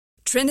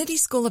Trinity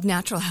School of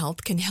Natural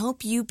Health can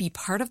help you be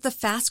part of the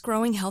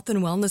fast-growing health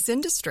and wellness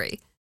industry.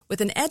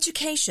 With an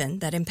education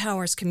that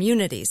empowers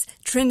communities,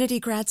 Trinity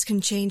grads can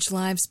change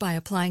lives by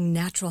applying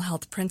natural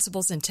health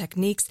principles and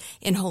techniques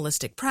in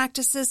holistic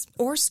practices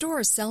or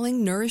stores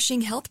selling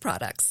nourishing health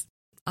products.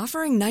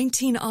 Offering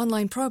 19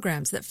 online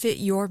programs that fit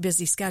your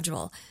busy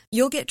schedule,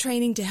 you'll get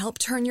training to help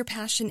turn your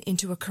passion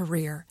into a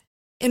career.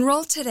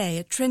 Enroll today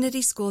at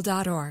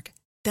trinityschool.org.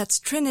 That's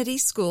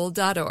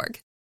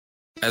trinityschool.org.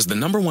 As the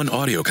 #1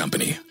 audio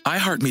company,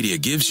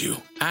 iHeartMedia gives you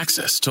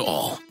access to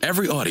all.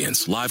 Every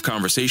audience, live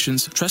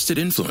conversations, trusted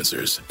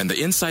influencers, and the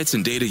insights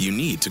and data you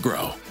need to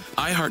grow.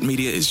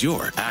 iHeartMedia is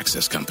your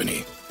access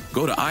company.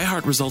 Go to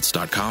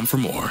iHeartResults.com for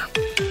more.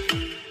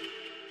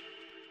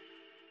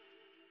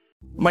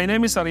 My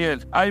name is Ariel.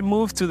 I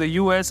moved to the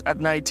U.S.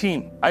 at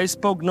 19. I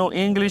spoke no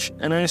English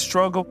and I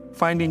struggled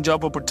finding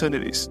job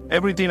opportunities.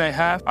 Everything I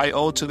have, I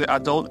owe to the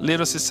Adult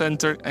Literacy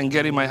Center and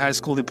getting my high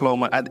school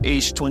diploma at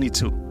age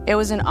 22. It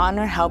was an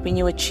honor helping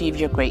you achieve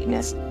your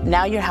greatness.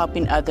 Now you're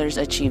helping others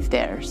achieve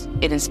theirs.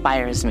 It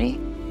inspires me.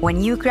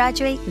 When you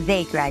graduate,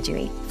 they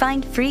graduate.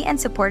 Find free and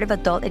supportive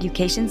adult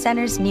education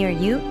centers near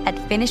you at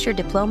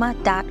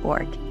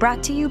finishyourdiploma.org.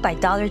 Brought to you by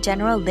Dollar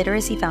General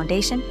Literacy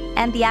Foundation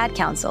and the Ad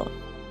Council.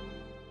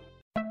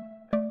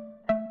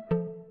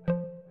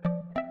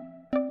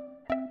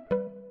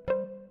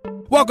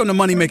 Welcome to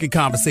Money Making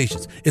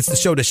Conversations. It's the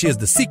show that shares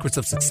the secrets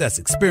of success,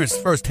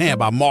 experienced firsthand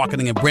by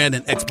marketing and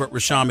branding expert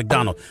Rushion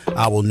McDonald.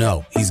 I will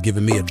know he's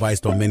given me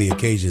advice on many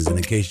occasions, and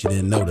in case you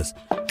didn't notice,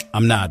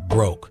 I'm not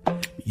broke.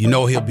 You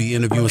know he'll be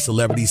interviewing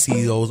celebrity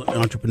CEOs,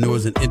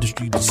 entrepreneurs, and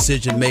industry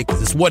decision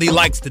makers. It's what he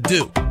likes to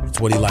do.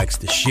 It's what he likes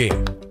to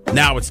share.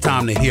 Now it's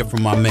time to hear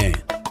from my man,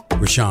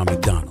 Rushion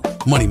McDonald.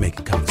 Money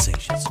Making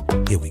Conversations.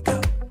 Here we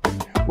go.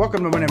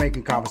 Welcome to Money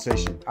Making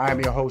Conversation. I am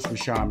your host,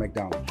 Rushion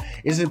McDonald.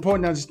 It's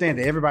important to understand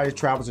that everybody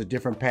travels a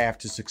different path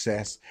to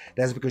success.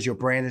 That's because your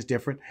brand is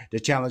different. The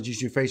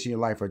challenges you face in your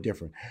life are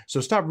different.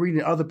 So stop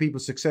reading other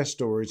people's success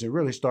stories and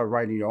really start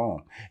writing your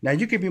own. Now,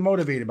 you can be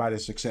motivated by their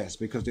success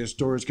because their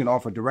stories can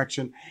offer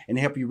direction and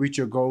help you reach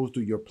your goals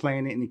through your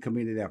planning and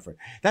committed effort.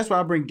 That's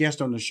why I bring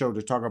guests on the show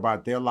to talk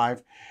about their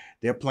life,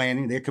 their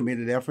planning, their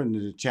committed effort, and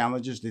the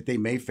challenges that they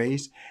may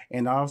face,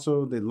 and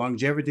also the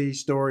longevity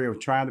story of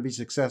trying to be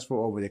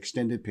successful over an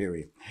extended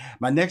period.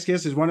 My next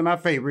guest is one of my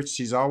favorites.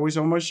 She's always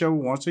on my show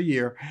once a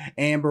year,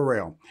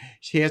 Burrell.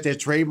 She has that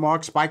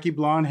trademark spiky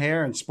blonde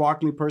hair and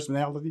sparkling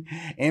personality.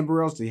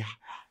 Burrell's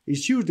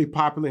is hugely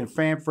popular and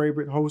fan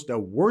favorite host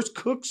of Worst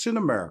Cooks in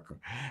America,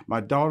 my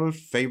daughter's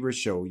favorite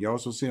show. You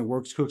also see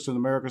Worst Cooks in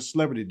America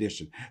Celebrity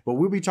Edition. But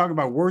we'll be talking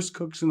about Worst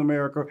Cooks in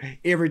America,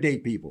 everyday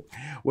people.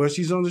 Well,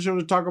 she's on the show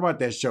to talk about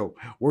that show.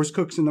 Worst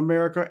Cooks in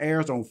America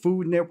airs on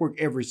Food Network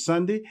every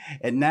Sunday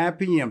at 9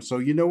 p.m. So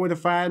you know where to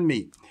find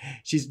me.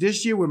 She's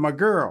this year with my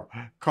girl,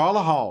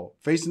 Carla Hall,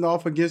 facing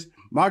off against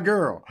my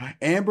girl,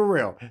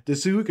 Burrell, to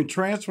see who can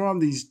transform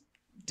these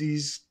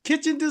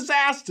kitchen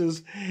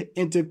disasters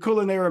into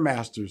culinary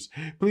masters.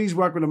 Please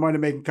welcome to Money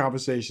Making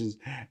Conversations,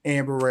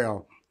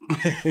 Burrell.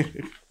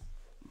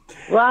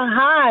 Well,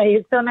 hi.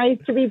 It's so nice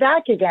to be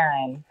back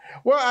again.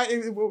 Well,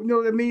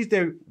 that means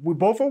that we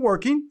both are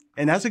working,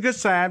 and that's a good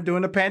sign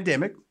during the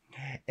pandemic.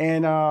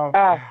 And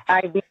I'm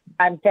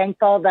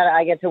thankful that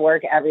I get to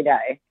work every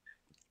day.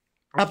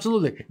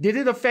 Absolutely.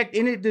 Did the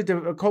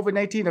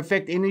COVID-19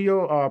 affect any of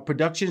your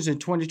productions in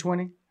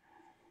 2020?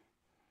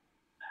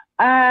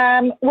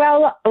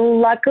 Well,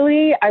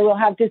 luckily, I will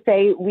have to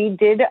say we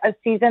did a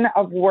season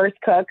of Worst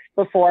Cooks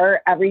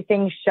before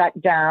everything shut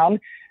down.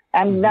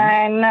 And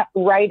then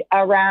right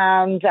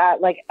around,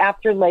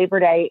 after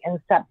Labor Day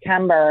in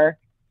September,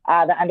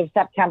 the end of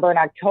September and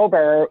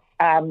October,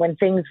 when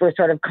things were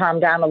sort of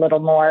calmed down a little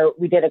more,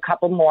 we did a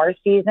couple more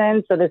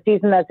seasons. So the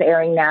season that's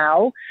airing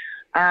now,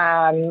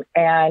 and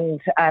then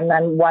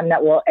one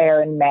that will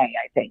air in May,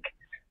 I think.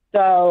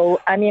 So,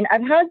 I mean,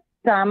 I've had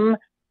some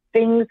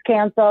things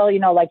cancel,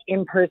 like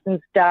in-person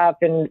stuff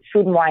and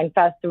food and wine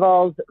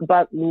festivals.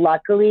 But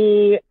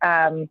luckily,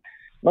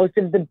 most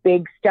of the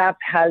big stuff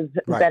has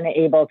been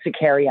able to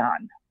carry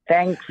on,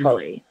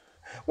 thankfully.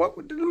 Well,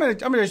 I'm going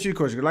to ask you a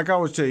question. Like I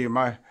always tell you,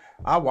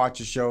 I watch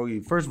the show.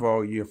 First of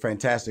all, you're a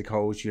fantastic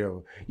host.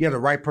 You have the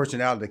right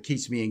personality that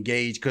keeps me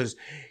engaged because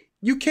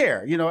you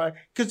care,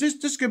 because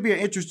this could be an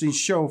interesting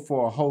show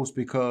for a host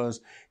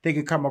because they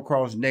can come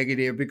across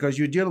negative because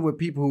you're dealing with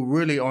people who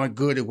really aren't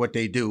good at what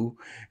they do,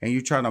 and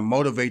you're trying to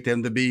motivate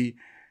them to be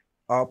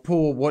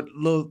pull what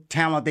little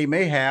talent they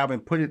may have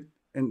and put it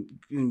and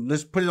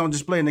let's put it on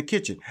display in the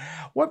kitchen.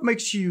 What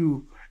makes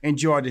you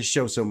enjoy this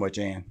show so much,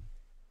 Ann?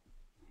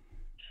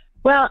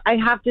 Well, I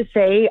have to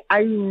say,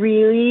 I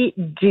really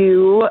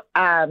do.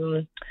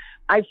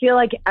 I feel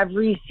like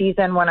every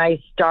season when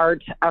I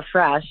start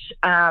afresh,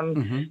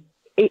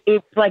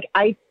 it's like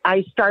I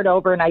start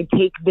over and I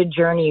take the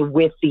journey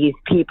with these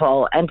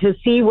people, and to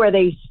see where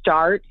they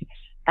start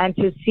and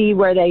to see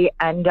where they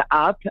end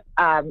up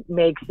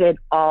makes it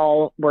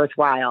all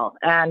worthwhile.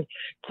 And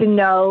to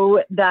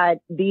know that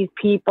these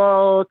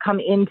people come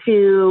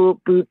into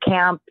boot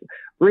camp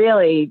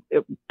really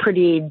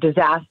pretty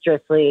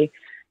disastrously.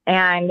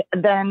 And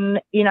then,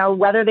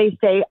 whether they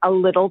stay a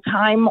little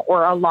time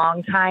or a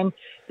long time,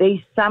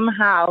 they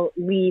somehow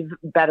leave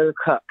better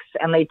cooks,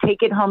 and they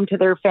take it home to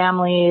their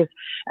families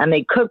and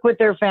they cook with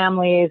their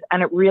families,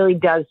 and it really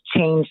does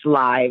change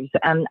lives.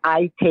 And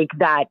I take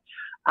that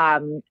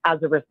as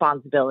a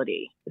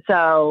responsibility.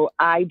 So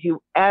I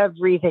do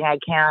everything I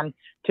can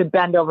to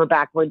bend over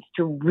backwards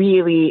to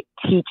really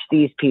teach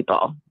these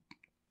people.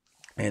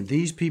 And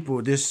these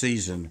people this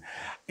season,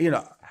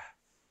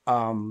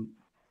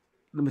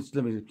 let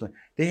me explain.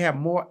 They have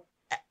more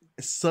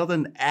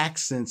Southern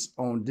accents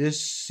on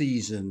this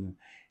season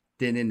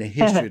than in the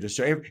history of the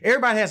show.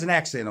 Everybody has an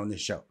accent on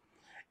this show,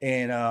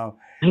 and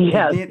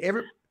yes.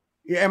 And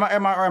then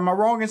am I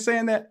wrong in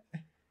saying that?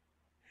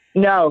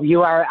 No,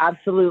 you are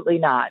absolutely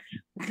not.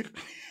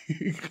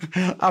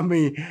 I'm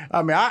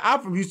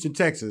from Houston,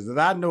 Texas, and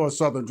I know a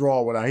Southern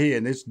drawl when I hear,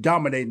 and it's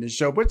dominating the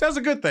show, but that's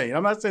a good thing.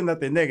 I'm not saying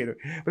nothing negative,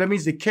 but that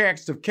means the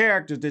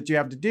characters that you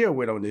have to deal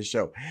with on this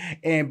show,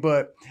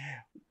 but.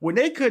 When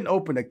they couldn't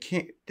open a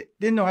can,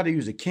 didn't know how to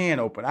use a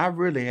can opener, I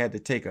really had to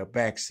take a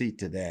back seat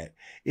to that.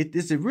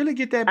 Does it really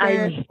get that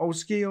bad on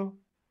skill?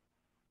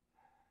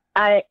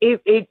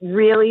 It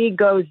really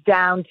goes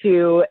down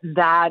to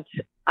that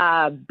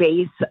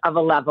base of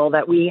a level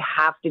that we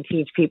have to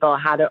teach people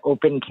how to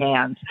open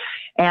cans.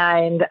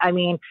 And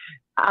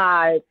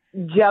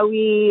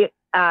Joey,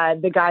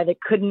 the guy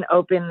that couldn't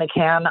open the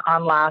can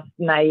on last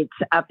night's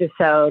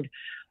episode,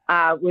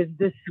 was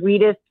the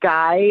sweetest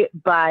guy,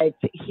 but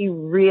he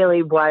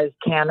really was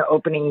can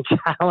opening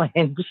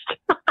challenged.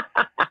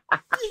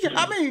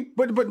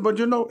 But it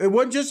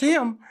wasn't just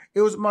him. It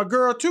was my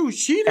girl too.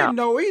 She didn't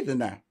know either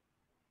now.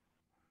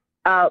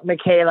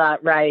 Mikael,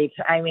 right.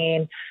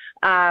 And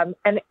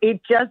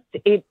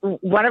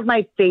one of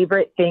my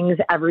favorite things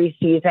every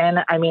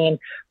season,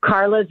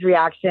 Carla's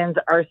reactions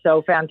are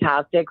so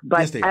fantastic,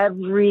 but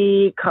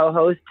every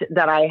co-host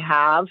that I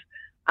have,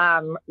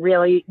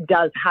 really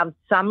does have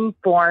some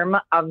form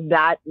of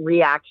that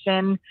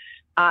reaction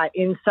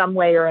in some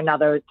way or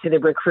another to the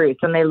recruits.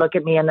 And they look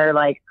at me and they're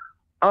like,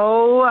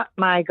 oh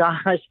my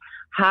gosh,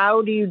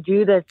 how do you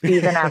do this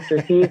season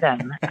after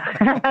season?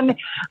 And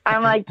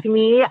I'm like, to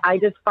me, I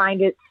just find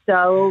it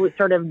so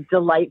sort of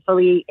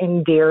delightfully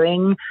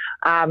endearing.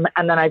 And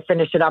then I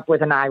finish it up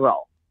with an eye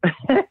roll.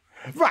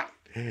 Right.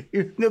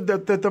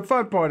 The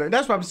fun part,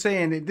 that's what I'm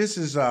saying. This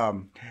is...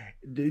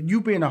 you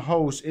being a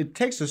host, it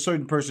takes a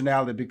certain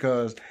personality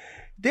because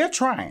they're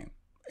trying,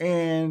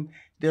 and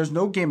there's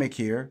no gimmick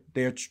here.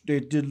 They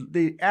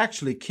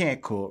actually can't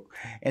cook,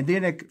 and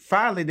then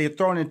finally they're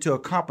thrown into a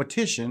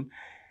competition,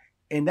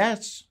 and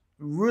that's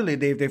really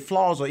their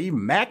flaws are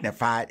even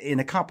magnified in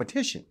a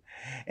competition.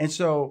 And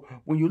so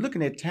when you're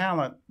looking at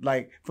talent,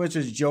 like for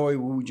instance, Joey,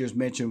 who we just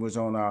mentioned, was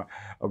on a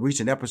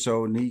recent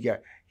episode, and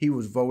he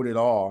was voted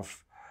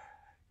off.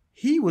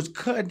 He was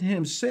cutting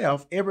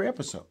himself every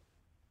episode.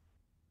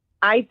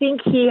 I think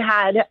he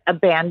had a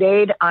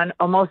Band-Aid on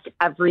almost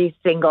every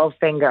single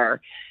finger.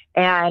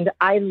 And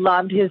I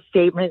loved his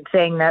statement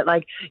saying that,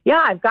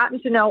 I've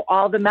gotten to know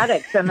all the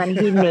medics. And then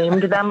he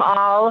named them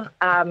all.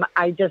 That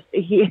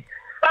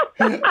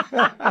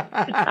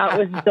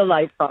was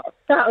delightful.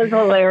 That was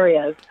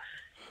hilarious.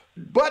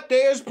 But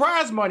there's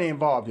prize money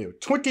involved here,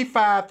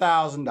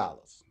 $25,000.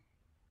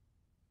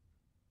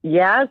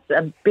 Yes,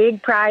 a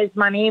big prize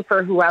money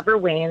for whoever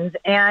wins.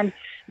 And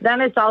then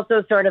it's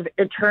also sort of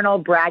eternal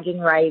bragging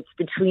rights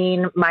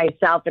between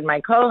myself and my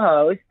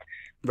co-host,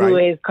 who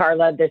is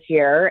Carla this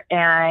year.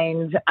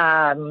 And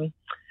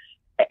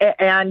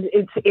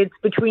it's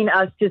between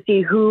us to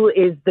see who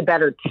is the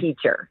better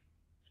teacher.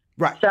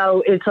 Right.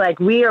 So it's like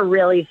we are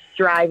really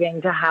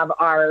striving to have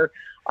our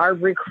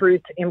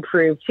recruits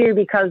improve too,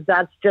 because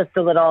that's just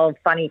a little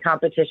funny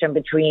competition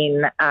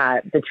between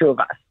the two of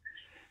us.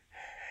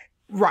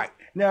 Right.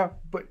 Now,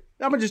 but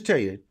I'm going to just tell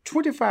you,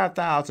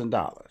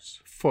 $25,000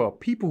 for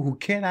people who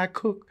cannot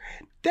cook,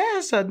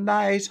 that's a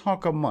nice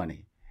hunk of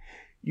money.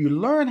 You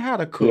learn how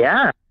to cook.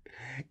 Yeah.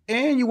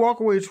 And you walk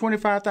away with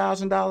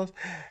 $25,000.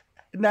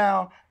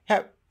 Now,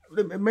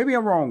 maybe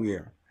I'm wrong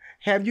here.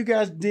 Have you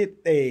guys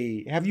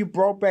have you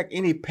brought back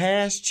any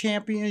past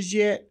champions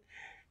yet?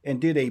 And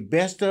did a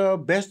best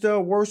of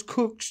worst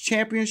cooks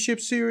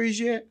championship series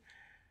yet?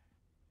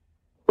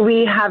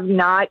 We have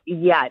not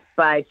yet,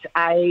 but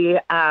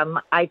I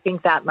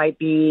think that might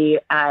be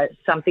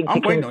something to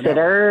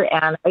consider.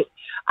 And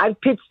I've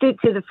pitched it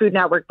to the Food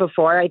Network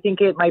before. I think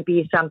it might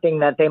be something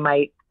that they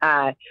might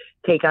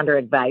take under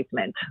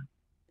advisement.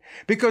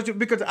 Because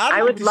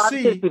I would love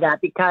to do that,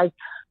 because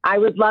I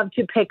would love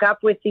to pick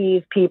up with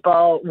these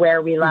people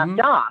where we left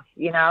off.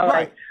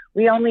 Right.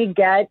 We only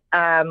get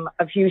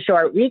a few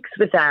short weeks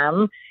with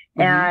them.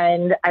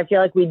 And I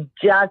feel like we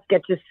just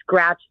get to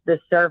scratch the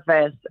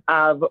surface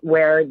of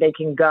where they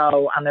can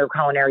go on their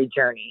culinary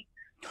journey.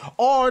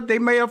 Or they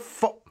may have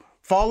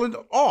fallen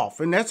off,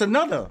 and that's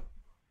another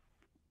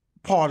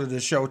part of the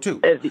show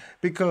too,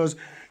 because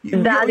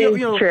that is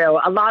true.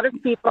 A lot of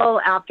people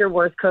after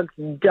Worst Cooks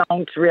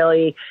don't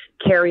really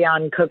carry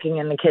on cooking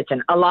in the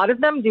kitchen. A lot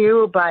of them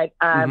do, but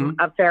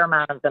a fair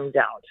amount of them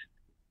don't.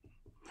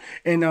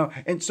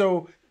 And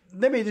so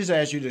let me just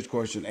ask you this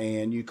question,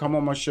 Ann. You come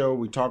on my show,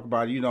 we talk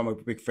about it. You know I'm a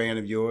big fan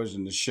of yours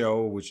and the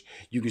show, which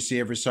you can see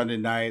every Sunday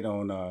night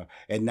on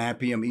at 9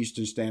 p.m.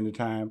 Eastern Standard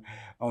Time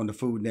on the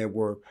Food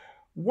Network.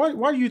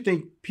 Why do you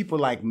think people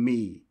like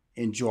me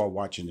enjoy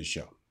watching the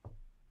show?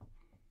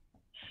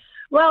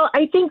 Well,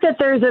 I think that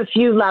there's a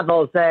few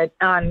levels that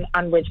on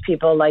which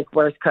people like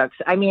Worst Cooks.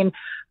 I mean,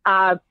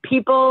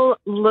 people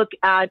look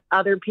at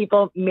other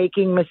people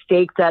making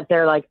mistakes that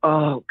they're like,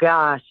 oh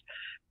gosh.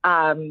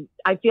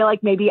 I feel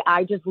like maybe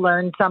I just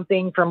learned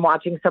something from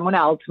watching someone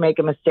else make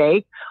a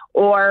mistake,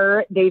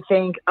 or they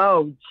think,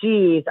 oh,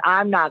 geez,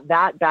 I'm not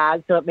that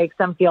bad. So it makes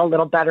them feel a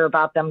little better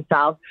about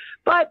themselves.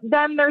 But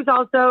then there's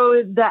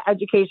also the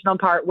educational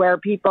part where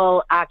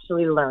people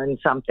actually learn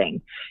something.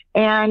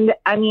 And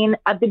I mean,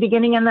 at the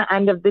beginning and the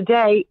end of the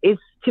day,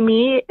 to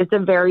me, it's a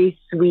very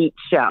sweet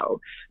show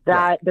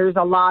that there's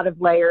a lot of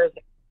layers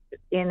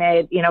in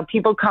it. You know,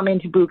 people come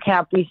into boot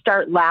camp, we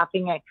start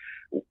laughing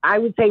I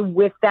would say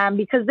with them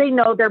because they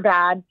know they're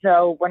bad.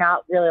 So we're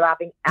not really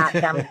laughing at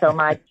them so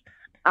much,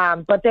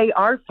 but they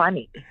are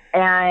funny.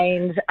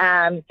 And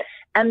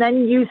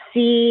then you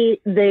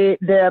see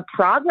the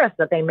progress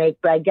that they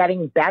make by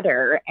getting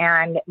better.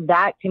 And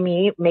that to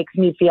me makes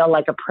me feel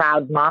like a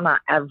proud mama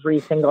every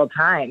single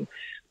time.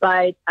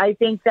 But I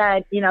think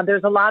that, you know,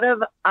 there's a lot of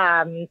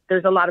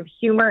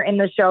humor in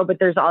the show, but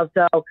there's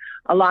also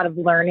a lot of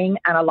learning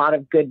and a lot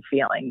of good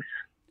feelings.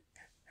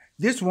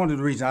 This is one of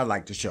the reasons I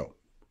like the show.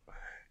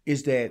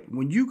 Is that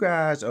when you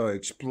guys are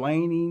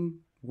explaining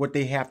what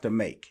they have to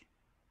make,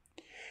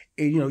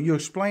 you know, you're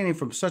explaining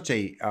from such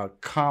a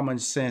common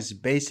sense,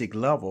 basic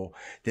level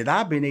that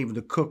I've been able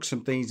to cook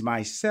some things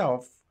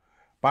myself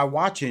by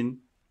watching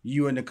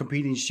you and the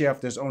competing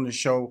chef that's on the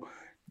show,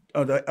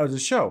 of the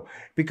show,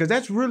 because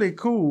that's really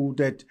cool.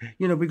 That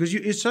you know, because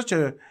it's such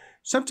a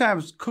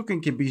sometimes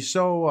cooking can be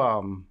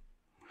so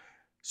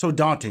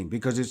daunting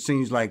because it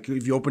seems like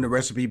if you open a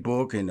recipe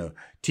book and a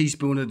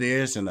teaspoon of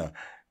this and a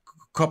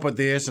cup of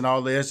this and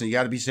all this, and you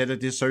got to be set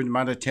at this certain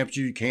amount of temperature.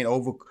 You can't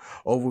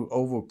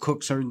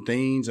overcook certain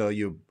things, or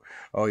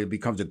it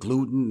becomes a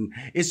gluten.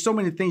 It's so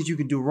many things you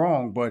can do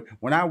wrong. But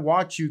when I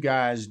watch you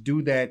guys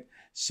do that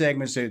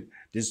segment,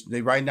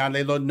 they write down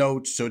their little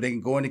notes so they can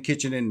go in the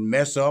kitchen and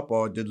mess up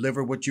or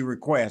deliver what you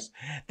request.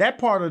 That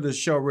part of the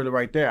show, really,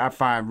 right there, I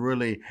find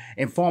really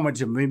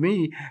informative to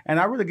me, and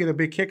I really get a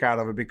big kick out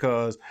of it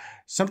because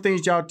some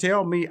things y'all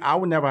tell me, I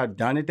would never have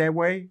done it that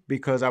way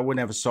because I would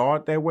never saw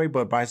it that way.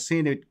 But by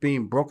seeing it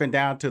being broken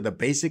down to the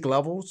basic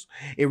levels,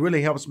 it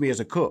really helps me as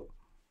a cook.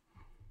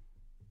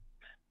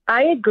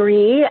 I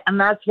agree. And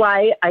that's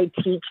why I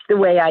teach the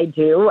way I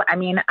do. I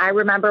mean, I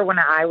remember when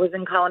I was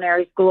in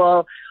culinary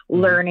school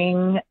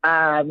learning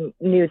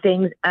new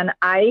things, and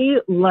I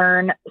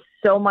learn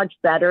so much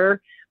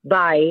better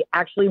by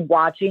actually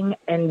watching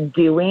and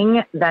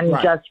doing than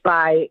just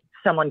by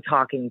someone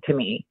talking to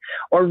me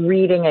or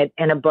reading it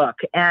in a book.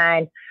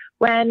 And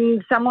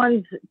when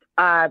someone's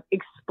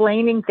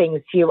explaining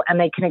things to you and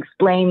they can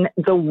explain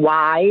the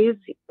why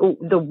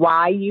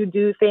you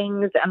do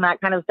things and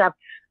that kind of stuff,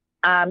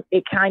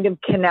 it kind of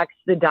connects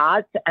the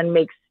dots and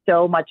makes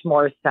so much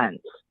more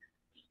sense.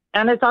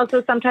 And it's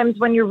also sometimes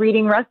when you're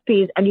reading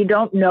recipes and you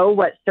don't know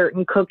what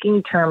certain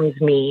cooking terms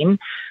mean,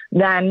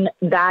 then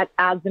that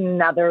adds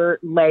another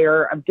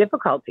layer of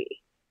difficulty.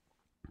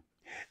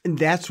 And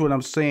that's what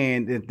I'm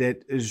saying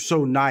that is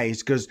so nice,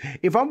 because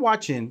if I'm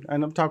watching,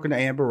 and I'm talking to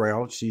Ann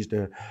Burrell, she's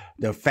the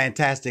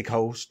fantastic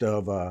host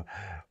of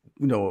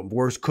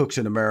Worst Cooks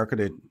in America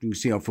that you can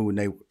see on Food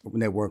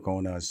Network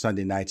on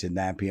Sunday nights at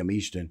 9 p.m.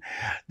 Eastern.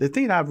 The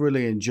thing I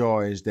really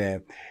enjoy is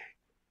that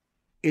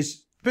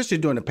it's especially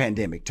during the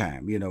pandemic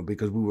time,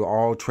 because we were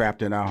all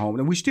trapped in our home,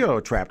 and we still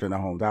are trapped in our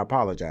homes. I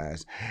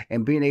apologize.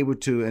 And being able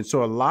to, and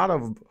so a lot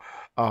of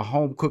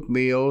home cooked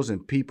meals,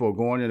 and people are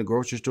going in the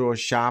grocery store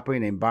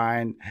shopping and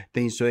buying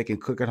things so they can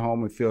cook at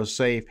home and feel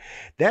safe.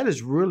 That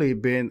has really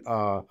been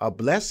a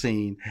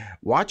blessing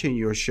watching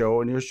your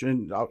show, and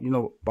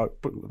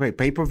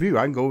pay-per-view.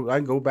 I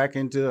can go back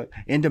into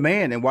In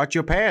Demand and watch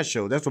your past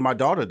show. That's what my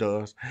daughter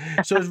does.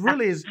 So it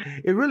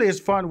really is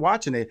fun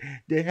watching it.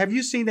 Have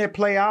you seen that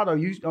play out? Are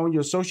you on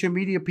your social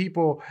media,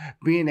 people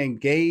being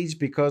engaged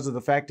because of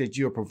the fact that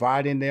you're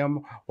providing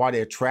them while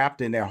they're trapped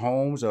in their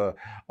homes or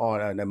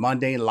in their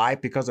mundane life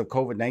because of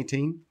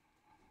COVID-19?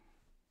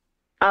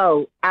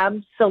 Oh,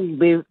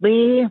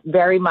 absolutely.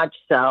 Very much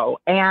so.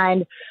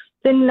 And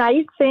the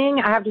nice thing,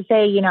 I have to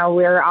say,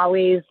 we're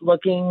always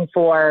looking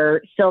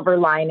for silver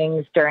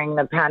linings during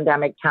the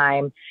pandemic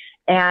time.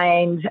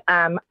 And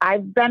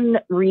I've been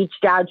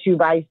reached out to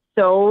by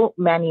so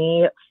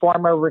many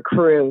former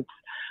recruits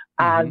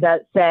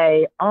that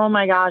say, oh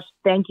my gosh,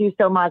 thank you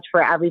so much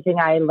for everything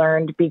I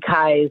learned,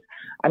 because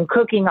I'm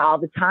cooking all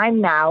the time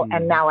now,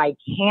 and now I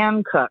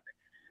can cook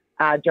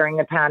during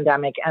the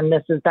pandemic, and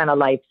this has been a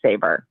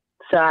lifesaver.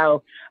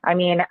 So, I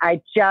mean,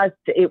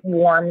 it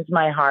warms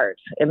my heart.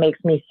 It makes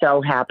me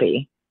so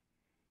happy.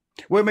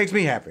 Well, it makes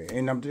me happy.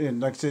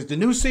 And like I said, the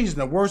new season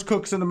of Worst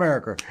Cooks in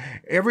America,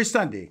 every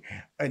Sunday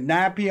at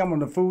 9 p.m. on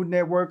the Food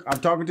Network.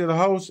 I'm talking to the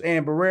host,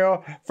 Ann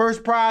Burrell.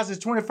 First prize is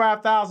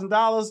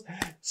 $25,000.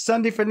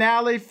 Sunday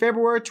finale,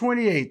 February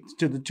 28th,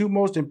 to the two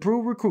most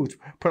improved recruits.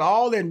 Put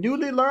all their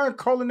newly learned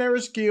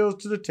culinary skills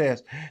to the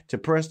test to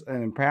press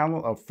an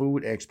panel of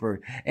food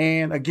experts.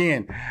 And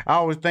again, I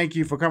always thank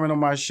you for coming on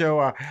my show.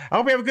 I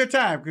hope you have a good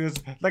time, because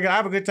I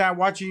have a good time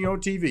watching you on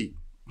TV.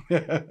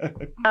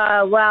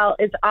 Well,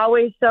 it's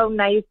always so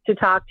nice to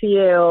talk to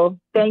you.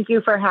 Thank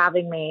you for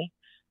having me.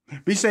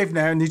 Be safe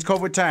now in these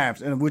COVID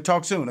times, and we'll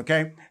talk soon,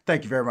 okay?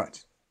 Thank you very much.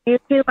 You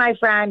too, my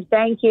friend.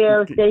 Thank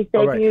you. Stay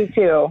safe, right. You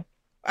too.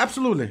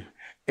 Absolutely.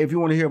 If you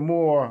want to hear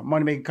more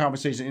Money Making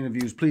Conversation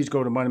interviews, please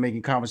go to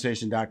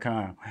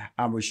moneymakingconversation.com.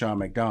 I'm Rushion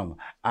McDonald.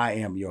 I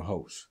am your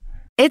host.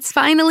 It's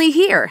finally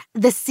here,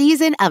 the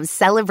season of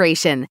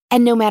celebration.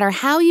 And no matter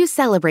how you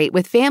celebrate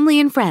with family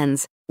and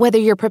friends, whether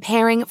you're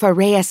preparing for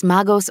Reyes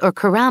Magos or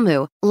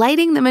Karamu,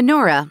 lighting the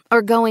menorah,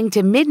 or going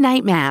to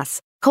midnight mass,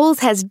 Kohl's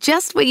has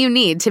just what you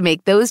need to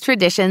make those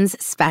traditions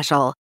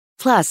special.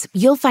 Plus,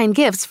 you'll find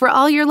gifts for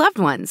all your loved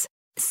ones.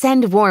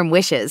 Send warm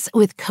wishes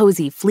with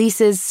cozy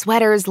fleeces,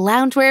 sweaters,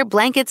 loungewear,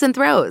 blankets, and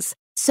throws.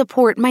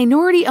 Support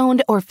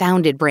minority-owned or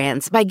founded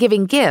brands by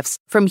giving gifts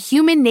from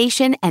Human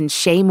Nation and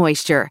Shea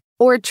Moisture.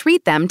 Or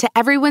treat them to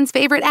everyone's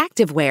favorite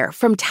activewear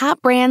from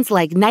top brands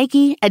like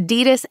Nike,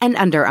 Adidas, and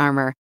Under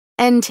Armour.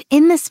 And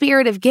in the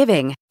spirit of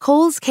giving,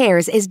 Kohl's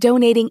Cares is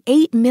donating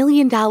 $8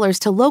 million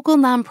to local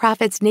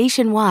nonprofits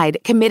nationwide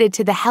committed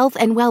to the health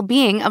and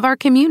well-being of our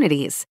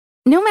communities.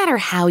 No matter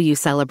how you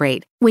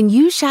celebrate, when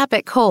you shop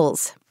at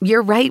Kohl's,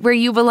 you're right where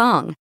you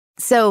belong.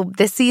 So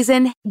this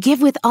season,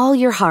 give with all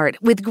your heart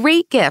with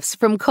great gifts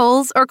from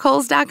Kohl's or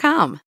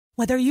Kohls.com.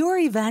 Whether your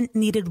event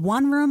needed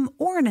one room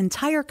or an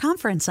entire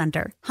conference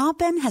center,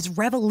 Hopin has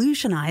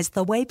revolutionized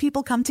the way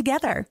people come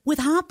together. With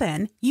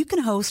Hopin, you can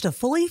host a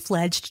fully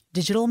fledged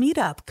digital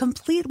meetup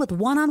complete with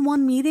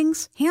one-on-one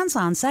meetings,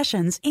 hands-on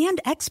sessions,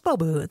 and expo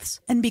booths.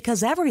 And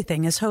because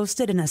everything is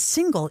hosted in a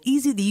single,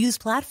 easy-to-use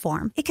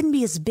platform, it can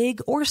be as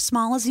big or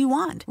small as you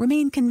want,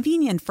 remain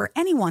convenient for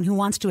anyone who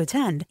wants to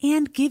attend,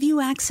 and give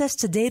you access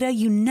to data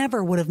you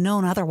never would have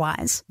known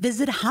otherwise.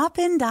 Visit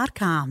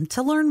hopin.com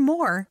to learn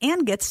more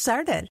and get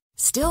started.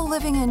 Still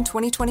living in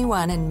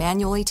 2021 and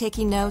manually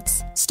taking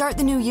notes? Start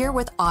the new year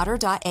with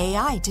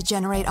Otter.ai to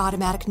generate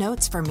automatic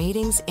notes for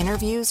meetings,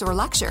 interviews, or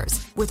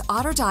lectures. With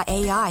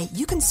Otter.ai,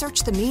 you can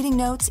search the meeting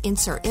notes,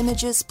 insert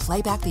images,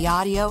 play back the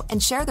audio,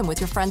 and share them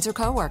with your friends or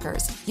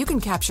coworkers. You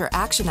can capture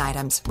action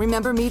items,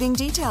 remember meeting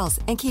details,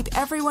 and keep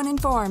everyone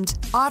informed.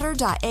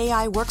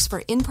 Otter.ai works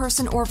for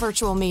in-person or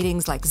virtual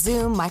meetings like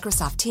Zoom,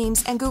 Microsoft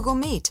Teams, and Google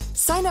Meet.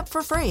 Sign up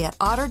for free at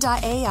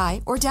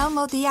Otter.ai or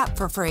download the app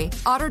for free.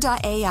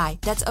 Otter.ai,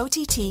 that's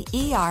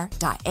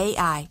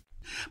OTTER.ai.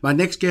 My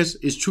next guest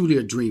is truly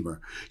a dreamer.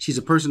 She's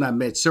a person I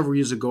met several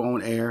years ago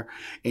on air,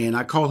 and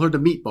I call her the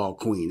Meatball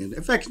Queen. And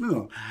in fact,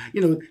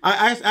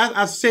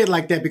 I say it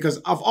like that because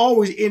I've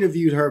always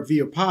interviewed her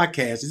via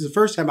podcast. This is the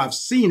first time I've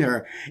seen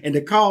her, and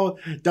to call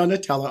Dante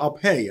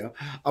Arpaia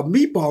a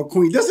Meatball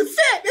Queen doesn't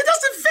fit. It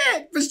doesn't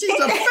fit, but she's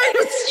a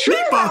famous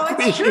Meatball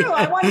Queen. It's true.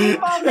 I want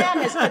Meatball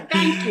Madness, but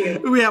thank you.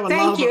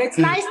 Thank you. It's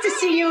nice to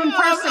see you in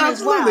person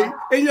as well.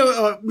 And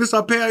Ms.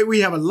 Arpaia, we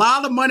have a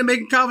lot of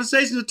money-making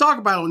conversations to talk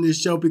about on this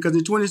show because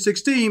in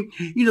 2016,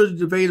 the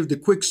debate of the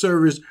quick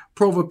service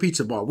Prova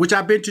Pizza Bar, which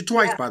I've been to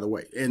twice, by the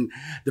way. And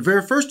the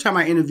very first time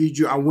I interviewed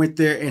you, I went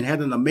there and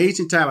had an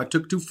amazing time. I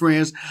took 2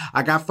 friends.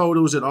 I got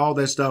photos and all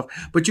that stuff.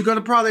 But you're going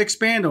to probably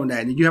expand on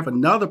that. And you have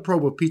another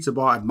Prova Pizza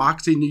Bar at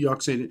Moxie, New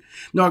York City,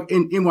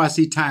 in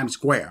NYC Times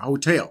Square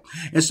Hotel.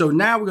 And so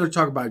now we're going to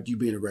talk about you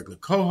being a regular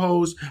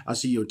co-host. I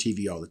see you on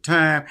TV all the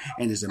time.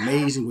 And it's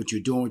amazing what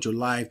you're doing with your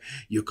life,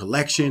 your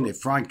collection at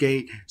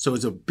Frontgate. So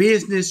it's a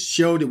business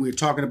show that we're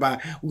talking about.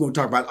 We're going to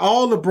talk about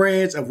all the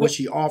brands of what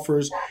she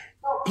offers.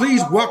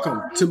 Please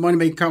welcome to Money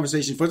Making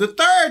Conversation for the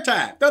third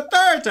time,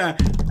 Dante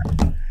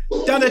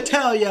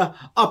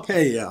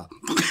Arpaia.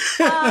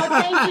 Oh,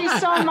 thank you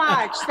so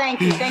much. Thank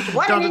you.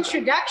 What an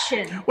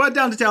introduction. Well,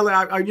 Dante,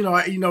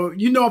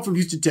 I'm from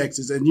Houston,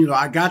 Texas, and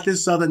I got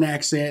this Southern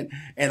accent,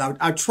 and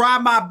I try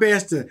my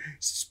best to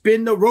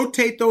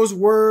rotate those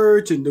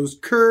words and those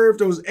curves,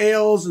 those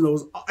L's and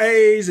those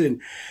A's,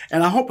 and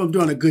I hope I'm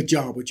doing a good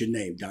job with your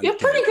name, Dante. You're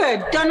pretty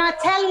good,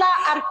 Donatella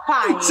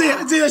Arpaia.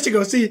 See, there she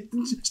goes. See,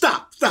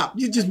 stop.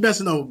 You're just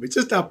messing over me.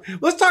 Just stop.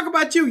 Let's talk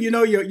about you. We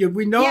know.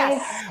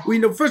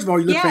 Yes. First of all,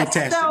 you look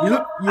fantastic. So, you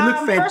look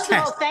fantastic. First of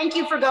all, thank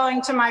you for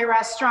going to my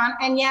restaurant.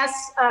 And yes,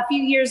 a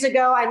few years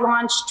ago, I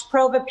launched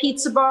Prova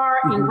Pizza Bar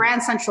in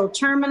Grand Central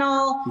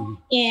Terminal,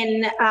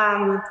 in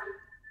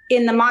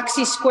the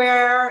Moxie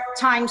Square,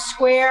 Times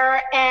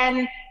Square,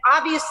 and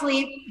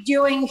obviously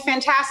doing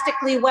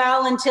fantastically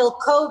well until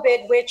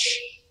COVID, which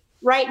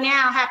right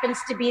now happens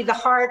to be the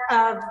heart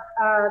of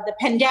the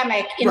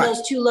pandemic in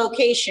those 2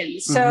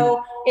 locations.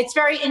 So it's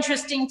very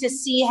interesting to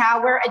see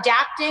how we're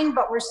adapting,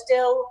 but we're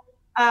still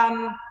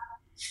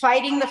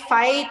fighting the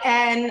fight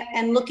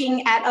and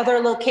looking at other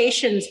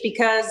locations,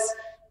 because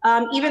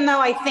even though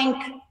I think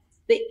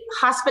the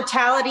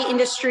hospitality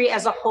industry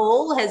as a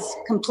whole has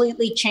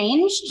completely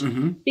changed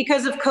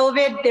because of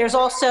COVID, there's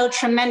also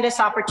tremendous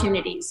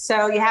opportunities.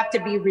 So you have to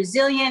be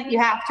resilient, you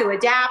have to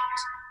adapt,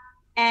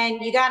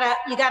 and you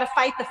gotta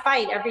fight the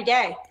fight every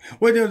day.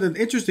 Well, the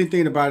interesting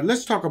thing about it,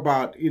 let's talk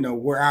about,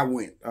 where I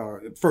went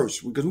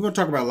first, because we're going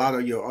to talk about a lot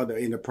of your other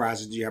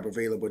enterprises you have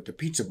available at the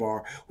Pizza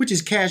Bar, which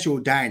is casual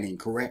dining,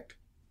 correct?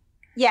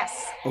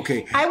 Yes.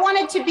 Okay. I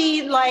wanted to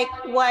be like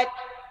what,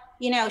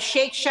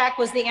 Shake Shack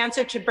was the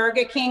answer to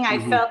Burger King. I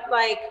felt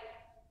like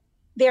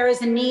there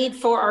is a need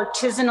for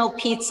artisanal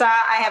pizza.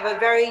 I have a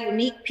very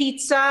unique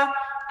pizza,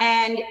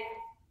 and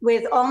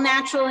with all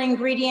natural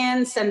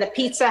ingredients, and the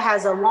pizza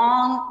has a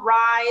long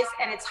rise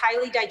and it's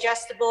highly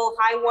digestible,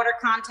 high water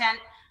content.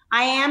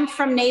 I am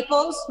from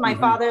Naples, my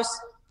father's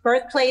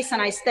birthplace, and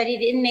I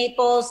studied in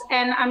Naples,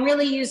 and I'm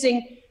really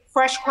using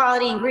fresh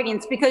quality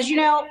ingredients because,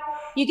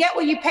 you get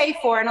what you pay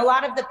for. And a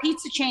lot of the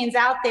pizza chains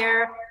out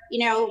there,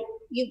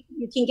 you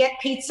can get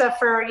pizza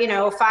for,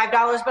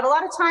 $5, but a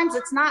lot of times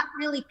it's not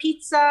really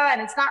pizza and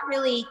it's not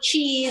really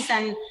cheese.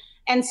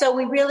 And so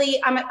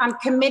I'm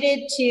committed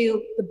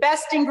to the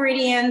best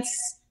ingredients,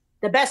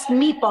 the best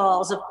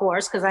meatballs, of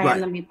course, because I am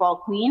the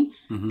meatball queen.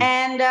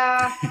 And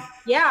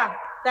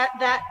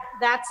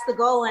that's the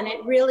goal. And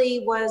it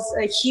really was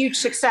a huge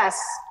success.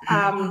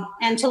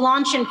 And to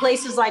launch in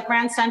places like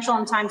Grand Central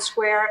and Times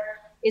Square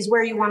is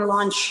where you want to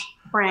launch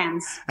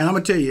brands. And I'm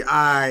going to tell you,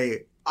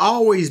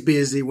 always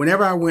busy.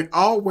 Whenever I went,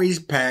 always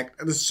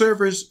packed. The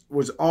service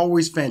was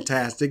always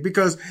fantastic,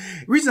 because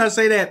the reason I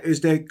say that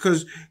is that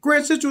because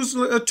Grand Central is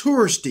a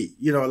touristy,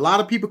 a lot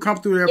of people come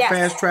through there,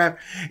 fast traffic.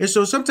 And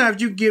so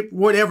sometimes you get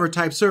whatever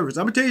type service.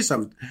 I'm going to tell you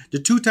something. The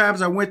 2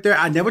 times I went there,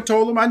 I never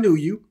told them I knew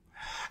you.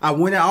 I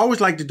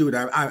always like to do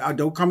that. I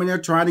don't come in there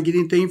trying to get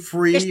anything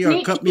free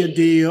or cut me a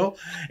deal.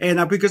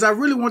 And because I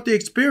really want the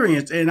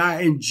experience, and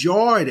I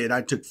enjoyed it.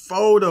 I took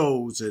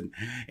photos and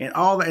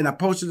all that, and I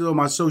posted it on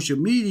my social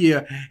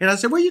media. And I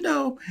said,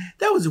 well,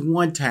 that was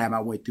one time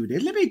I went through there.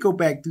 Let me go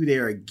back through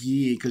there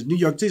again, because New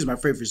York City is my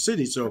favorite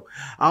city. So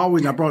I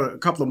brought a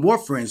couple of more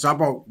friends. So I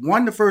brought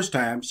one the first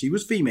time. She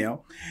was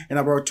female. And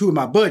I brought 2 of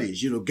my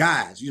buddies,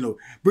 guys,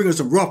 bringing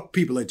some rough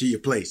people into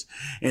your place.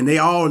 And they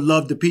all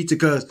loved the pizza,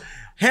 because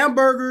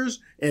hamburgers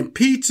and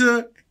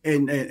pizza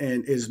and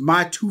is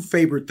my 2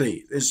 favorite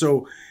things. And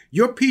so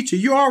your pizza,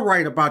 you are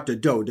right about the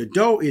dough. The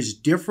dough is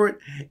different,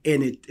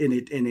 and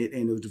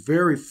it was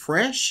very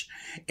fresh,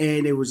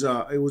 and it was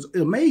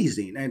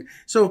amazing. And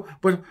so,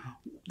 but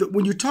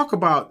when you talk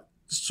about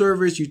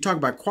service, you talk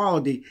about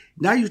quality.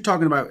 Now you're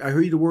talking about, I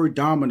hear the word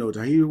Domino's,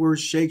 I hear the word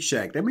Shake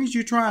Shack. That means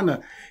you're trying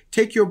to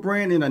take your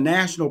brand in a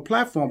national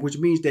platform, which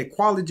means that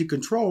quality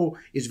control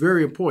is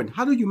very important.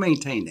 How do you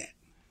maintain that?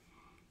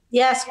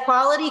 Yes,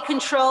 quality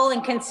control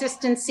and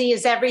consistency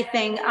is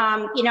everything.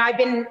 I've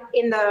been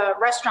in the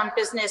restaurant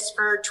business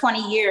for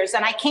 20 years,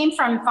 and I came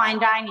from fine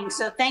dining.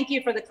 So thank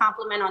you for the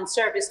compliment on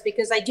service,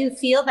 because I do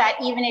feel that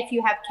even if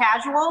you have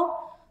casual,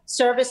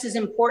 service is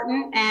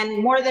important.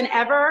 And more than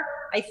ever,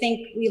 I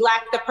think we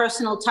lack the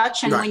personal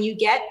touch. And when you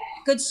get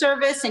good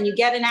service and you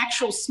get an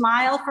actual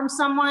smile from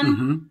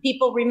someone,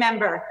 people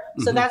remember.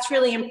 So that's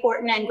really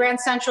important. And Grand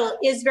Central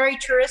is very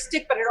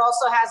touristic, but it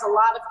also has a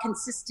lot of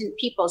consistent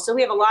people. So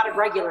we have a lot of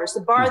regulars.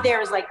 The bar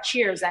there is like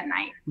Cheers at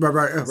night.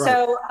 Right.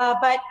 So,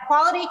 but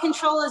quality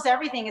control is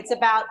everything. It's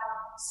about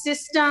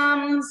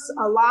systems,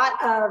 a lot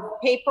of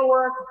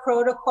paperwork,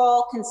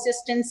 protocol,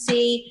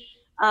 consistency.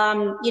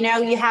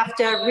 You have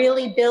to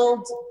really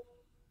build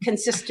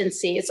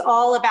consistency. It's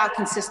all about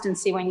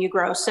consistency when you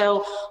grow.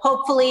 So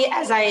hopefully,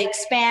 as I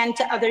expand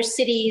to other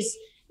cities,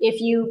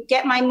 if you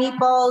get my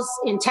meatballs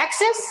in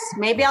Texas,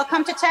 maybe I'll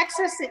come to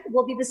Texas. It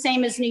will be the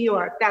same as New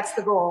York. That's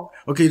the goal.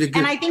 Okay.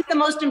 And I think the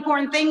most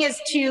important thing is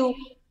to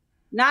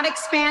not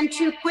expand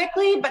too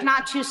quickly, but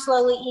not too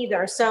slowly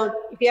either. So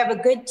if you have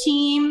a good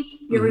team,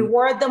 you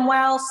reward them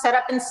well, set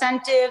up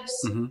incentives,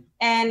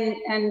 and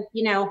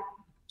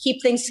keep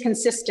things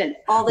consistent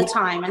all the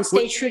time and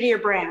stay true to your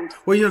brand.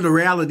 Well, the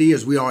reality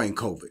is we are in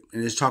COVID,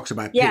 and it talks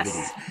about pivoting.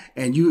 Yes.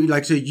 And you,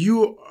 like I said,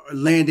 you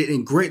landed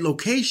in great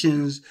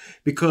locations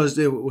because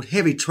there was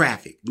heavy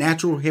traffic,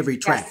 natural heavy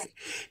traffic.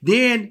 Yes.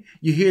 Then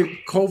you hear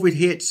COVID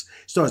hits,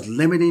 starts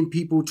limiting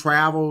people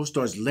travel,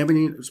 starts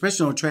limiting,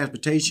 especially on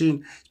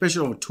transportation,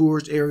 especially on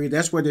tourist area.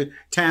 That's where the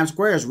Times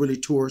Square is really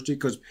touristy,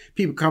 because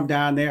people come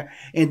down there.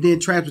 And then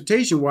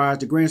transportation-wise,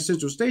 the Grand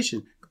Central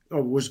Station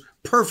was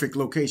perfect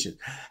location.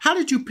 How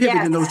did you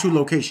pivot in those 2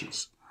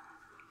 locations?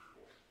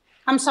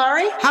 I'm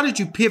sorry? How did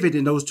you pivot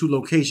in those 2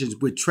 locations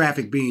with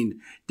traffic being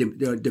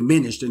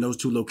diminished in those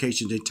 2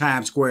 locations, in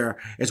Times Square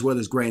as well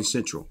as Grand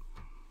Central?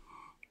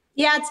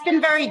 Yeah, it's been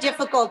very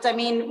difficult. I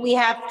mean, we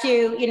have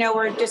to,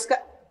 we're just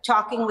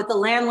talking with the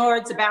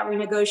landlords about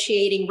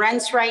renegotiating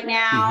rents right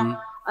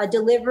now.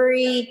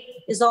 Delivery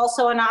is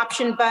also an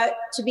option. But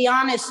to be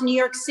honest, New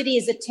York City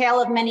is a tale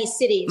of many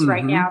cities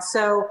right now.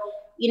 So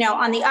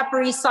on the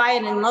Upper East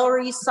Side and Lower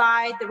East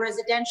Side, the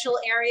residential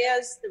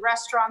areas, the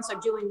restaurants are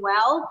doing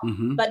well.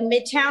 Mm-hmm. But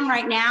Midtown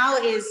right now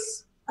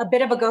is a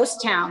bit of a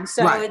ghost town.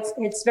 So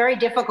it's very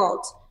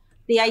difficult.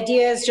 The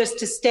idea is just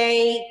to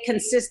stay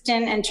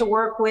consistent and to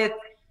work with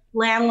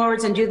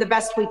landlords and do the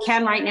best we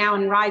can right now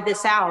and ride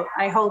this out.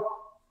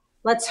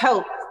 Let's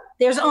hope.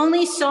 There's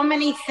only so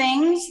many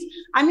things.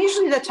 I'm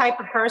usually the type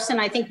of person,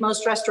 I think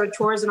most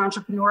restaurateurs and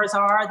entrepreneurs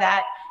are,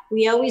 that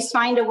we always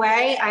find a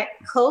way.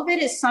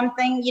 COVID is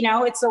something,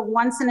 it's a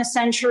once in a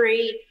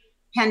century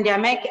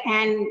pandemic,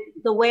 and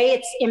the way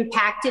it's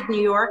impacted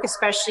New York,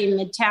 especially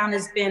Midtown,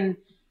 has been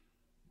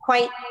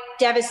quite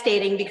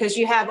devastating because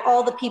you have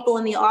all the people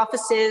in the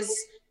offices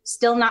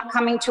still not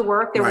coming to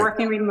work. They're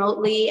working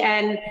remotely,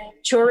 and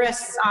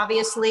tourists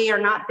obviously are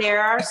not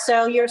there.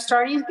 So you're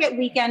starting to get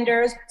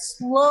weekenders.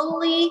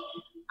 Slowly,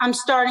 I'm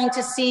starting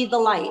to see the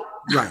light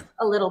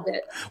a little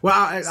bit.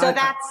 Well,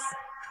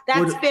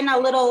 that's been a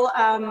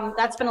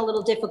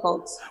little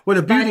difficult. Well,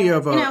 the beauty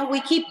of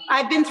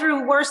I've been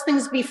through worse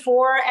things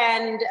before,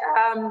 and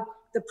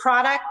the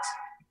product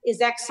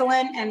is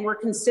excellent, and we're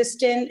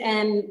consistent,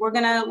 and we're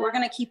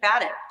gonna keep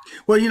at it.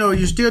 Well,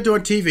 you're still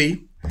doing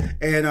TV,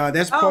 and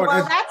that's part.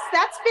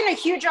 That's been a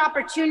huge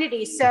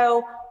opportunity.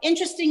 So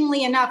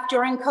interestingly enough,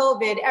 during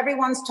COVID,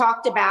 everyone's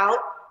talked about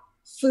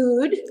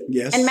food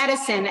and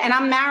medicine, and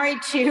I'm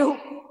married to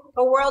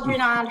a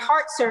world-renowned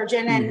heart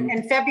surgeon,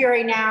 and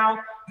February now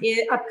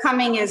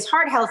upcoming is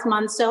Heart Health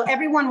Month. So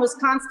everyone was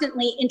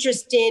constantly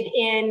interested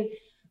in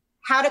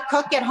how to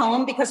cook at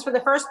home, because for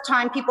the first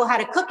time, people had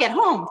to cook at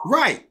home.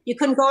 Right. You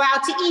couldn't go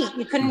out to eat.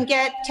 You couldn't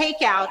get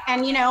takeout.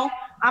 And,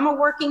 I'm a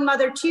working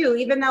mother too.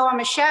 Even though I'm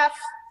a chef,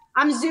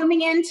 I'm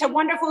zooming into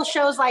wonderful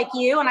shows like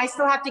you, and I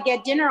still have to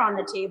get dinner on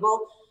the table.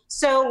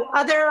 So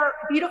other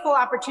beautiful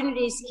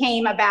opportunities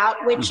came about,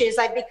 which is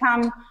I've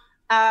become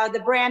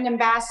the brand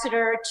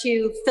ambassador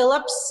to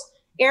Philips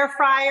Air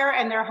Fryer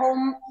and their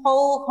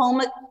whole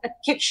home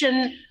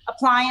kitchen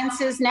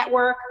appliances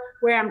network,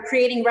 where I'm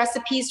creating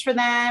recipes for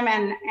them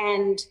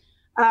and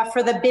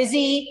for the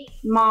busy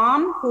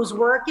mom who's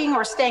working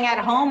or staying at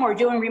home or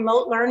doing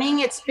remote learning.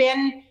 It's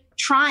been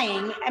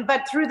trying,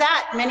 but through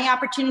that, many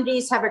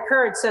opportunities have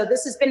occurred. So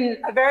this has been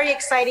a very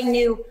exciting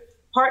new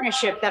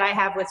partnership that I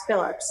have with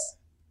Philips.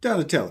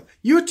 Dante,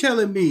 you're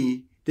telling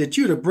me that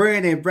you're the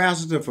brand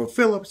ambassador for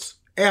Philips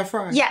Air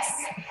Fryer?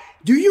 Yes.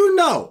 Do you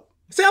know?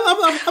 See,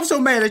 I'm so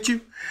mad at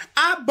you.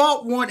 I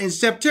bought one in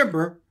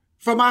September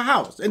for my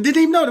house and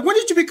didn't even know that. When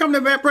did you become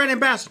the brand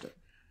ambassador?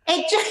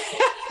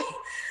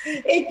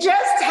 It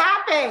just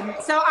happened.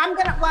 So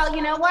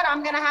you know what?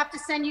 I'm going to have to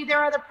send you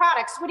their other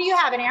products. What do you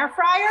have, an air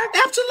fryer?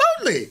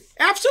 Absolutely.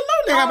 I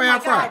have an air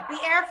fryer.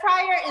 The air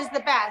fryer is the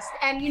best.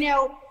 And,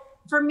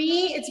 for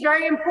me, it's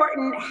very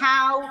important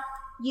how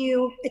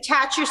you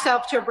attach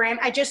yourself to a brand.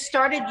 I just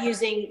started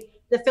using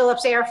the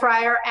Philips air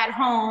fryer at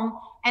home,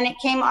 and it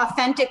came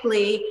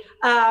authentically.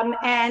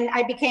 And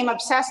I became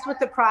obsessed with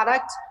the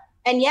product.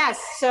 And yes,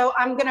 so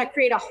I'm going to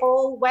create a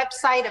whole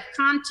website of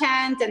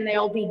content, and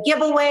there'll be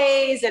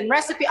giveaways and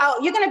recipes. Oh,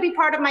 you're going to be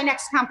part of my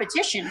next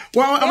competition.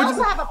 Well, they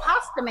also have a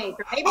pasta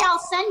maker. Maybe I'll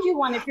send you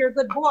one if you're a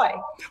good boy.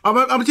 I'm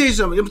going to tell you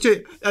something.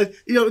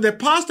 The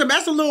pasta,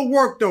 that's a little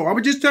work, though. I'm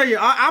going to just tell you.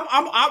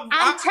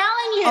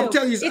 I'm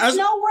telling you. It's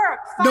no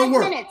work. 5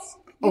 minutes.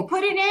 You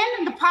put it in,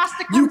 and the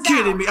pasta comes out. You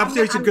kidding me? I'm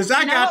telling you, because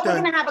I got we're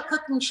going to have a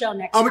cooking show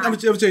next time. I'm going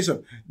to tell you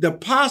something. The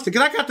pasta,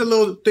 because I got the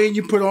little thing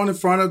you put on in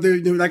front of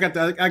I got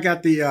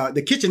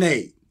the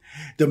KitchenAid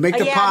to make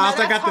the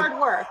pasta. No, that's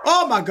hard work.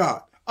 Oh my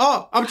God.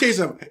 Oh, I'm going to tell you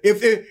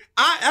something.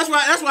 That's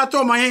why I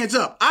throw my hands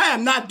up. I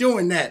am not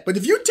doing that. But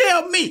if you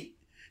tell me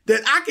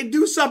that I can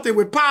do something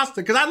with pasta,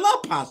 because I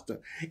love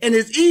pasta, and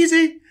it's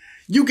easy,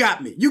 you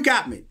got me.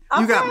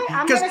 Okay,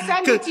 I'm going to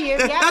send it to you.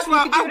 Yes, you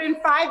can do it in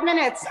 5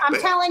 minutes. I'm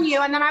telling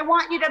you. And then I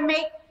want you to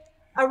make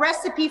a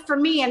recipe for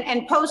me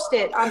and post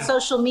it on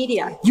social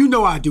media. You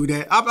know I do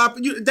that.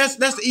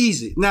 That's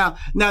easy. Now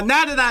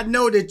that I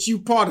know that you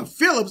part of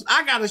Philips,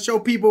 I got to show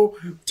people,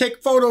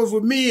 take photos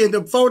with me and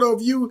the photo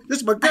of you. This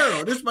is my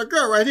girl. This is my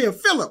girl right here,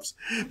 Philips.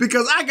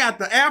 Because I got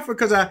the air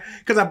fryer,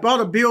 because I bought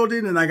a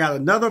building and I got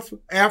another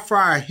air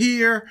fryer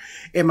here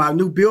in my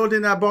new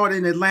building I bought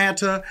in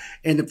Atlanta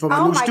and for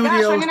my new studio. Oh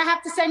my gosh, I'm going to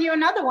have to send you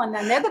another one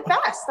then. They're the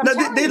best.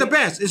 They're the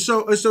best. And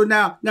so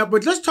now,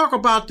 but let's talk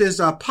about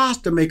this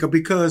pasta maker,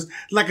 because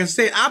like I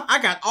said, I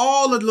got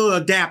all the little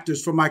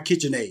adapters for my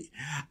KitchenAid.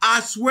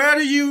 I swear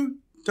to you,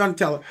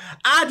 Dante,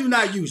 I do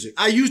not use it.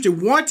 I used it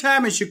one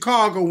time in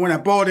Chicago when I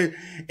bought it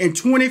in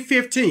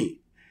 2015.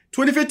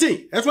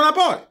 2015. That's when I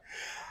bought it.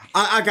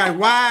 I got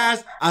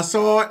wise. I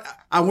saw it.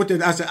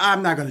 I said,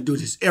 I'm not going to do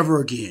this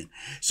ever again.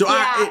 So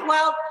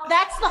well,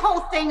 that's the whole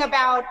thing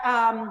about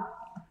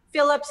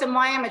Philips and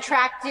why I'm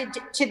attracted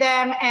to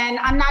them. And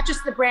I'm not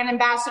just the brand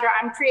ambassador.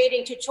 I'm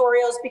creating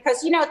tutorials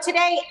because,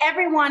 today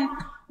everyone,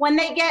 when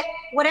they get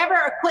whatever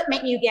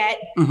equipment you get,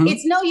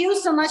 it's no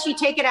use unless you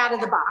take it out of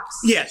the box.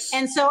 Yes.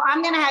 And so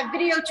I'm going to have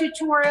video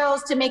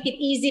tutorials to make it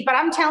easy. But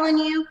I'm telling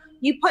you,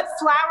 you put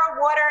flour,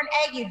 water, and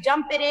egg, you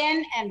dump it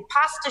in, and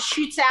pasta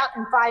shoots out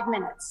in 5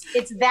 minutes.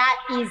 It's that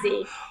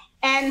easy.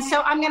 And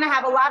so I'm going to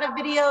have a lot of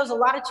videos, a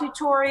lot of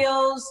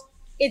tutorials.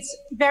 It's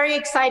very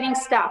exciting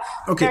stuff.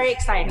 Okay. Very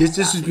exciting. This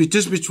is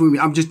just between me.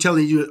 I'm just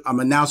telling you, I'm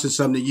announcing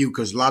something to you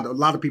because a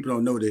lot of people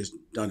don't know this,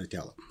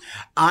 Donatella.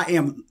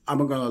 I'm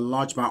going to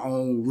launch my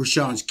own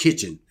Rushian's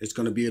Kitchen. It's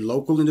going to be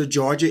local in the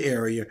Georgia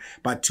area,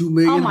 about 2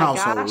 million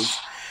households.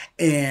 Gosh.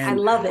 And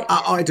I love it.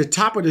 At the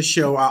top of the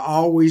show, I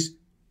always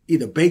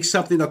either bake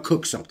something or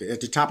cook something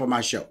at the top of my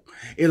show.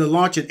 It'll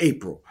launch in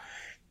April.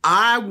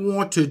 I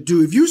want to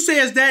do, if you say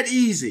it's that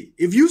easy,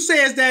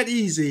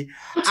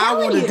 I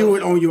want to do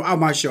it on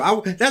my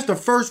show. That's the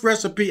first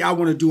recipe I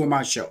want to do on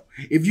my show.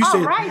 If you say,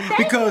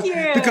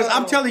 because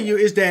I'm telling you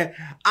is that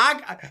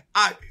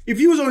I if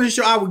you was on this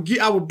show,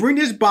 I would bring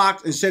this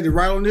box and set it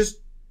right on this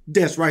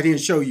desk right here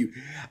and show you.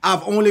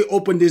 I've only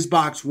opened this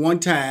box one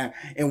time,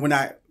 and when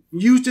I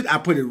used it, I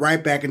put it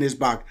right back in this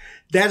box.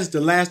 That is the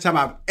last time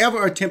I've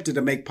ever attempted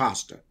to make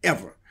pasta,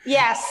 ever.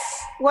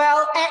 Yes.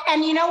 Well,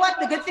 and you know what?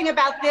 The good thing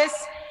about this,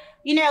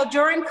 you know,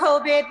 during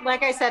COVID,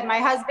 like I said, my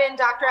husband,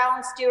 Dr.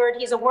 Alan Stewart,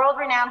 he's a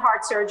world-renowned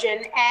heart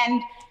surgeon,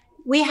 and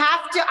we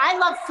have to, I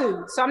love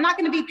food, so I'm not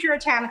going to be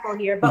puritanical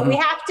here, but we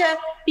have to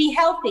be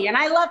healthy, and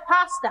I love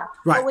pasta.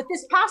 Right. But with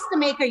this pasta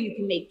maker, you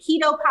can make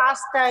keto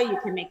pasta, you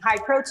can make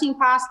high-protein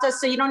pasta,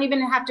 so you don't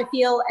even have to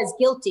feel as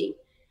guilty.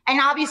 And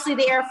obviously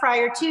the air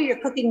fryer too, you're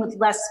cooking with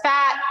less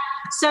fat.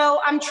 So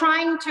I'm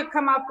trying to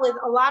come up with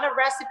a lot of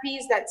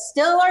recipes that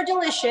still are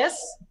delicious,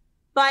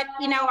 but,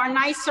 you know, are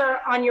nicer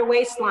on your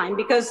waistline,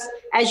 because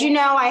as you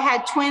know, I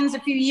had twins a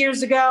few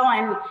years ago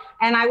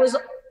and I was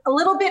a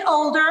little bit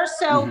older.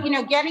 So, you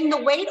know, getting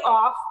the weight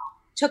off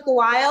took a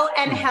while,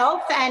 and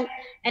health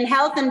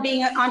and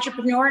being an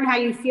entrepreneur and how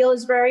you feel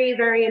is very,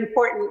 very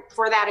important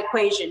for that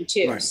equation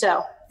too. Right.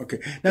 So, okay.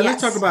 Now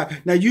let's talk about,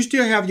 now you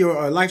still have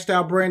your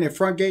lifestyle brand at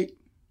Front Gate?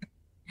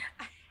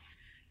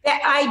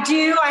 I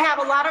do. I have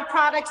a lot of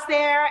products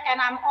there,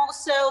 and I'm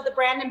also the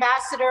brand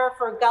ambassador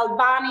for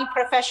Galbani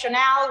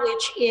Professionale,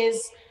 which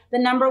is the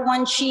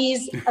 #1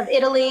 cheese of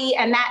Italy,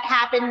 and that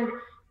happened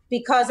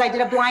because I did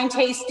a blind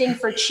tasting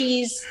for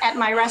cheese at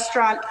my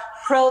restaurant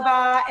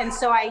Prova, and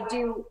so I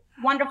do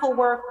wonderful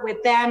work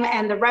with them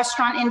and the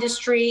restaurant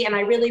industry, and I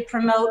really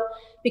promote,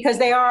 because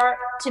they are,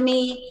 to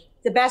me,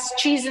 the best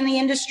cheese in the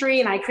industry,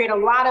 and I create a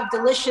lot of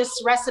delicious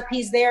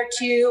recipes there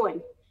too.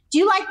 And do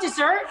you like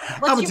dessert?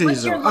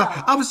 What's your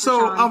love?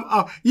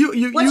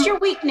 What's your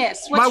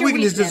weakness? My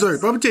weakness is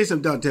dessert. But I'm gonna tell you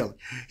something, Dante.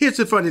 Here's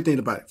the funny thing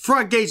about it.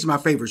 Front Gate's my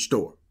favorite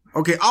store.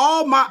 Okay,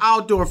 all my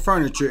outdoor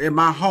furniture in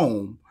my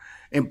home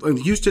in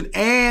Houston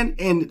and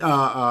in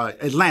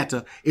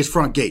Atlanta is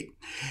Front Gate.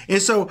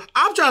 And so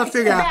I'm trying to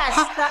figure out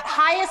the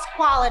highest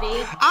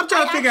quality. I'm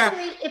trying to figure out,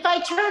 if I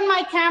turn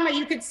my camera,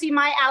 you could see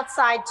my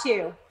outside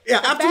too. Yeah,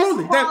 the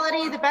absolutely. Best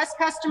quality, the best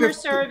customer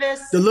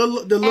service. The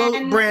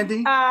little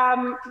branding.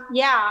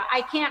 Yeah,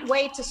 I can't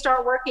wait to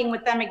start working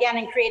with them again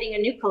and creating a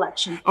new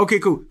collection. Okay,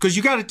 cool. Because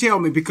you got to tell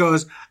me,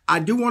 because I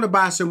do want to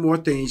buy some more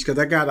things, because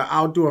I got an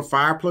outdoor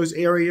fireplace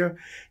area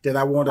that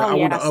I want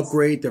to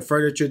upgrade the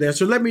furniture there.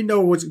 So let me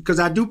know because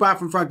I do buy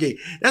from Front Gate.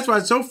 That's why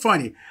it's so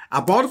funny.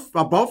 I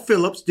bought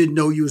Phillips, didn't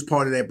know you was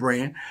part of that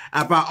brand.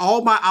 I bought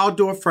all my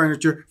outdoor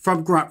furniture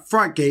from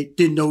Front Gate,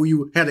 didn't know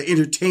you had an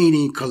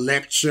entertaining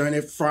collection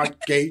at Front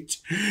Gate.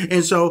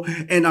 And so,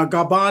 and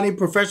Galbani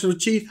Professional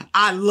Cheese,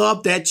 I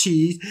love that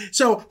cheese.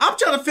 So I'm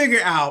trying to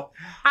figure out.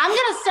 I'm going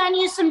to send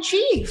you some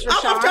cheese,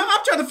 Rashawn.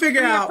 I'm trying to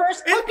figure out. Your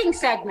first cooking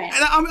segment.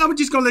 And I'm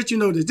just going to let you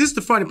know this. This is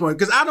the funny part,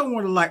 because I don't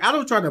want to I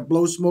don't try to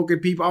blow smoke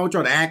at people. I don't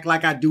try to act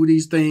like I do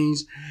these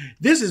things.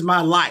 This is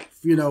my life,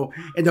 you know.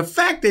 And the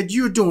fact that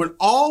you're doing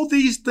all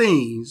these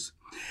things,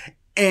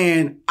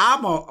 and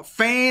I'm a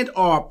fan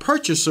or a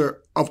purchaser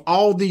of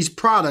all these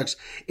products,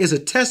 is a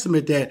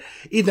testament that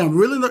either I'm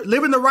really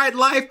living the right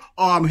life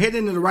or I'm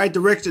heading in the right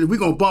direction, and we're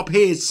going to bump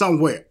heads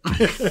somewhere. Well,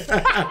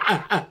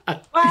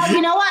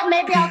 you know what?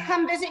 Maybe I'll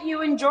come visit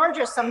you in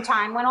Georgia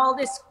sometime when all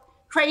this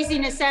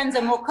craziness ends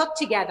and we'll cook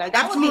together.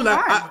 That would be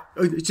fun.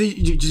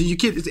 You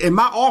kids, in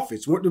my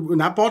office, when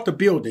I bought the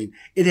building,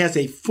 it has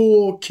a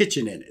full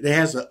kitchen in it. It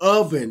has an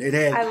oven. It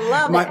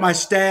has my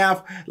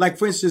staff. Like,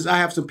 for instance, I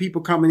have some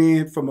people coming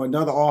in from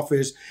another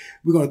office.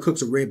 We're going to cook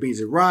some red beans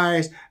and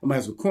rice. I'm going to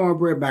have some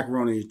cornbread,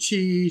 macaroni and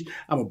cheese.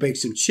 I'm going to bake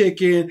some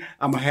chicken.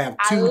 I'm going to have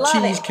 2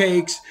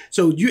 cheesecakes.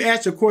 So you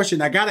asked a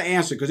question, I got to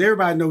answer, because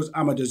everybody knows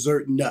I'm a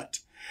dessert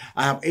nut.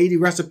 I have 80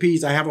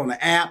 recipes I have on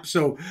the app.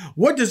 So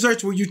what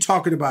desserts were you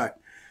talking about,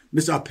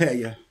 Miss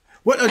Arpaia?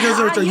 What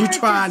desserts are you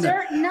trying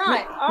to?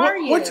 Nut,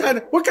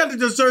 what kind of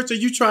desserts are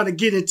you trying to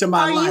get into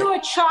my life? Are you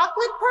a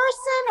chocolate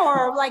person,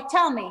 or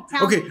tell me?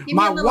 Okay,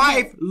 my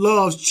wife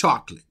loves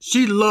chocolate.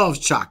 She loves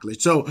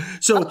chocolate. So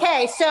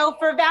okay. So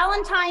for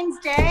Valentine's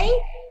Day,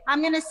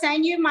 I'm gonna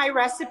send you my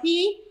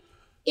recipe.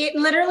 It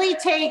literally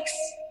takes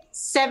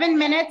 7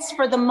 minutes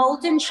for the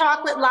molten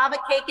chocolate lava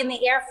cake in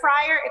the air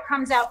fryer. It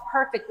comes out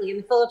perfectly in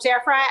the Philips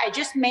air fryer. I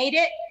just made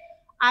it.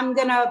 I'm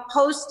going to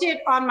post it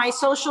on my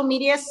social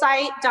media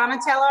site, Donatella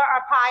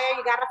Arpaia.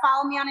 You got to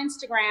follow me on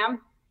Instagram.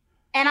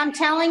 And I'm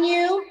telling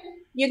you,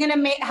 you're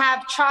going to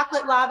have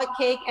chocolate lava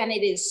cake, and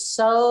it is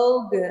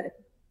so good.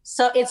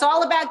 So it's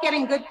all about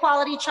getting good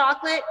quality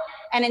chocolate.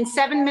 And in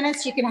 7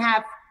 minutes, you can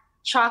have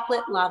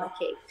chocolate lava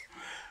cake.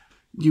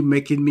 You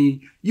making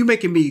me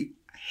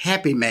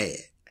happy mad.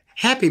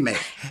 Happy mad.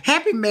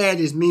 Happy mad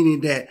is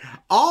meaning that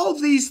all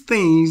these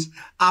things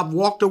I've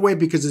walked away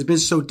because it's been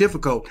so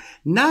difficult.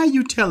 Now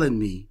you telling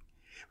me,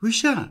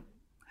 Rashawn,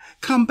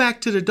 come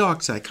back to the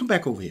dark side. Come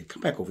back over here.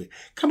 Come back over here.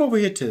 Come over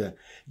here to the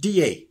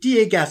DA.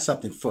 DA got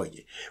something for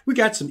you. We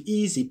got some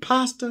easy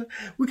pasta.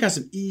 We got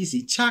some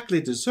easy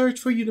chocolate desserts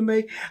for you to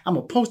make. I'm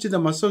going to post it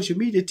on my social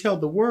media, tell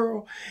the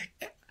world.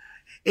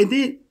 And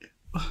then,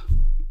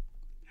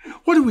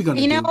 what are we going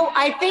to do? You know,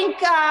 I think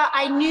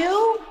I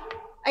knew.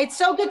 It's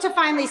so good to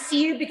finally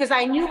see you because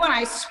I knew when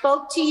I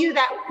spoke to you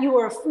that you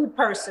were a food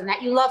person,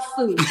 that you love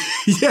food.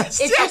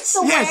 Yes, it's just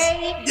the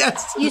way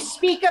you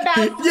speak about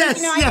food.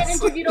 Yes, I get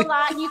interviewed a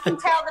lot, and you can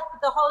tell that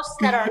the hosts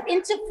that are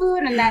into food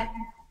and that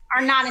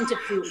are not into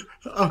food.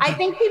 I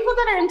think people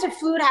that are into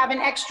food have an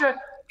extra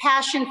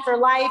passion for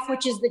life,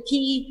 which is the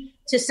key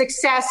to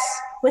success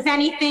with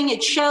anything.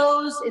 It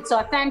shows, it's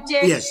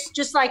authentic. Yes.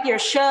 Just like your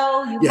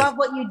show, you love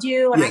what you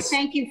do. And I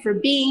thank you for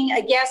being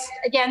a guest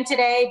again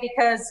today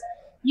because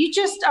you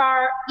just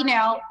are,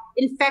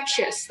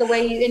 infectious the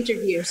way you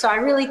interview. So I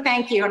really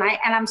thank you. And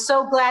I'm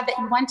so glad that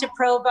you went to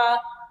Prova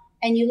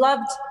and you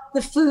loved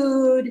the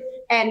food.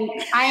 And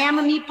I am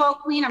a meatball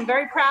queen. I'm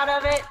very proud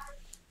of it.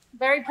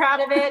 Very proud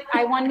of it.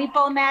 I won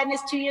Meatball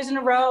Madness 2 years in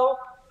a row.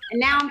 And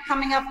now I'm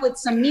coming up with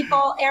some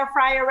meatball air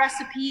fryer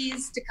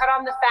recipes to cut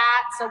on the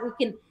fat so we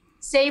can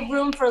save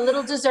room for a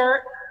little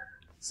dessert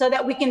so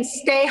that we can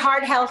stay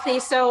heart healthy.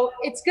 So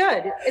it's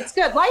good. It's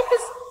good. Life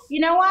is, you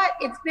know what?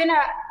 It's been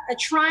a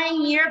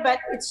trying year, but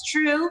it's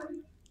true.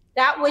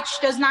 That which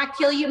does not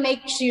kill you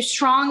makes you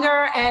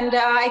stronger. And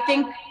I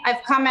think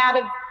I've come out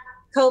of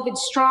COVID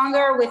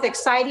stronger with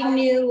exciting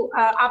new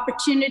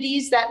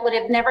opportunities that would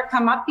have never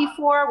come up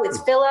before with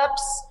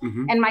Phillips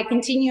and my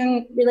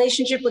continuing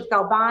relationship with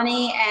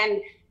Galbani. And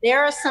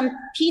there are some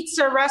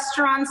pizza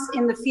restaurants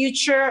in the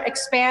future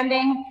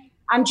expanding.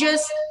 I'm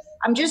just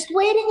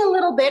waiting a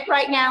little bit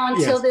right now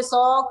until this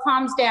all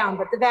calms down.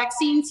 But the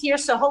vaccine's here,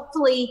 so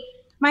hopefully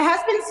my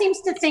husband seems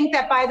to think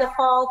that by the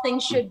fall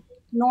things should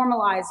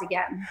normalize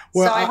again.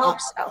 Well, so I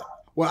hope so.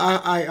 Well,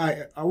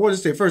 I want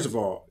to say, first of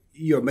all,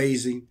 you're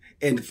amazing.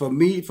 And for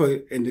me,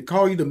 and to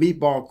call you the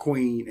meatball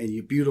queen and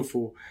you're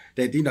beautiful,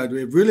 that,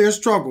 it really a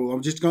struggle.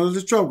 I'm just going to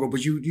struggle,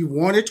 but you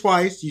won it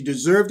twice. You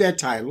deserve that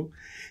title.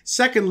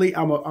 Secondly,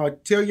 I'll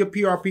tell your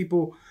PR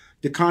people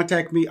to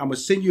contact me. I'm going to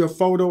send you a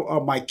photo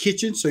of my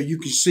kitchen so you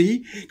can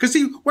see. Because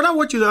see, what I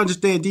want you to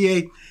understand,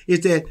 DA,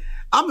 is that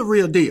I'm the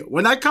real deal.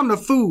 When I come to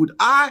food,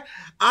 I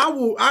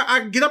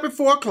get up at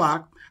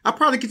 4:00. I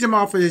probably get them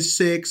off at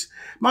 6.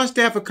 My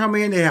staff will come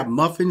in. They have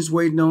muffins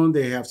waiting on.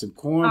 They have some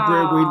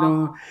cornbread waiting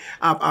on.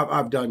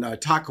 I've done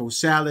taco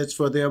salads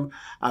for them.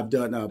 I've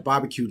done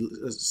barbecue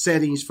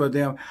settings for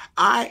them.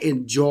 I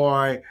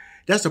enjoy.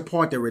 That's the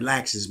part that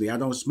relaxes me. I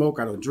don't smoke.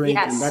 I don't drink.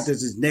 And that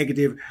is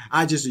negative.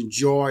 I just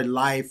enjoy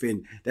life,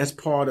 and that's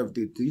part of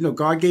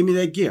God gave me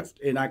that gift,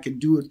 and I can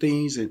do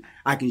things and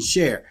I can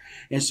share.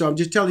 And so I'm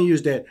just telling you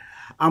is that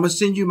I'm going to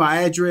send you my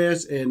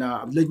address, and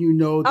I'm letting you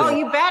know that. Oh,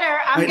 you better.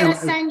 I'm going to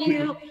send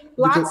you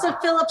lots of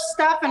Phillips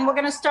stuff, and we're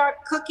going to start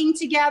cooking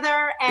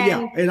together.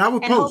 And, and I will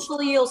post.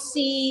 Hopefully you'll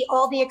see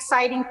all the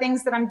exciting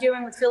things that I'm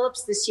doing with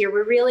Phillips this year.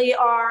 We really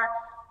are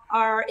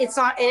it's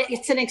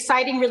an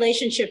exciting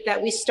relationship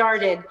that we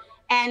started.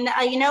 And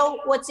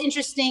what's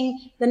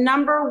interesting, the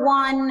number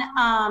one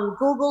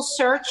Google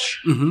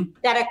search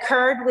that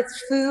occurred with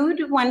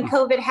food when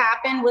COVID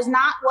happened was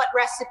not what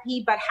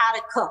recipe, but how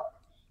to cook.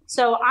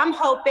 So I'm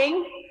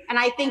hoping, and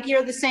I think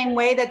you're the same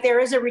way, that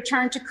there is a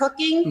return to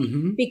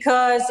cooking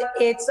because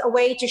it's a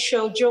way to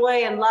show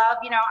joy and love.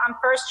 I'm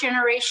first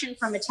generation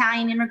from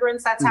Italian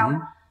immigrants. That's how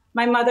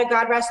my mother,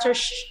 God rest her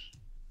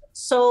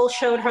soul,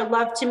 showed her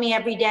love to me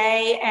every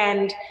day.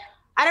 And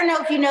I don't know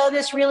if you know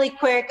this really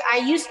quick. I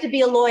used to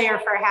be a lawyer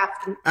for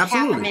half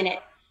a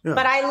minute,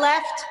 but I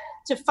left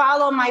to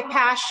follow my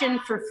passion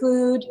for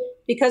food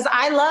because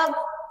I love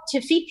to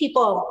feed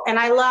people and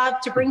I love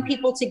to bring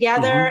people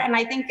together. And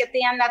I think at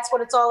the end, that's what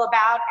it's all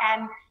about.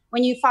 And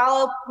when you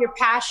follow your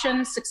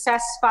passion,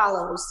 success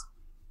follows.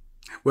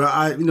 Well,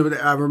 I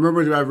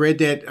remember that I read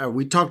that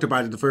we talked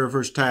about it the very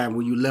first time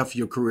when you left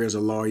your career as a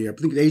lawyer. I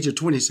think at the age of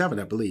 27,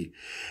 I believe.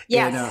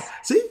 Yes.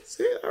 And,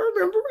 see, I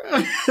remember.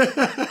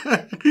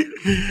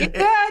 You're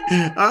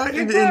good.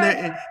 You're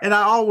good. And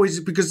I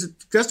always, because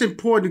that's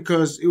important,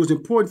 because it was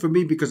important for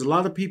me because a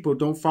lot of people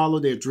don't follow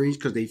their dreams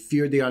because they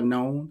fear the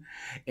unknown.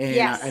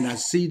 And, and I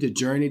see the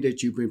journey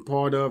that you've been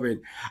part of.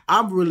 And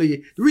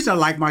the reason I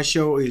like my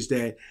show is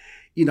that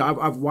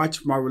I've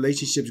watched my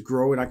relationships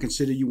grow, and I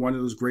consider you one of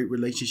those great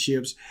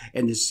relationships.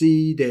 And to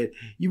see that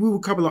we were a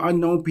couple of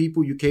unknown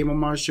people, you came on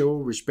my show,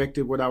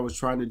 respected what I was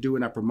trying to do,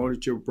 and I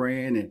promoted your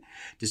brand. And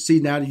to see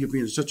now that you're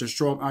being such a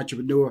strong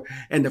entrepreneur.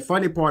 And the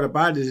funny part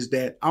about it is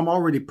that I'm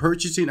already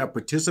purchasing or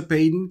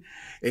participating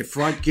at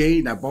Front Gate,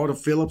 and I bought a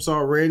Phillips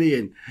already,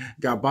 and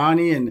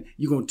Galbani, and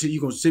you're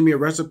gonna send me a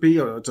recipe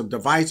or some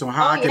device on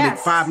how I can make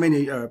 5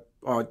 minute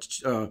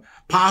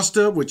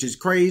pasta, which is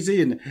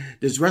crazy, and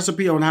this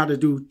recipe on how to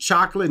do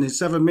chocolate in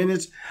 7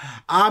 minutes.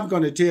 I'm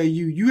going to tell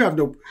you, you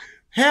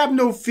have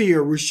no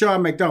fear,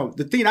 Rushion McDonald.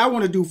 The thing I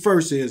want to do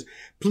first is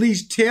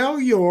please tell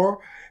your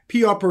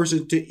PR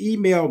person to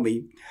email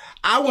me.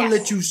 I want to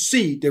let you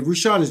see that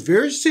Rushion is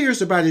very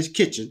serious about his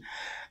kitchen.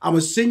 I'm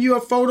going to send you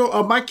a photo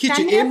of my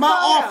kitchen in my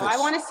office. I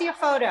want to see a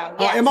photo.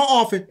 Yes. In my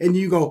office. And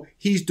you go,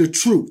 he's the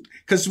truth.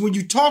 Because when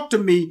you talk to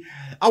me,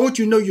 I want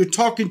you to know you're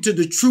talking to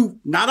the truth,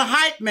 not a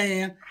hype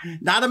man,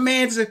 not a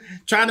man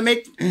trying to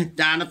make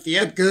Donna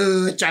feel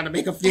good, trying to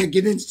make her feel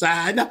good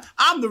inside. No,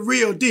 I'm the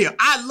real deal.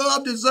 I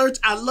love desserts.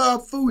 I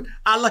love food.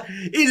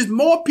 It is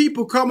more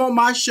people come on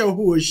my show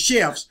who are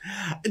chefs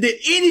than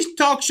any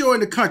talk show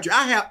in the country.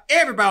 I have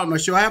everybody on my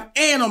show. I have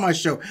Ann on my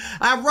show.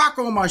 I have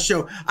Rocco on my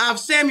show. I have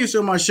Samuelson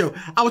on my show.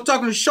 I was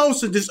talking to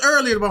Schultz just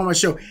earlier about my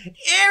show.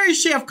 Every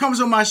chef comes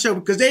on my show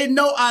because they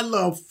know I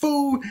love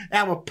food. I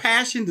have a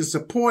passion to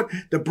support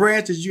the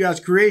brands that you guys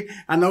create.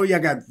 I know y'all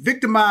got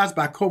victimized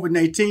by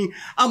COVID-19.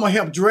 I'm going to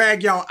help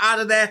drag y'all out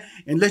of that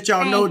and let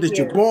y'all know that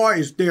your boy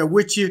is there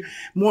with you.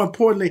 More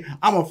importantly,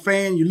 I'm a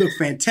fan. You look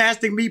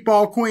fantastic,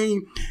 Meatball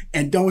Queen,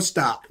 and don't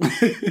stop.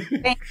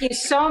 Thank you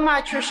so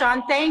much,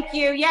 Rushion. Thank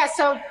you. Yeah,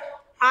 so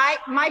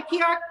my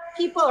PR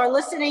people are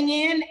listening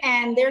in,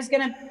 and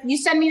you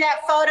send me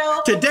that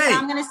photo today.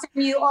 I'm going to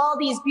send you all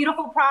these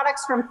beautiful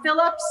products from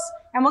Phillips,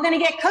 and we're going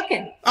to get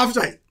cooking. I'm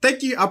sorry.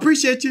 Thank you. I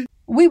appreciate you.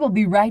 We will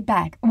be right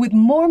back with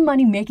more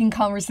money-making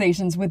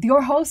conversations with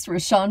your host,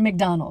 Rushion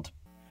McDonald.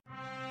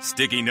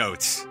 Sticky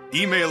notes,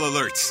 email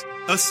alerts,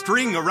 a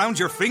string around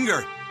your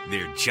finger.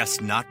 They're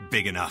just not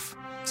big enough.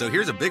 So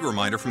here's a big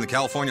reminder from the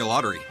California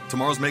Lottery.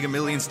 Tomorrow's Mega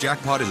Millions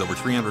jackpot is over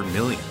 $300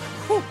 million.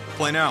 Whew.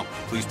 Play now.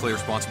 Please play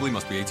responsibly.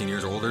 Must be 18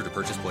 years or older to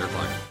purchase player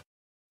plan.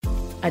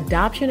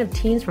 Adoption of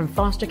teens from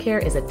foster care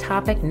is a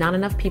topic not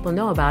enough people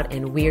know about,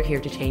 and we're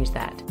here to change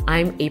that.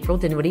 I'm April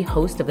Dinwiddie,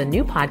 host of the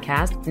new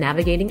podcast,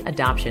 Navigating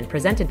Adoption,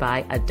 presented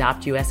by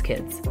Adopt US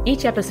Kids.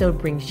 Each episode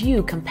brings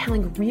you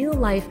compelling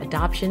real-life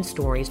adoption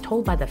stories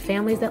told by the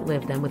families that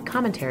live them with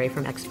commentary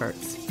from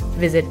experts.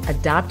 Visit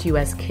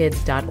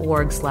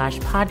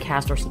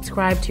adoptuskids.org/podcast or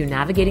subscribe to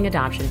Navigating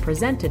Adoption,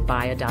 presented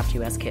by Adopt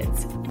US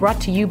Kids.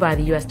 Brought to you by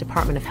the U.S.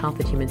 Department of Health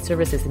and Human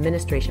Services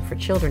Administration for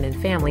Children and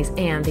Families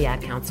and the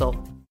Ad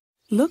Council.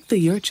 Look through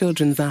your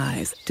children's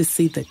eyes to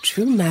see the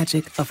true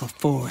magic of a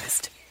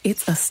forest.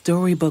 It's a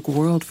storybook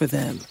world for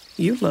them.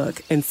 You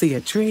look and see a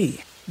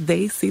tree.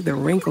 They see the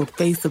wrinkled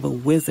face of a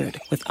wizard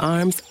with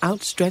arms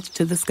outstretched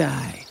to the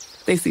sky.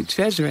 They see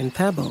treasure in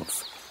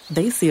pebbles.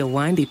 They see a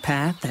windy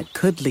path that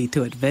could lead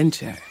to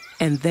adventure.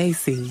 And they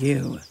see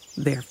you,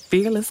 their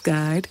fearless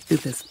guide through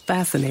this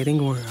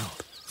fascinating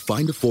world.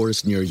 Find a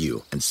forest near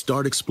you and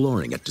start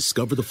exploring at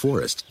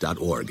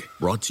discovertheforest.org.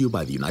 Brought to you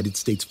by the United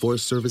States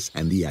Forest Service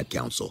and the Ad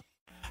Council.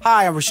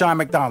 Hi, I'm Rushion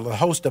McDonald, the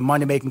host of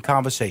Money Making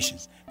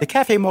Conversations. The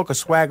Cafe Mocha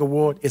Swag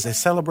Award is a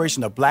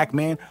celebration of black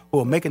men who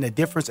are making a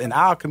difference in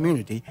our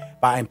community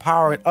by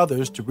empowering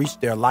others to reach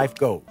their life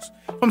goals.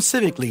 From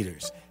civic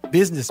leaders,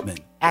 businessmen,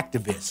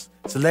 activists,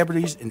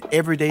 celebrities, and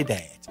everyday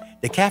dads.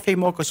 The Cafe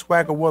Mocha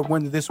Swag Award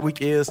winner this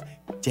week is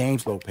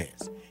James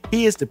Lopez.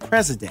 He is the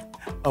president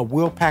of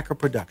Will Packer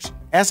Production.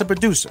 As a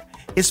producer,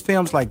 his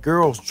films like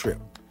Girls Trip,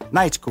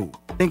 Night School,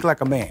 Think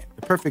Like a Man,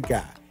 The Perfect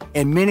Guy,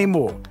 and many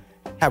more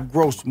have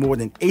grossed more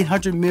than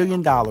 $800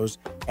 million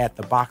at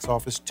the box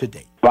office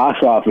today.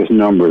 Box office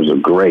numbers are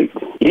great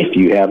if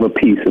you have a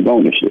piece of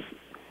ownership.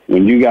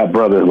 When you got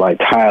brothers like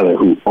Tyler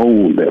who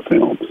own their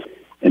films,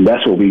 and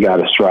that's what we got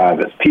to strive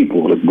as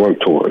people to work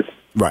towards.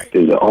 Right.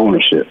 Is the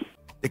ownership.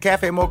 The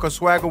Cafe Mocha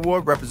Swag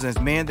Award represents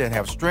men that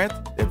have strength,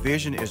 their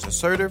vision is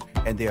assertive,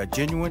 and they are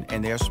genuine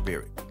in their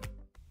spirit.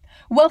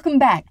 Welcome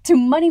back to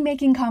Money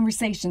Making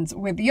Conversations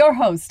with your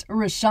host,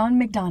 Rushion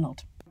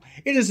McDonald.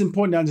 It is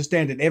important to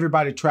understand that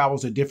everybody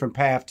travels a different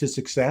path to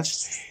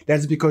success.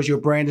 That's because your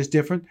brand is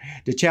different.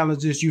 The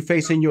challenges you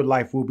face in your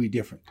life will be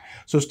different.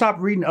 So stop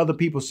reading other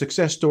people's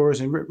success stories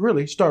and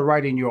really start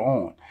writing your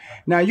own.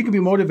 Now, you can be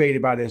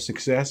motivated by their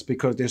success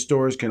because their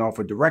stories can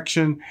offer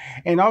direction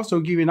and also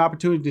give you an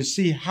opportunity to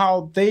see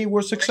how they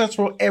were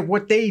successful at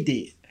what they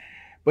did.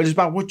 But it's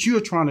about what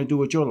you're trying to do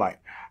with your life,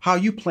 how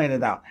you plan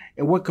it out,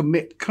 and what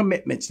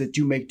commitments that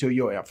you make to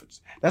your efforts.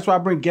 That's why I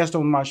bring guests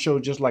on my show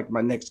just like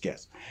my next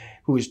guest,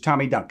 who is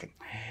Tommy Duncan.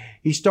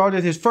 He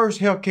started his first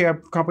healthcare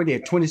company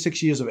at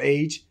 26 years of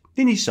age.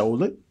 Then he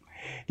sold it.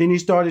 Then he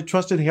started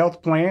Trusted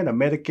Health Plan, a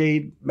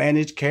Medicaid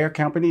managed care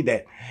company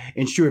that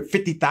insured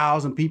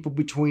 50,000 people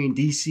between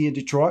D.C. and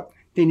Detroit.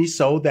 Then he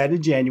sold that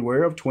in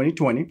January of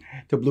 2020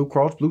 to Blue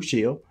Cross Blue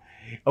Shield.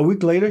 A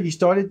week later, he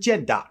started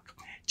JetDoc.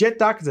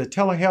 JetDoc is a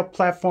telehealth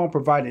platform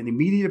providing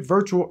immediate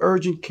virtual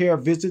urgent care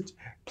visits,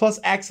 plus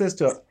access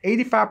to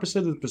 85%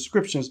 of the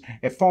prescriptions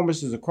at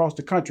pharmacies across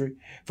the country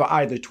for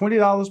either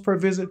 $20 per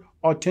visit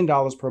or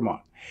 $10 per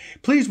month.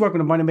 Please welcome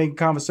to Money Making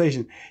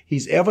Conversation.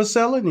 He's ever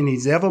selling and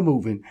he's ever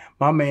moving.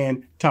 My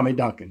man, Tommy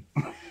Duncan.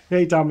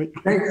 Hey, Tommy.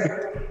 Hey,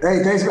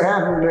 thanks for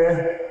having me,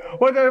 man.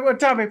 Well,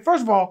 Tommy,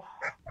 first of all,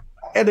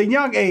 at a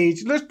young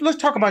age, let's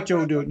talk about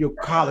your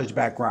college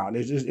background.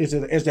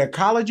 Is there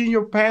college in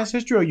your past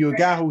history, or are you a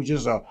guy who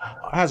just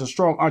has a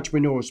strong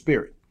entrepreneurial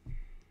spirit?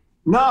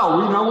 No,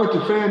 I went to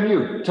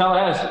FAMU,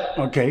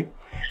 Tallahassee. Okay.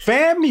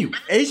 FAMU,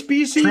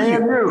 HBCU.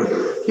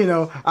 FAMU. You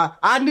know,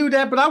 I knew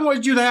that, but I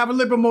wanted you to have a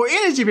little bit more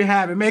energy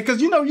behind it, man,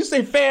 because you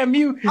say FAMU,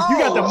 you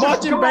got the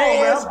marching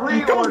bands.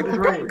 I'm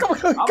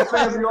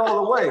FAMU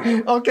all the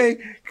way. Okay.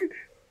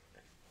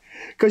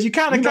 Because you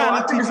kind of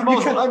I think it's the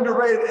most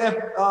underrated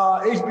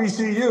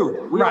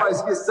HBCU. We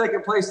always get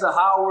second place to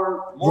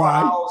Howard,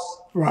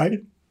 Morehouse.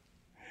 Right.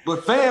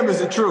 But FAM is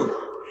the truth.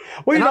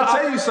 Well, and I'll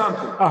tell you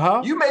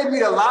something. You may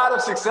meet a lot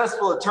of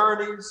successful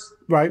attorneys.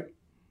 Right.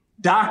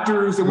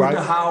 Doctors that went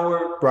to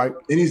Howard. Right.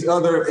 And these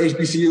other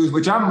HBCUs,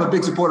 which I'm a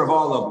big supporter of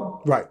all of them.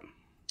 Right.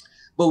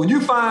 But when you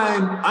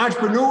find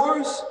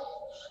entrepreneurs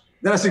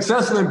that are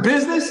successful in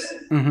business,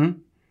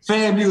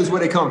 FAMU is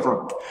where they come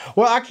from.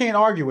 Well, I can't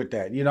argue with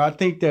that. I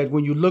think that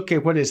when you look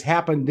at what has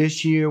happened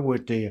this year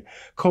with the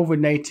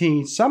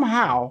COVID-19,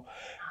 somehow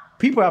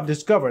people have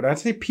discovered, I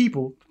say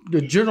people,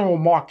 the general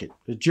market,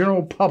 the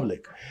general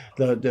public,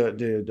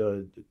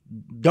 the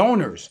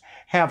donors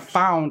have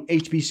found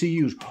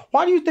HBCUs.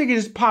 Why do you think it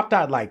has popped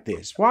out like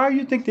this? Why do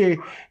you think the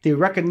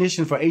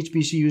recognition for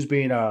HBCUs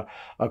being a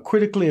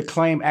critically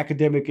acclaimed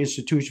academic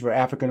institution for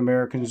African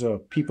Americans or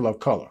people of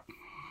color?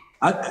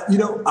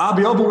 I'll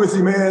be open with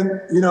you,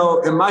 man.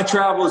 In my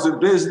travels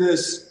in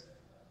business,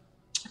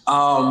 a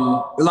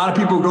lot of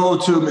people go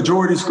to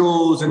majority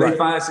schools and they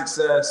find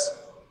success.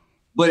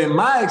 But in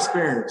my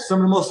experience,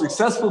 some of the most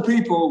successful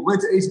people went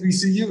to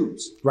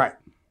HBCUs. Right.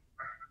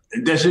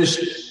 That's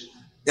just,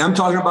 I'm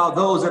talking about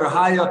those that are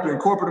high up in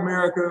corporate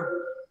America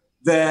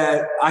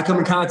that I come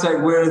in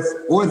contact with,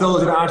 or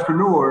those that are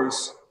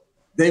entrepreneurs.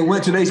 They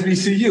went to the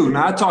HBCU.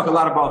 Now, I talk a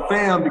lot about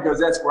FAM because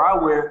that's where I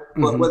went,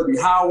 but whether it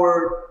be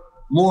Howard,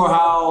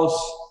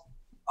 Morehouse,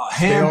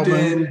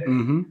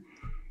 Hampton,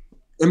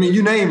 I mean,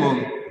 you name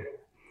them.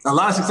 A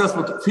lot of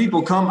successful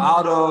people come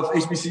out of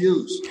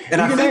HBCUs.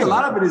 And I think a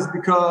lot of it is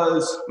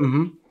because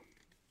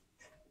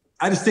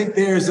I just think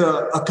there's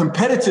a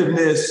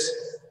competitiveness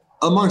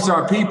amongst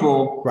our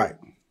people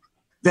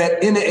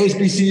that in the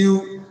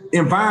HBCU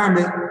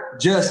environment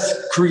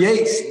just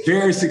creates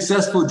very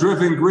successful,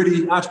 driven,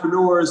 gritty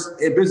entrepreneurs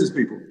and business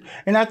people.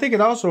 And I think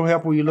it also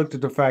helped when you looked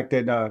at the fact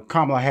that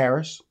Kamala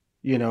Harris,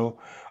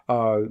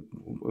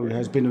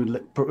 has been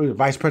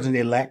vice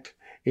president-elect,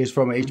 is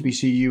from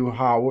HBCU,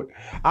 Howard.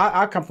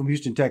 I come from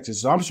Houston,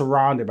 Texas, so I'm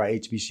surrounded by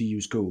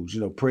HBCU schools.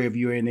 Prairie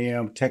View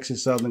A&M,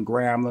 Texas Southern,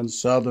 Grambling,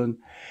 Southern.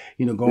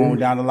 Going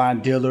down the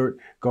line, Dillard,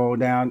 go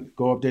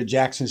up there,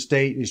 Jackson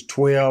State. There's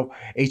 12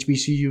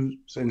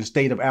 HBCUs in the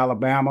state of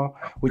Alabama,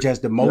 which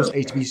has the most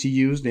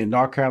HBCUs. Then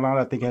North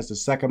Carolina, I think, has the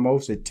second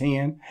most at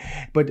 10.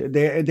 But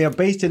they're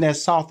based in that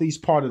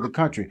southeast part of the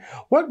country.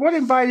 What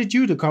invited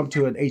you to come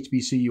to an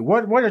HBCU?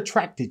 What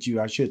attracted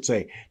you, I should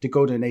say, to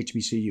go to an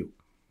HBCU?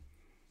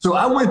 So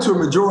I went to a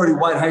majority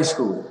white high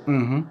school,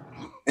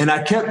 and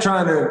I kept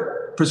trying to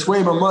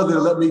persuade my mother to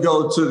let me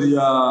go to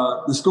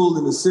the school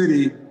in the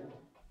city,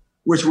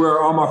 which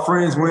where all my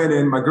friends went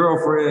and my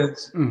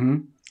girlfriends,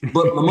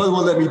 but my mother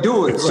wouldn't let me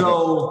do it.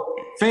 So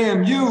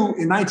FAMU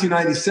in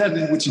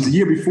 1997, which is the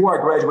year before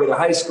I graduated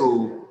high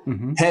school,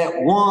 had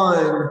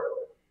won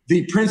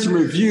the Princeton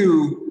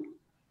Review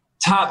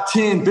top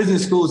 10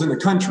 business schools in the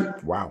country.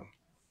 Wow.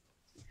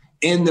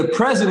 And the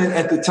president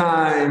at the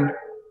time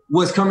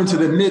was coming to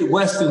the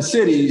Midwestern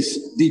cities,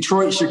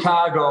 Detroit,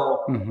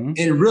 Chicago,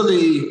 and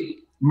really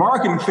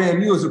marketing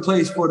FAMU as a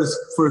place for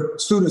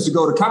students to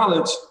go to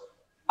college.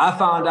 I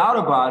found out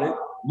about it,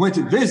 went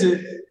to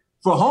visit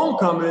for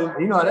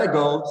homecoming. You know how that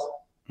goes.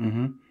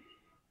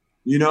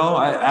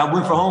 I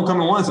went for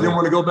homecoming once and didn't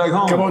want to go back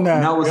home. Come on now.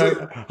 And that was it.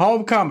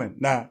 Homecoming.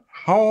 Now,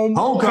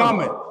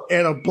 homecoming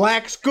at a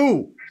black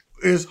school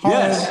is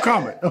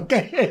homecoming. Yes.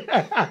 Okay.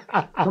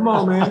 Come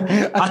on,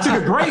 man. I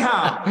took a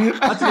Greyhound.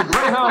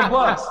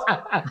 Bus.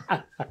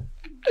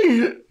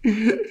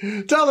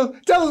 Tell us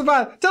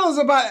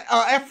about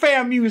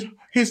FAMU's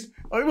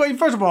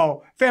first of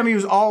all, FAMU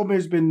has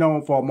always been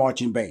known for a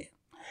marching band.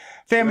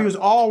 FAMU has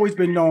always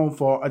been known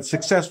for a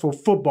successful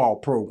football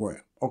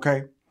program.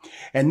 Okay.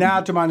 And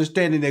now, to my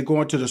understanding, they're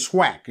going to the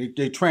SWAC.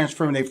 They're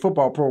transferring their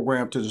football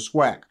program to the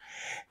SWAC,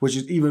 which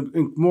is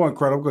even more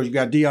incredible because you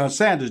got Deion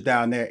Sanders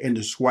down there in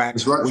the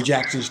SWAC with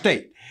Jackson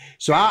State.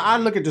 So I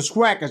look at the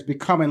SWAC as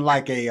becoming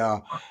like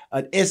an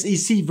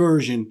SEC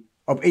version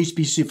of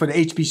HBC for the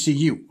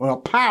HBCU, a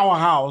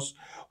powerhouse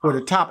where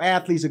the top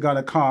athletes are going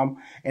to come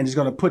and it's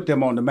going to put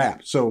them on the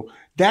map. So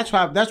that's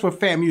what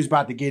FAMU is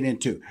about to get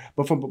into.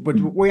 But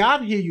the way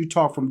I hear you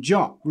talk from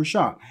jump,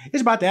 Rushion,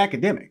 it's about the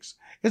academics.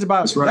 It's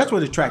about that's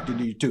what attracted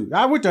you to.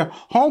 I went to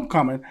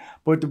homecoming,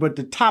 but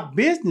the top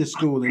business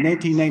school in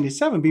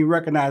 1997 being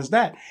recognized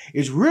that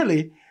is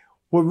really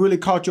what really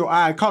caught the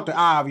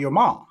eye of your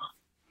mom.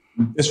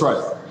 That's right.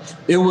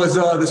 It was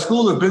the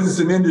School of Business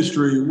and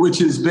Industry, which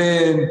has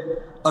been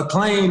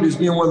acclaimed as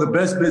being one of the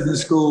best business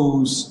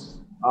schools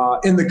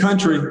in the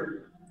country,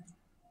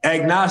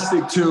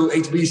 agnostic to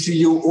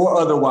HBCU or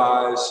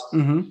otherwise.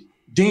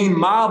 Dean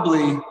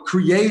Mobley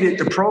created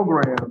the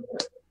program.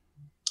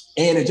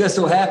 And it just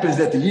so happens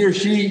that the year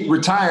she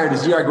retired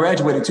is the year I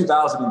graduated in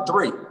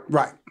 2003.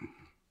 Right.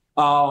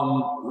 A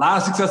lot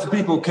of successful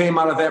people came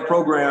out of that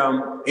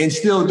program and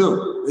still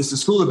do. It's the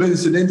School of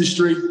Business and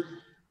Industry.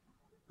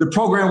 The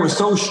program was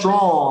so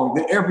strong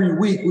that every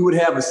week we would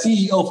have a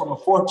CEO from a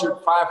Fortune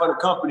 500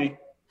 company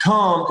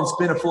come and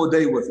spend a full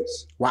day with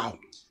us. Wow.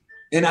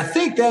 And I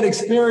think that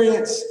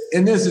experience,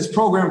 and there's this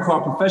program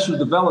called Professional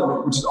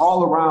Development, which is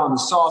all around the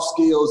soft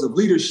skills of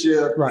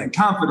leadership and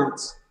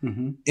confidence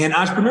and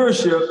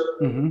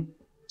entrepreneurship,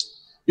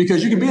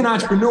 because you can be an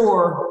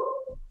entrepreneur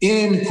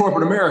in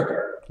corporate America.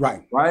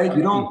 Right.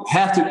 You don't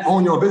have to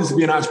own your own business to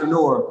be an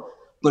entrepreneur,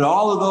 but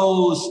all of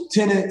those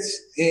tenets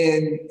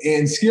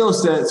and skill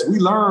sets we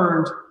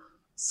learned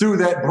through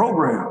that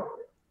program.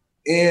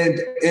 And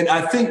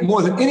I think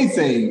more than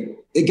anything,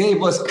 it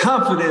gave us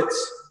confidence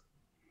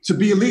to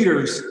be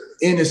leaders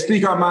and to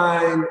speak our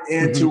mind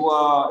and to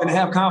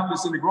have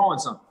confidence in growing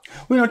something.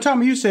 Well,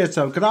 Tommy, you said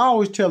something, because I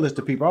always tell this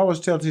to people. I always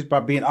tell this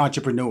about being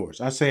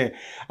entrepreneurs. I say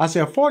a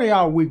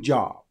 40-hour week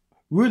job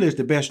really is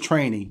the best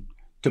training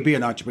to be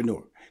an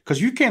entrepreneur. Because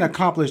you can't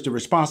accomplish the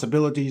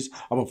responsibilities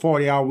of a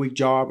 40-hour week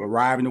job,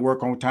 arriving to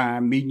work on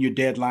time, meeting your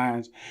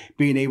deadlines,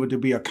 being able to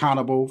be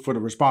accountable for the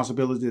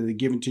responsibilities that are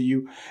given to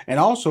you, and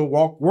also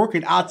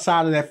working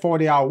outside of that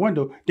 40-hour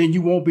window, then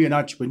you won't be an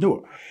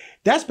entrepreneur.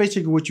 That's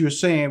basically what you were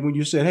saying when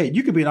you said, hey,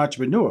 you could be an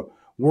entrepreneur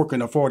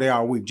working a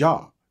 40-hour week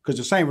job, because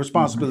the same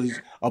responsibilities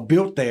are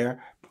built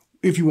there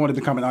if you want to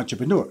become an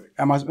entrepreneur.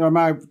 Am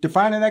I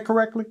defining that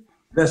correctly?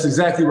 That's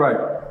exactly right.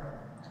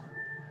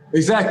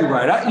 Exactly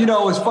right.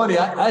 It's funny.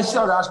 I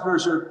started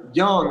entrepreneurship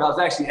young. I was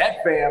actually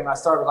at FAM. I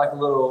started like a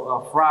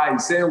little fried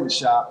sandwich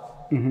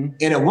shop.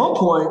 And at one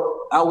point,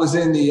 I was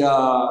in the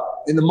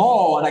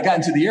mall and I got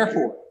into the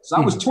airport. So I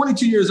was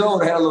 22 years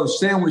old. I had a little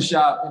sandwich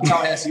shop in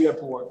Tallahassee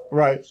Airport.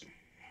 Right.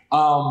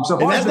 So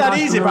and that's not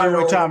easy, by the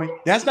way, Tommy.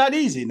 That's not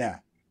easy now.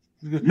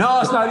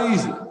 No, it's not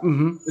easy.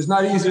 It's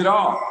not easy at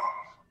all.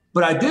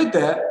 But I did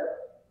that.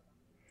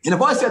 And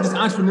I've always had this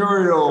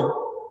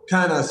entrepreneurial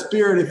kind of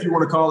spirit, if you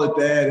want to call it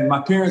that. And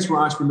my parents were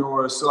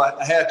entrepreneurs, so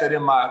I had that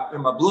in my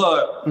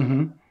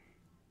blood.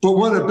 But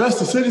one of the best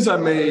decisions I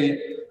made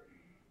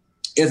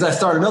is I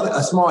started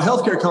a small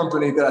healthcare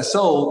company that I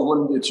sold, the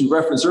one that you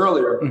referenced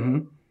earlier.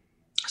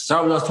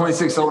 Started when I was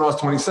 26, sold when I was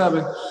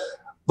 27.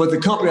 But the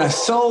company I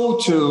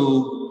sold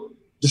to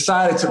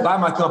decided to buy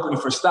my company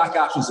for stock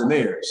options in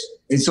theirs.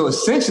 And so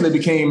essentially it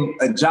became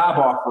a job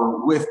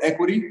offer with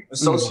equity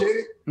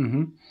associated.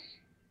 And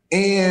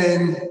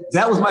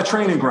that was my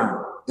training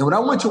ground. And when I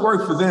went to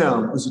work for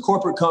them, it was a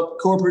corporate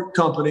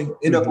company,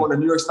 ended up on the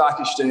New York Stock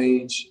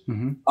Exchange,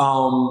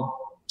 called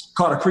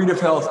Accretive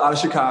Health out of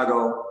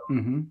Chicago.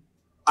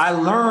 I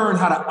learned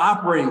how to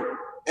operate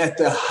at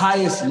the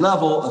highest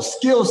level of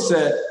skill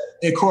set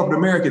in corporate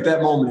America at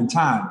that moment in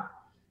time.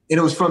 And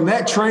it was from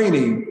that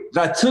training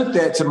that I took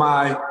that to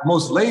my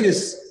most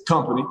latest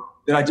company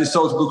that I just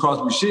sold to Blue Cross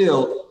Blue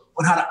Shield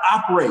on how to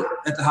operate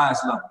at the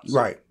highest levels.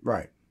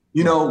 Right.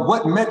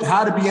 What meant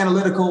how to be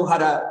analytical, how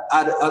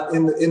to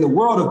in the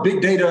world of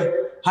big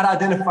data, how to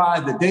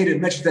identify the data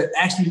and metrics that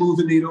actually move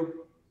the needle,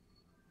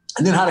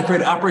 and then how to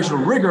create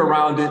operational rigor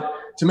around it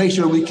to make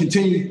sure we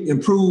continue to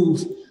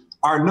improve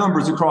our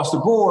numbers across the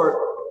board.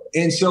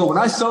 And so when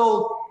I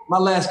sold my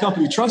last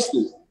company,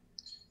 Trusted,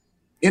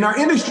 in our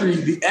industry,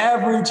 the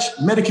average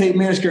Medicaid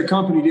managed care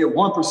company did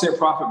 1%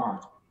 profit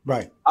margin.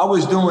 Right. I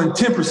was doing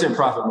 10%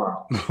 profit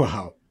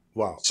margin.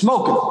 Wow.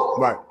 Smoking them.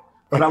 Right.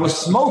 But I was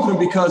smoking them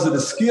because of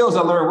the skills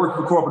I learned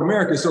working for corporate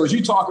America. So as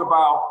you talk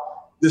about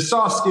the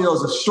soft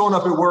skills of showing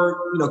up at work,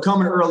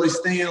 coming early,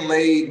 staying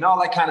late, and all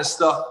that kind of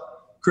stuff,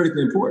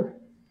 critically important.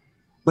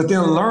 But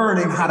then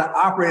learning how to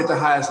operate at the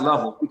highest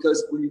level,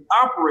 because when you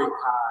operate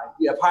high,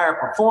 you have higher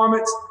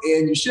performance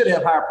and you should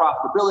have higher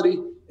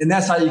profitability. And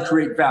that's how you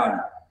create value.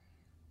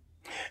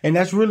 And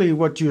that's really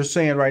what you're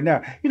saying right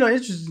now.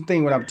 Interesting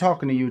thing when I'm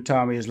talking to you,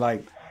 Tommy, is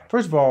like,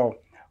 first of all,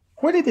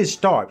 where did it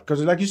start?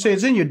 Because like you said,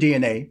 it's in your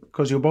DNA,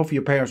 because both of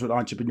your parents were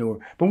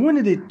entrepreneurs. But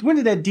when did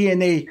that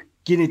DNA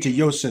get into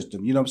your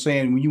system? You know what I'm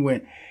saying? When you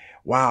went,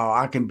 wow,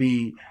 I can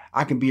be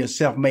a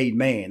self-made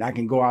man. I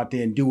can go out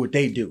there and do what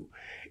they do.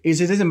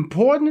 Is it as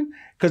important?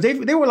 Because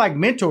they were like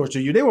mentors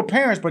to you. They were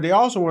parents, but they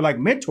also were like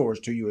mentors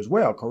to you as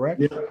well,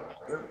 correct?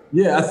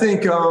 Yeah, I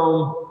think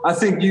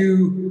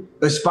you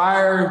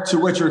aspire to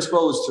what you're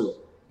exposed to.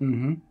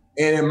 And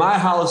in my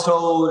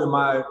household and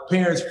my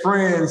parents'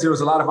 friends, there was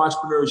a lot of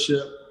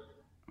entrepreneurship.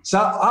 So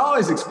I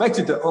always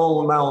expected to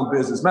own my own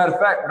business. Matter of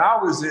fact,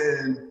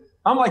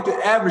 I'm like the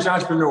average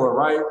entrepreneur,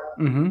 right?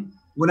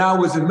 When I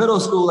was in middle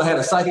school, I had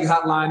a psychic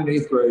hotline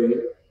in 8th grade.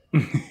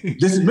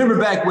 Just remember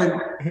back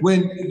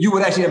when you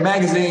would actually have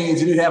magazines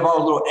and you'd have all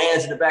the little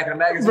ads in the back of the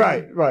magazine.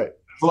 Right.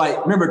 For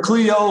like, remember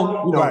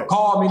Cleo,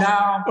 Call Me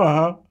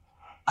Now?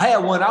 I had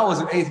one, I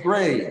was in 8th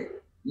grade,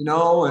 and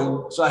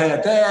so I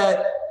had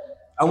that.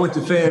 I went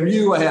to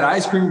FAMU, I had an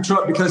ice cream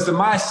truck, because to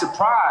my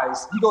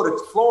surprise, you go to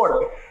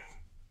Florida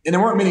and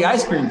there weren't many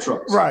ice cream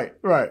trucks. Right.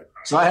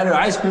 So I had an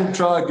ice cream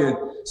truck, and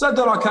so I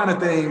done all kind of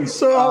things.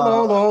 So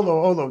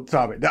hold on,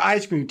 Tommy. The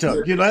ice cream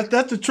truck,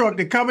 that's the truck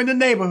that come in the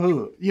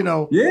neighborhood,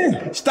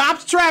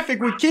 stops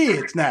traffic with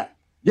kids now.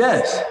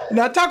 Yes.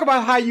 Now talk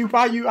about how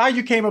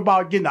you came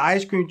about getting the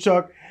ice cream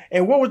truck,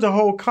 and what was the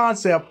whole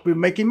concept with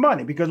making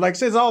money? Because like I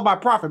said, it's all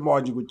about profit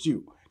margin with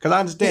you. Because I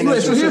understand.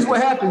 Anyway, so here's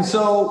what happened.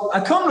 So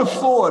I come to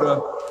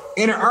Florida,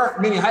 and there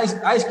aren't many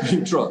ice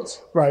cream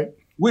trucks. Right.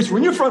 Which,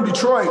 when you're from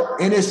Detroit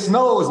and it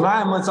snows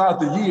 9 months out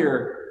the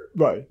year,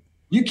 right,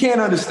 you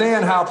can't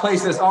understand how a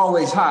place that's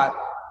always hot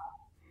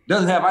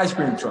doesn't have ice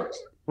cream trucks.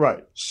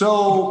 Right.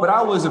 So, but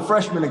I was a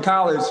freshman in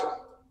college,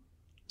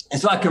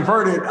 and so I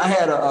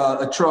had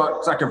a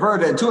truck, so I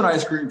converted it into an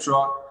ice cream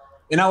truck,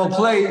 and I would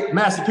play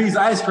Master P's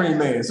Ice Cream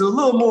Man. So a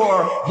little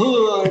more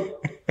hood,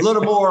 a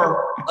little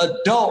more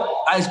adult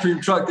ice cream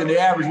truck than the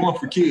average one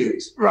for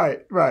kids.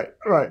 Right.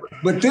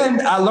 But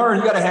then I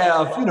learned you got to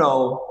have,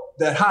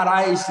 that hot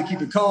ice to keep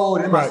it cold,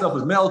 and then my stuff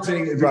was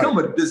melting. It became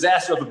a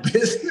disaster of a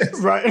business.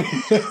 Right.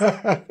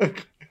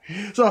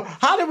 So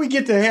how did we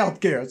get to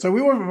healthcare? So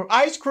we went from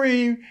ice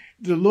cream,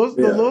 the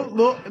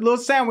little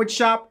sandwich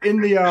shop in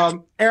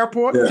the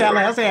airport,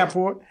 Tallahassee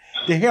Airport,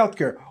 to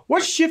healthcare.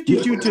 What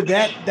shifted you to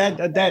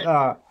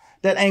that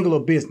angle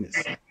of business?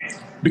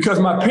 Because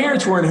my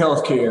parents were in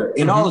healthcare,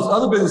 and all those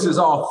other businesses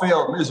all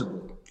failed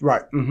miserably.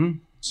 Right. Mm-hmm.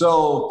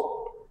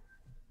 So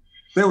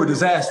they were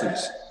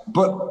disasters.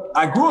 But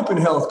I grew up in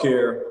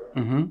healthcare,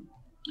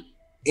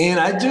 and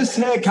I just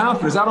had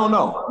confidence. I don't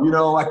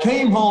know. I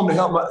came home to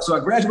help so I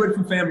graduated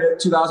from family in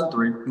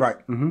 2003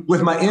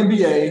 with my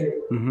MBA,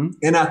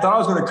 and I thought I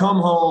was going to come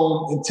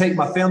home and take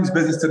my family's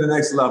business to the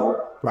next level.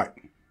 Right.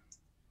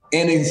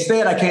 And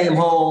instead, I came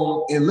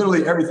home, and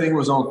literally everything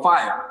was on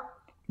fire.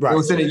 Right. And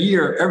within a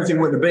year, everything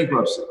went into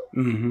bankruptcy.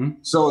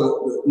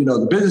 So,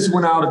 the business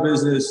went out of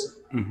business.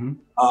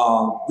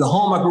 The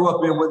home I grew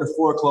up in went into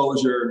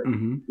foreclosure.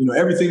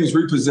 Everything was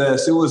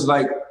repossessed. It was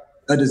like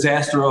a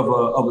disaster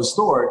of a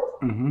story,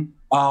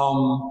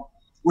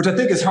 which I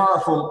think is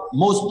hard for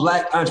most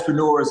Black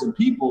entrepreneurs and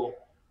people,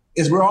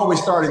 is we're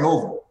always starting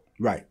over.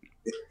 Right.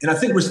 And I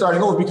think we're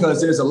starting over because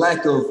there's a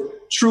lack of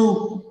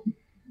true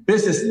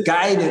business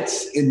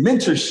guidance and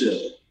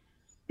mentorship.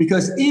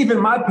 Because even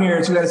my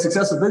parents, who had a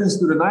successful business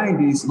through the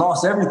 90s,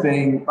 lost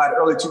everything by the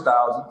early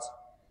 2000s.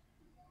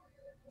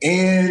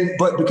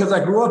 But because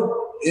I grew up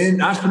in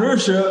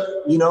entrepreneurship,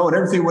 and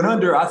everything went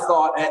under, I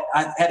thought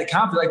I had a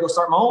confidence I could go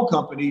start my own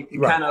company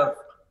and kind of,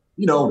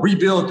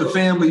 rebuild the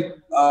family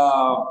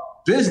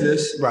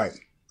business. Right.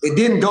 It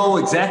didn't go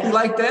exactly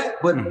like that,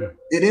 but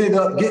it ended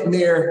up getting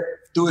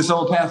there through its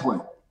own pathway.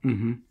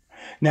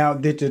 Now,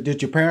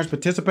 did your parents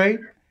participate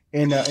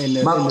in the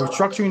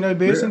structuring of the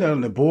business,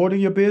 on the board of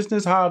your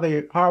business? How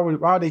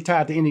are they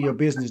tied to any of your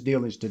business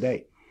dealings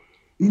today?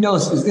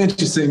 It's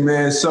interesting,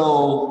 man.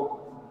 So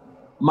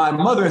my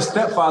mother and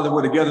stepfather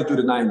were together through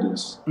the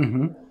 90s.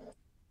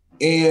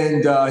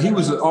 And he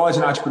was always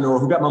an entrepreneur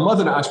who got my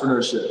mother into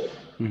entrepreneurship.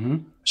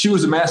 She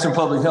was a master in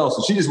public health,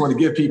 so she just wanted to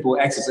give people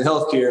access to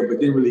healthcare, but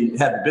didn't really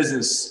have the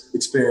business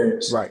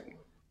experience. Right.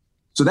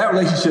 So that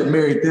relationship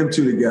married them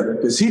two together,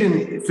 because he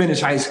didn't finish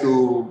high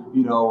school,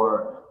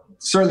 or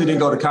certainly didn't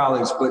go to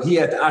college, but he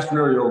had the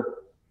entrepreneurial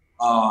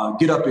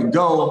get up and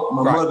go.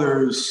 My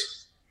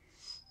mother's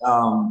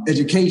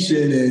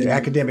education and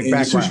academic and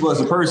background. who she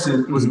was as a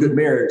person was a good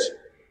marriage.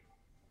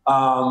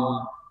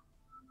 But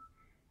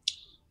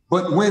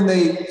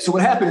so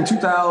what happened in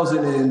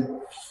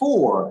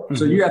 2004,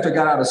 so a year after I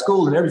got out of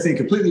school and everything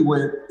completely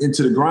went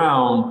into the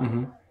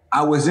ground,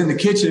 I was in the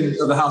kitchen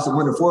of the house that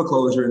went into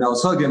foreclosure, and I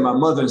was hugging my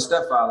mother and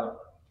stepfather.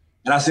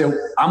 And I said,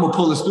 I'm going to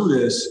pull us through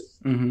this.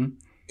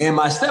 And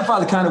my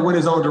stepfather kind of went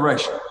his own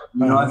direction.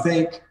 I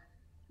think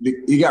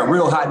he got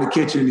real hot in the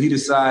kitchen. He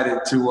decided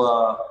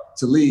to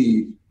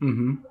leave,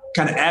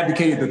 kind of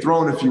abdicated the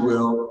throne, if you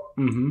will.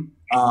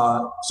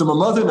 So my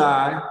mother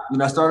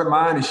and I started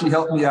mine, and she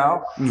helped me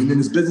out. And then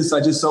this business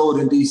I just sold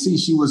in DC,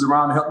 she was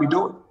around to help me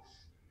do it.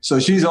 So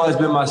she's always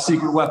been my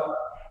secret weapon.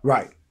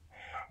 Right.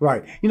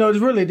 It's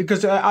really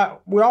because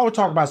we always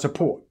talk about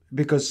support,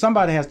 because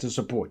somebody has to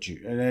support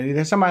you,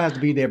 and somebody has to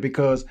be there,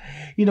 because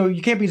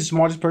you can't be the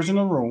smartest person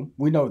in the room.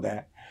 We know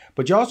that,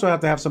 but you also have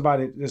to have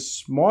somebody that's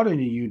smarter than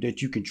you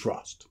that you can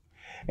trust,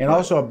 and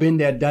also a been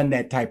there, done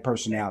that type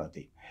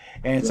personality,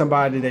 and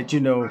somebody that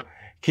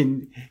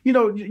can,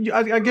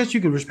 I guess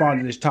you can respond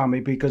to this, Tommy,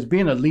 because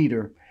being a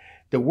leader,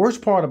 the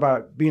worst part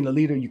about being a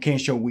leader, you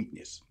can't show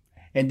weakness.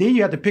 And then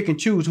you have to pick and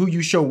choose who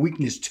you show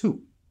weakness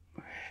to.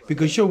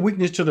 Because you show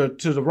weakness to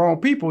the wrong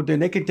people, then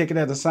they can take it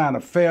as a sign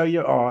of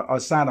failure or a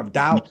sign of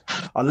doubt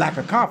or lack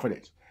of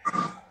confidence.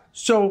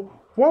 So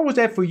what was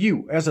that for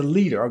you as a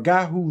leader, a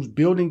guy who's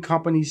building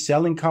companies,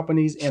 selling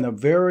companies in a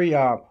very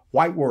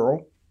white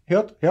world?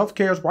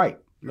 Healthcare is white.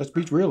 Let's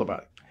be real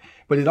about it.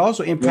 But it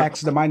also impacts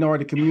the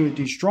minority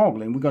community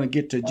strongly. And we're going to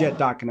get to Jet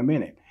Doc in a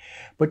minute.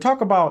 But talk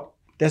about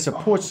that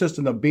support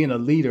system of being a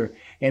leader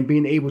and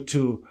being able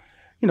to,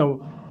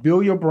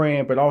 build your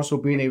brand, but also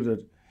being able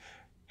to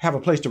have a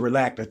place to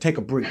relax, or take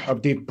a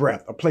deep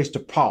breath, a place to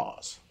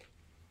pause.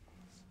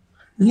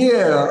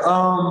 Yeah.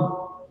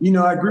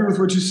 I agree with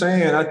what you're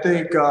saying. I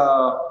think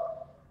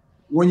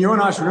when you're on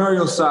the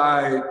entrepreneurial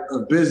side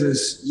of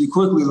business, you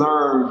quickly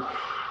learn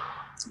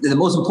that the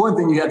most important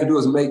thing you have to do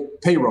is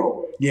make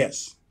payroll.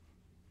 Yes.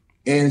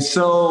 And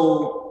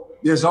so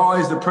there's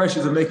always the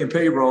pressures of making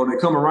payroll. They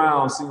come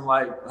around, seem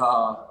like,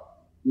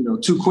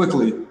 too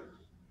quickly.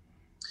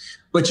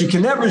 But you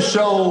can never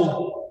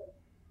show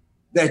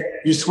that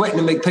you're sweating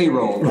to make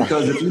payroll,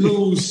 because if you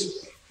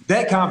lose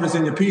that confidence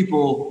in your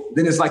people,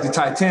 then it's like the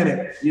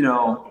Titanic, you're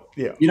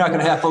not going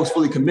to have folks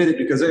fully committed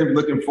because they're going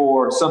to be looking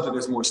for something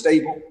that's more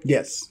stable.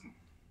 Yes.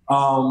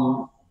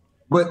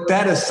 But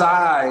that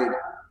aside,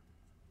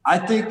 I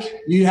think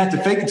you have to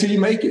fake it till you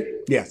make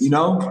it. Yes.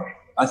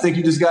 I think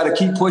you just got to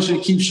keep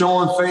pushing, keep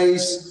showing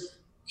face,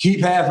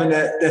 keep having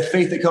that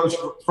faith that comes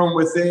from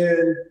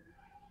within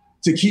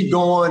to keep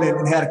going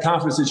and have the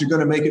confidence that you're going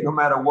to make it no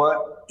matter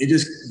what. And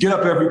just get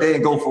up every day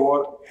and go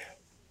for it.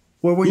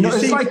 Well, when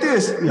it's like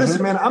this. Mm-hmm.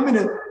 Listen, man, I'm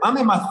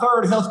in my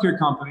third healthcare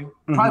company,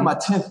 probably my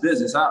 10th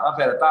business. I've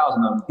had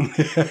 1,000 of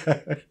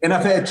them. And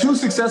I've had 2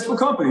 successful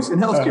companies in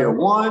healthcare.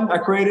 One I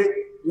created,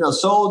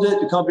 sold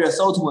it. The company I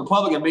sold to went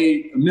public. I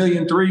made $1.3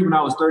 million when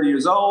I was 30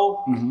 years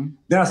old. Mm-hmm.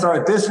 Then I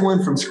started this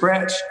one from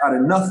scratch out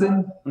of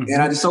nothing. Mm-hmm.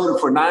 And I just sold it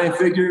for 9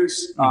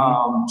 figures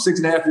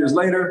 6.5 years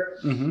later.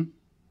 Mm-hmm.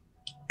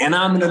 And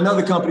I'm in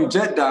another company,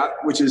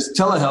 JetDoc, which is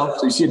telehealth.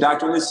 So you see a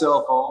doctor on his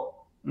cell phone.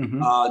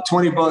 Mm-hmm.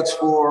 $20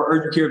 for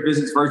urgent care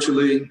visits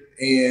virtually.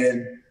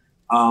 And,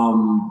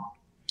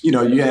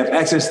 you have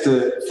access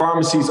to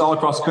pharmacies all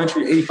across the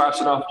country,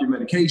 85% off your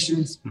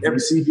medications, every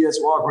CVS,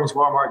 Walgreens,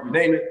 Walmart, you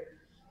name it.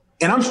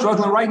 And I'm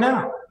struggling right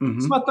now. Mm-hmm.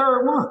 It's my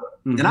third one.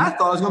 Mm-hmm. And I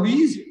thought it was going to be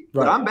easy,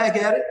 but I'm back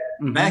at it,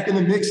 back in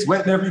the mix,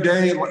 sweating every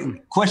day,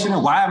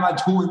 questioning, why am I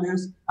doing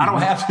this? I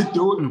don't have to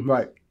do it.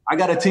 Right. I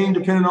got a team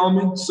depending on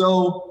me.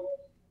 So,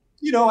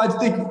 I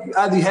think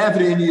either you have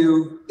it in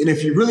you, and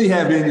if you really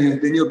have it in you,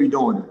 then you'll be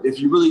doing it. If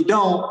you really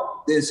don't,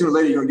 then sooner or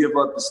later you're going to give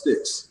up the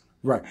sticks.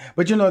 Right.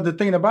 But, the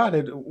thing about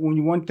it,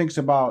 when one thinks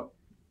about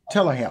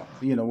telehealth,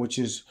 which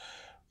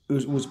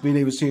was being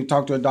able to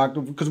talk to a doctor,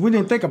 because we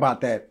didn't think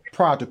about that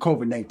prior to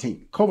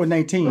COVID-19.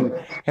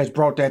 COVID-19 has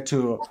brought that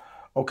to,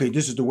 okay,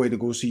 this is the way to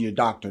go see your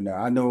doctor now.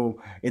 I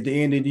know at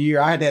the end of the year,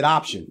 I had that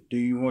option. Do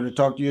you want to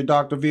talk to your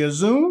doctor via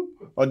Zoom,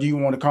 or do you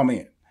want to come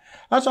in?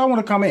 That's why I want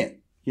to come in,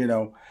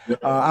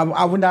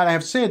 I would not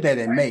have said that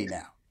in May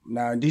now.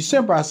 Now, in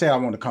December, I said I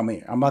want to come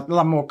in. I'm a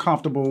lot more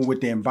comfortable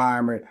with the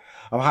environment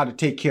of how to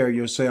take care of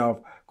yourself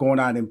going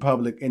out in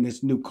public in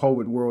this new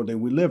COVID world that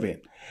we live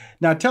in.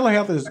 Now,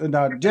 telehealth is,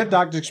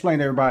 JetDoc, to explain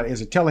to everybody,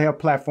 is a telehealth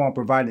platform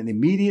providing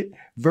immediate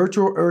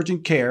virtual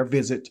urgent care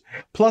visit,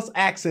 plus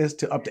access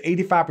to up to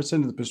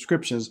 85% of the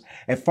prescriptions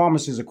at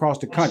pharmacies across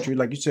the country,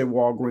 like you said,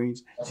 Walgreens,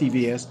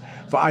 CVS,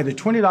 for either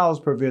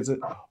 $20 per visit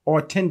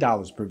or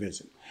 $10 per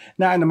visit.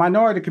 Now, in the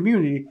minority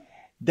community,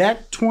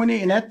 that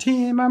 20 and that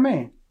 10, my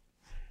man,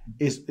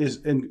 is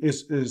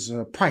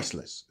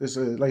priceless. It's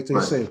like they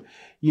say,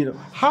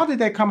 how did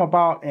that come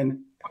about, and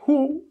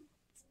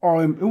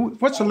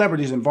what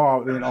celebrities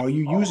involved in? Are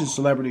you using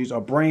celebrities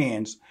or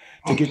brands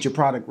to get your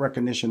product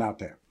recognition out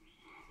there?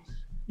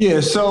 Yeah.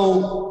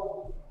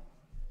 So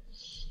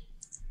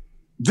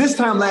this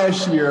time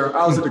last year,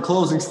 I was at the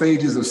closing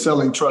stages of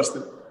selling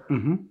Trusted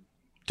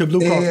to Blue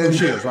Cross Blue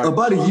Shield. Right?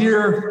 About a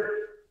year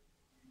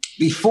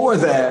before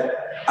that,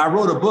 I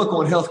wrote a book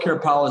on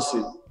healthcare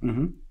policy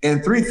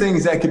and 3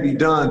 things that could be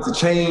done to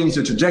change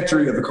the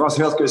trajectory of the cost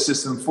of healthcare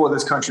system for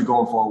this country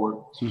going forward.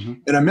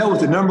 And I met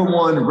with the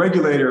 #1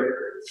 regulator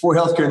for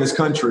healthcare in this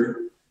country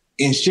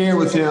and shared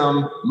with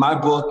him my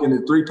book and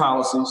the 3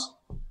 policies.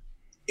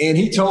 And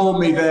he told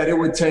me that it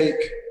would take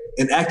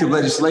an act of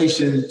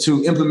legislation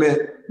to implement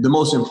the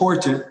most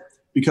important,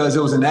 because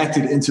it was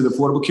enacted into the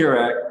Affordable Care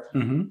Act.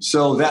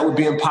 So that would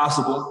be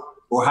impossible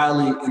or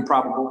highly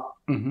improbable.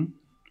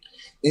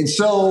 And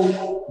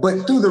so,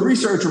 but through the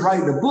research of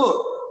writing the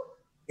book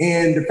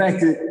and the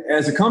fact that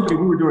as a company,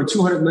 we were doing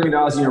 $200 million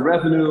in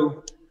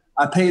revenue,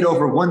 I paid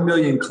over 1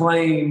 million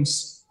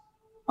claims,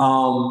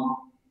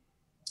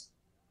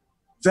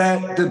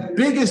 that the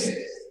biggest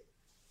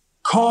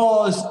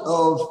cause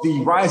of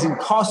the rising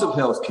cost of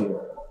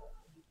healthcare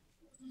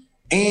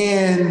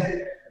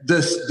and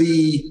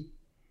the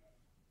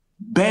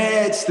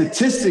bad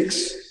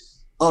statistics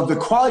of the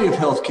quality of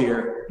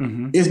healthcare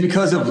is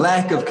because of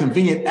lack of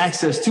convenient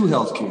access to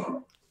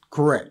healthcare.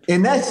 Correct.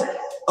 And that's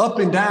up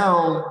and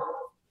down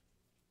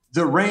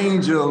the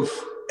range of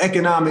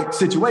economic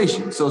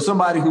situations. So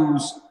somebody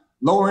who's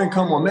lower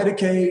income on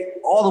Medicaid,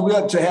 all the way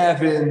up to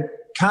having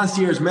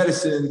concierge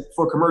medicine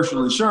for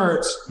commercial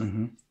insurance,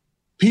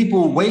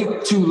 people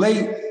wait too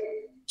late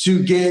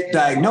to get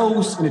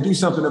diagnosed and to do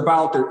something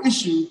about their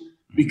issue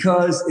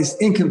because it's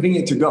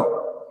inconvenient to go.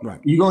 Right.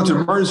 You go into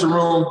the emergency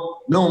room,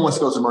 no one wants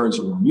to go to the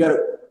emergency room.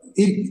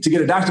 To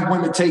get a doctor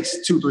appointment takes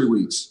 2-3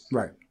 weeks.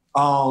 Right.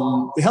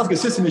 The healthcare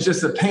system is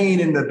just a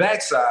pain in the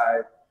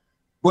backside,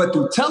 but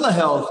through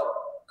telehealth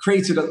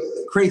creates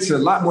a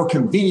lot more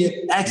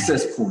convenient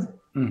access point.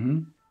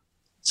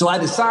 So I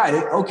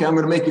decided, okay, I'm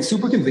going to make it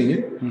super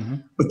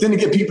convenient, but then to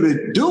get people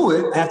to do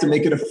it, I have to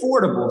make it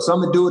affordable. So I'm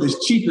going to do it as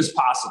cheap as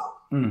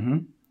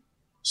possible.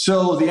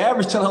 So the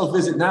average telehealth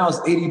visit now is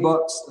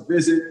 $80 a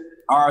visit.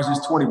 Ours is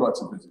 $20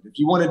 a visit. If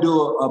you want to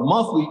do a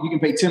monthly, you can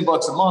pay $10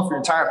 a month for your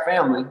entire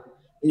family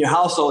in your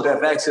household to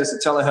have access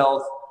to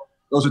telehealth.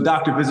 Those are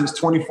doctor visits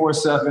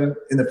 24/7,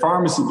 and the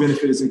pharmacy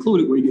benefit is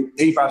included where you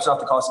get 85% off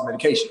the cost of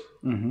medication.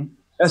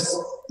 That's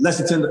less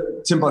than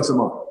 $10 a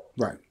month.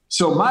 Right.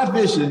 So my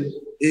vision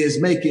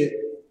is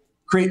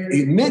create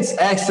immense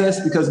access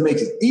because it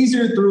makes it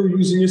easier through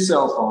using your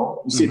cell phone.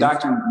 You see a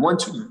doctor in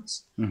 1-2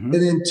 minutes. And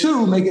then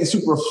 2, make it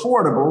super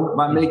affordable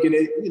by making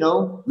it,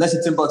 less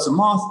than $10 a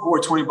month or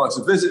 $20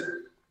 a visit.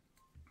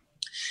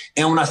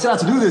 And when I set out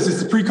to do this,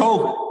 it's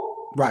pre-COVID.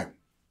 Right.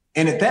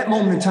 And at that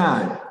moment in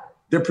time,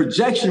 the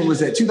projection was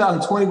that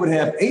 2020 would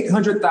have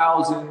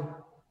 800,000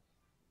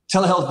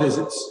 telehealth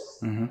visits,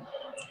 and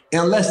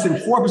less than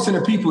 4%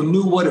 of people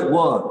knew what it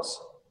was.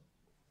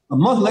 A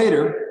month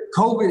later,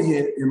 COVID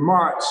hit in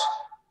March,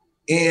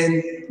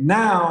 and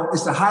now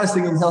it's the hottest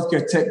thing in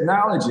healthcare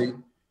technology.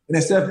 And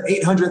instead of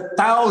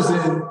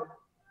 800,000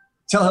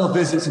 telehealth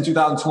visits in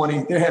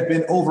 2020, there have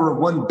been over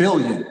 1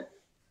 billion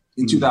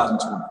in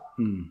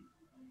 2020.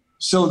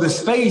 So the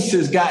space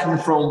has gotten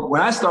from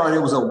when I started,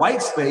 it was a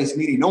white space,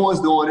 meaning no one's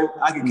doing it.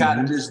 I could kind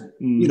of just,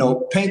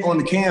 paint on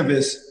the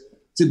canvas,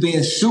 to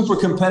being super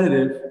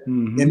competitive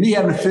and me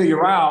having to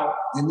figure out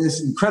in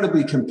this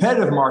incredibly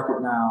competitive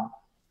market now,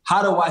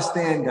 how do I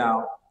stand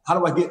out? How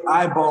do I get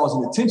eyeballs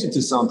and attention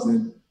to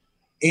something?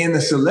 And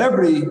the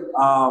celebrity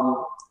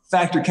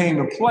factor came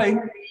to play.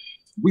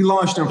 We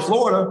launched in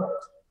Florida,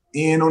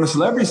 and on the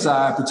celebrity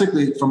side,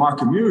 particularly from our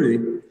community,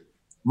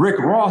 Rick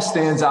Ross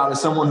stands out as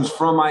someone who's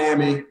from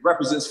Miami,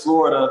 represents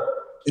Florida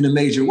in a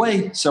major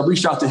way. So I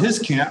reached out to his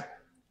camp.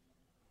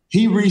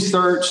 He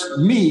researched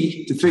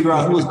me to figure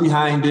out who was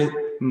behind it,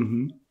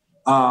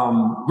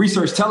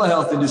 researched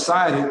telehealth, and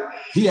decided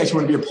he actually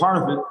wanted to be a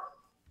part of it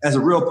as a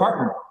real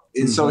partner.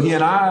 And so he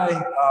and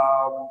I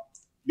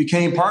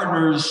became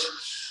partners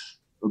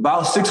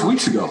about 6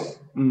 weeks ago.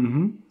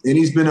 And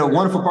he's been a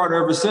wonderful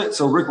partner ever since.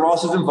 So Rick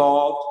Ross is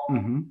involved.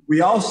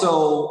 We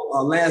also,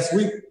 last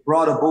week,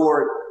 brought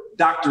aboard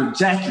Dr.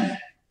 Jackie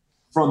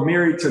from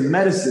Married to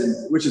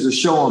Medicine, which is a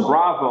show on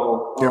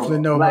Bravo of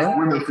Black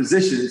women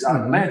physicians out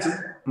of Atlanta.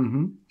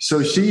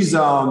 So she's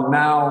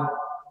now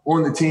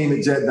on the team at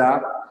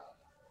JetDoc,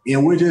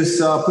 and we're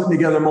just putting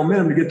together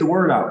momentum to get the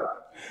word out.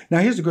 Now,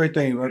 here's the great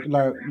thing.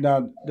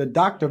 Now, the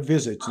doctor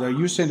visits, are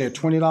you saying they're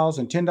 $20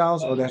 and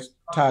 $10, or that's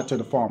tied to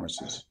the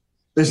pharmacist?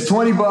 It's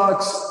 $20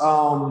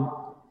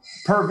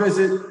 per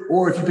visit,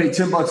 or if you pay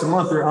 $10 a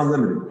month, they're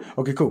unlimited.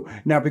 Okay, cool.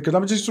 Now, because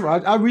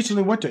I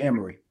recently went to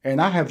Emory, and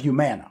I have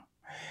Humana,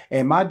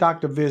 and my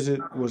doctor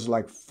visit was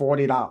like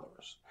 $40.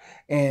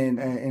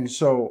 And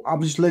so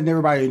I'm just letting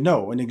everybody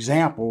know an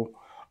example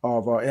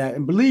of,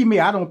 and believe me,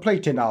 I don't pay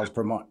 $10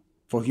 per month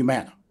for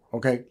Humana.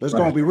 Okay, let's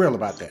go and be real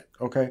about that.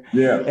 Okay.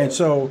 Yeah. And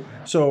so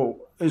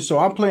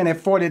I'm paying at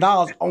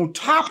 $40 on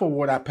top of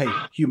what I pay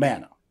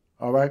Humana.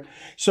 All right.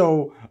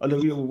 So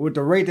with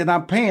the rate that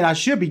I'm paying, I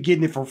should be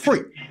getting it for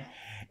free.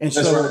 And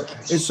so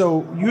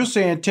you're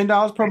saying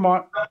 $10 per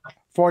month,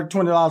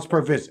 $20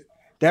 per visit.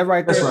 That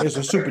right there is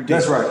a super deal.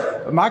 That's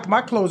right.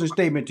 My closing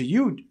statement to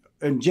you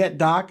and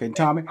JetDoc and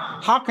Tommy,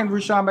 how can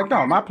Rushion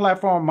McDonald, my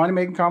platform, Money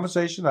Making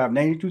Conversations, I have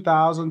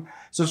 92,000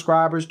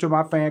 subscribers to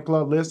my fan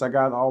club list. I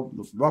got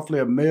roughly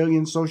 1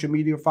 million social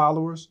media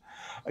followers.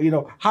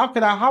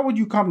 How would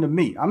you come to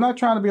me? I'm not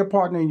trying to be a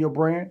partner in your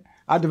brand.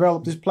 I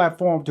developed this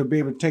platform to be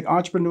able to take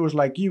entrepreneurs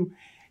like you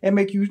and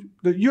make you're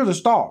the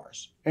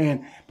stars.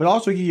 But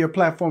also give you a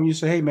platform. You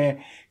say, hey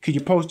man, can you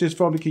post this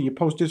for me? Can you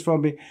post this for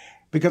me?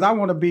 Because I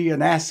want to be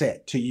an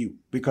asset to you,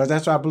 because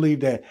that's why I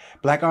believe that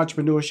Black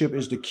entrepreneurship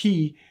is the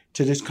key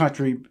to this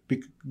country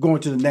going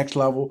to the next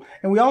level.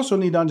 And we also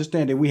need to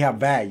understand that we have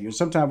value. And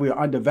sometimes we are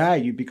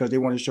undervalued because they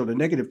want to show the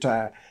negative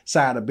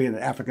side of being an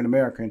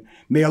African-American,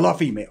 male or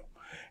female.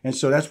 And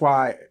so that's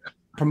why I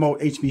promote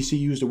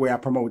HBCUs the way I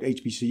promote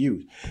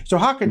HBCUs. So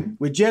how can,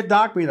 with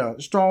JetDoc being a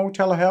strong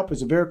telehealth,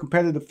 it's a very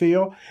competitive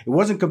field. It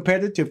wasn't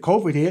competitive,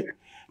 COVID hit.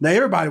 Now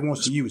everybody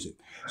wants to use it.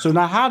 So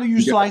now how do you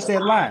slice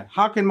that line?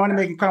 How can Money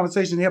Making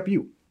Conversations help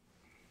you?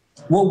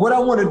 Well, what I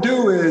want to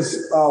do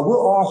is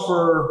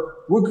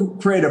we'll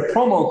create a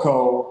promo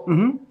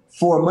code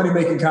for Money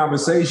Making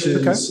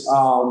Conversations,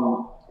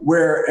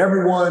 where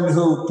everyone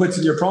who puts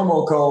in your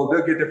promo code,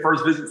 they'll get their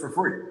first visit for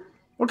free.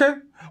 Okay.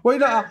 Well,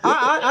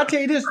 I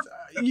tell you this,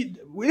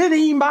 we didn't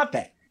even about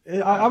that.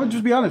 I would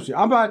just be honest with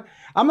you.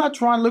 I'm not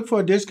trying to look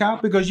for a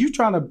discount because you're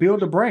trying to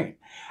build a brand.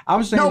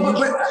 I'm saying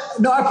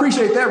no, I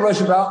appreciate that,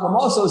 Rush. About. I'm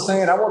also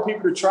saying I want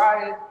people to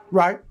try it.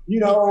 Right.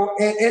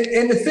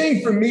 And the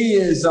thing for me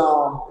is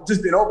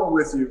just being open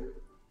with you.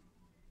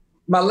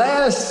 My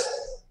last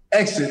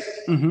exit,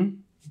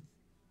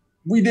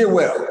 we did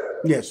well.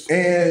 Yes.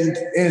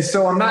 And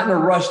so I'm not in a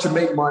rush to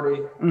make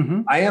money.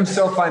 I am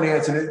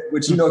self-financing it,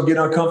 which, get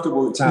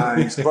uncomfortable at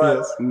times, but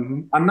yes.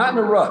 I'm not in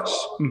a rush.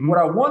 What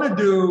I want to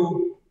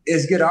do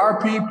is get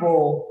our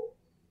people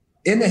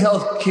into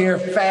healthcare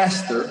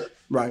faster.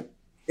 Right.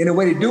 And the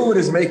way to do it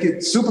is make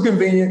it super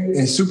convenient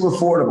and super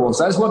affordable.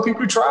 So I just want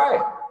people to try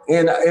it.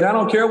 And I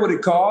don't care what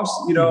it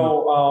costs. You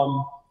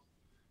know,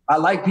 I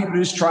like people to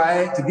just try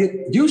it to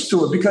get used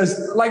to it because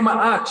like my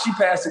aunt, she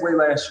passed away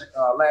last year.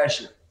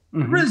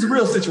 It's a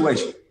real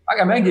situation.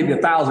 I may give you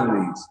 1,000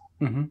 of these.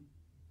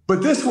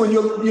 But this one,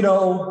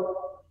 you'll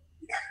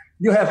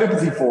have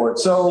empathy for it.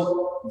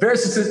 So very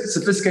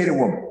sophisticated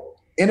woman,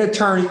 an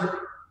attorney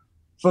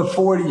for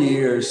 40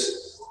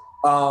 years,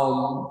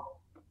 ran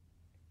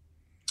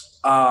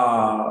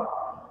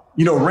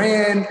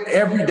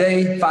every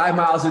day, 5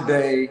 miles a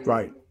day.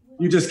 Right.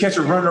 You just catch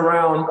her running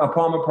around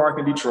Palmer Park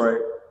in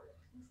Detroit.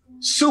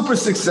 Super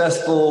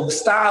successful,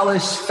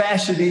 stylish,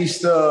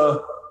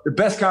 fashionista, the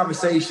best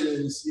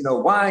conversations,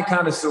 wine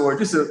connoisseur,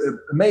 just an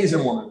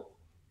amazing woman.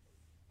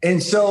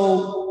 And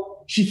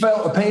so she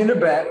felt a pain in her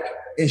back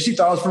and she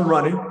thought it was from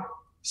running.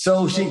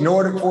 So she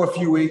ignored it for a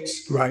few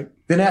weeks. Right.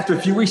 Then after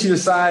a few weeks, she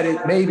decided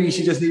maybe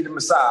she just needed a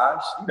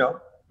massage,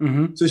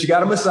 So she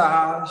got a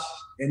massage.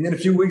 And then a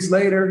few weeks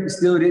later, it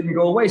still didn't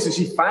go away. So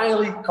she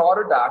finally called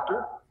her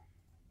doctor.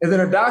 And then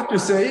her doctor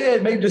said, yeah,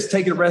 maybe just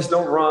take a rest,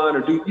 don't run,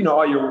 or do,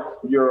 all your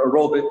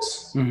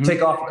aerobics,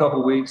 take off a couple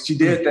of weeks. She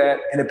did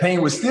that, and the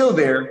pain was still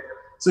there.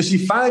 So she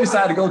finally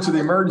decided to go to the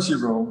emergency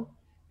room.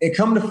 And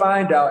come to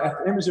find out,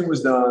 after imaging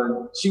was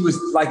done, she was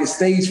like at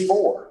stage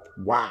 4.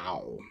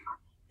 Wow.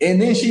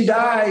 And then she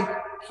died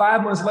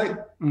 5 months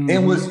later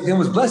and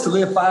was blessed to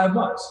live 5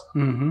 months.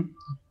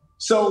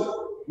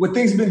 So would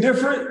things have been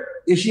different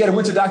if she had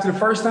went to the doctor the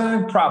first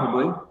time?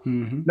 Probably.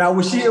 Now,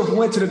 would she have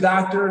went to the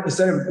doctor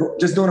instead of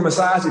just doing a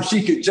massage if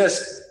she could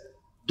just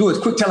do a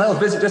quick telehealth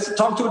visit just to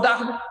talk to a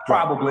doctor?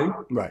 Probably.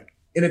 Right.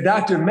 And the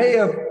doctor may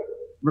have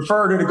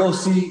referred her to go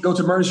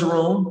to emergency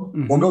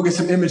room or go get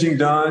some imaging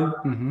done.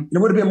 And it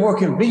would have been more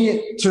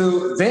convenient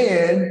to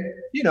then,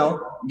 you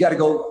got to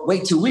go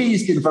wait 2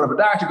 weeks, get in front of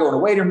a doctor, go in the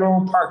waiting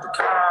room, park the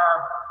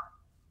car,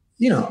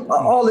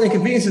 all the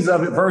inconveniences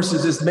of it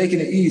versus just making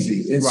it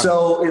easy. And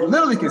so it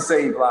literally can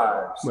save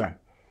lives. Right.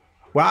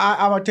 Well,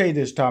 I'm going to tell you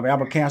this, Tommy.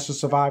 I'm a cancer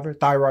survivor,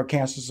 thyroid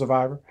cancer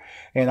survivor,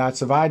 and I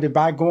survived it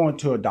by going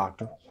to a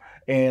doctor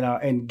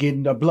and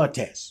getting a blood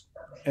test.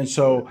 And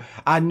so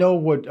I know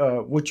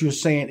what you're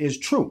saying is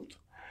truth,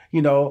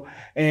 and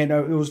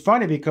it was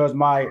funny because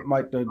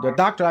the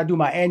doctor I do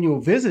my annual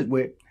visit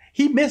with,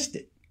 he missed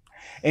it.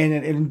 And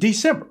in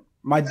December,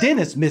 my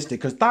dentist missed it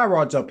because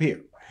thyroid's up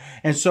here.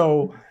 And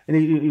so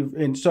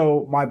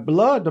my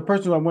blood, the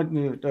person I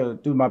went to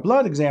do my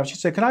blood exam, she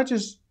said, can I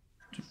just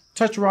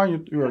touch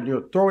around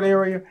your throat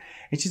area?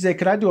 And she said,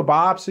 could I do a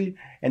biopsy?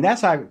 And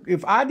that's how,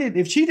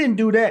 if she didn't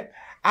do that,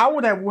 I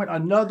would have went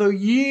another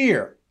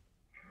year.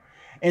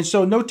 And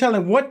so no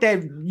telling what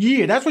that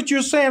year, that's what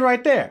you're saying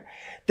right there.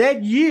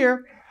 That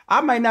year,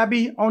 I might not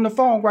be on the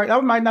phone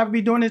I might not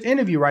be doing this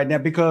interview right now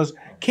because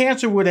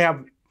cancer would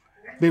have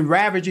been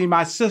ravaging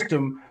my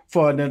system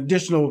for an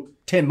additional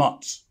 10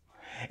 months.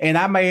 And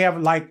I may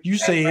have, like you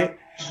said,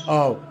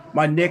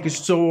 my neck is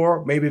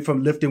sore, maybe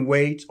from lifting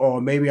weights, or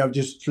maybe I've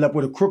just slept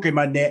with a crook in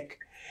my neck.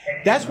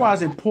 That's why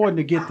it's important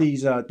to get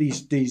these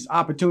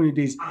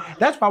opportunities.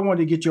 That's why I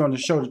wanted to get you on the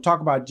show to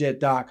talk about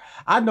JetDoc.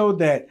 I know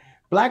that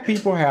Black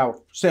people have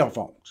cell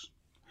phones,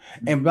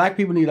 and Black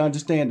people need to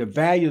understand the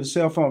value of the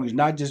cell phone is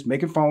not just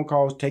making phone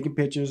calls, taking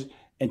pictures,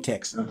 and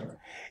texting.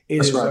 It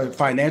is right.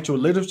 Financial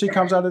literacy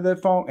comes out of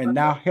that phone, and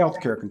now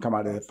healthcare can come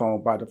out of that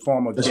phone by the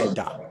form of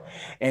JetDoc.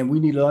 And we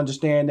need to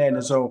understand that.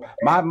 And so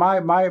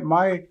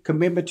my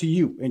commitment to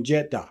you in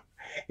JetDoc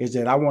is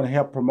that I want to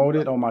help promote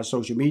it on my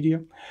social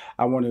media.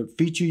 I want to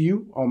feature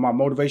you on my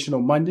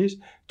Motivational Mondays,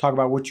 talk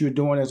about what you're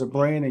doing as a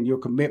brand and your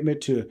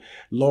commitment to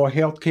lower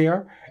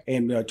healthcare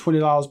and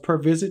 $20 per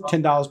visit,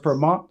 $10 per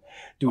month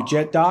through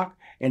JetDoc.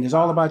 And it's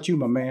all about you,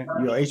 my man.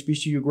 You're an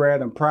HBCU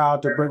grad I'm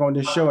proud to bring on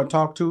this show and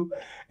talk to.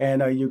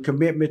 And your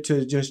commitment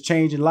to just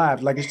changing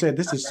lives. Like I said,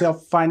 this is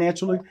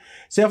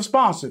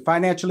self-sponsored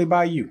financially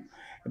by you.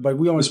 But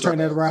we want to turn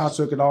that around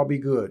so it can all be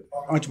good.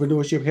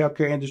 Entrepreneurship,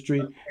 healthcare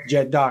industry,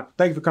 JetDoc.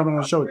 Thank you for coming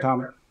on the show,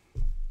 Tommy.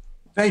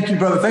 Thank you,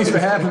 brother. Thanks for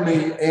having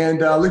me. And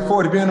look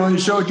forward to being on your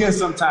show again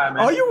sometime,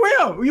 man. Oh, you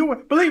will. You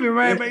will. Believe me,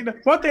 man. Yeah.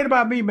 One thing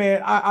about me,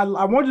 man,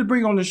 I wanted to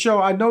bring on the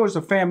show. I know it's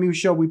a FAMU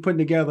show we putting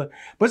together,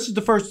 but this is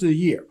the first of the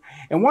year.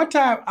 And one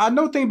time, I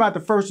know the thing about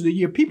the first of the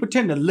year, people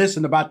tend to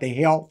listen about their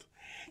health.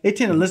 They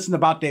tend to listen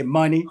about their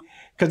money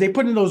because they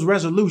put in those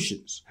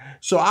resolutions.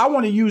 So I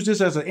want to use this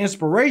as an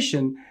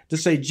inspiration to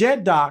say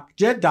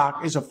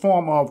JetDoc is a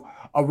form of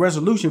a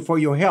resolution for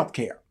your health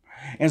care.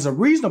 And it's a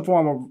reasonable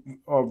form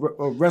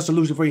of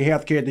resolution for your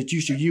health care that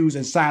you should use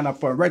and sign up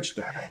for and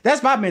register.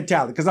 That's my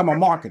mentality because I'm a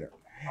marketer.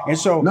 And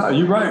so, no,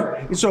 you're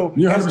right. And so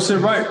you're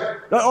 100% right.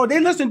 Oh, they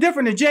listen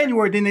different in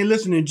January than they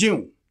listen in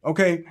June.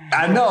 Okay.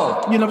 I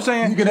know. You know what I'm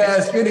saying? You can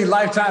ask any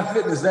Lifetime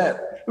Fitness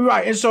that.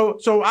 Right. And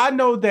so I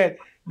know that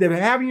that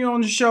having you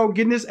on the show,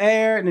 getting this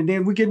aired, and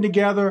then we getting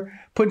together,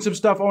 putting some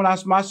stuff on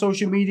my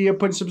social media,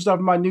 putting some stuff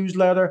in my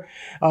newsletter,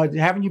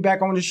 having you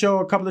back on the show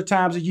a couple of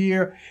times a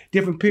year,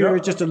 different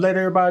periods, just to let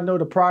everybody know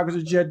the progress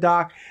of Jet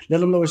Doc, let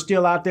them know it's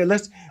still out there.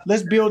 Let's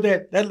build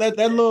that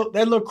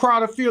little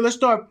crowd of fear. Let's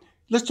start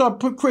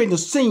creating a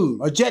scene,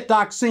 a Jet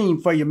Doc scene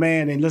for you,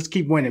 man, and let's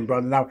keep winning,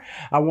 brother. Now,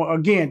 I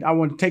want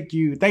to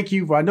thank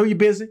you for, I know you're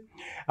busy,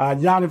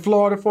 down in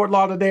Florida, Fort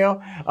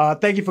Lauderdale.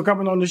 Thank you for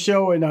coming on the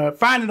show and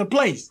finding a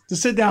place to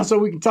sit down so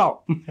we can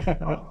talk.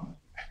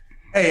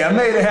 Hey, I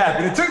made it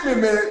happen. It took me a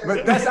minute,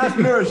 but that's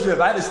entrepreneurship.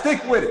 I had to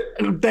stick with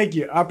it. Thank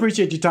you. I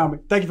appreciate you, Tommy.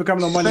 Thank you for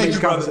coming on Monday Night's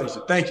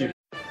Conversation. Thank you.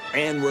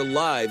 And we're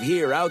live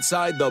here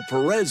outside the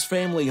Perez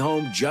family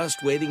home,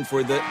 just waiting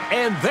for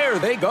and there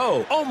they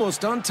go.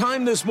 Almost on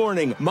time this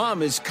morning.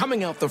 Mom is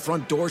coming out the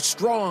front door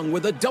strong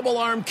with a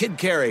double-arm kid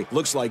carry.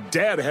 Looks like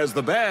Dad has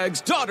the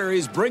bags. Daughter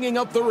is bringing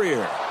up the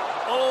rear.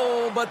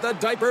 Oh, but the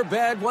diaper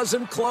bag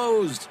wasn't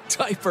closed.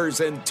 Diapers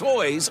and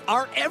toys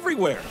are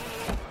everywhere.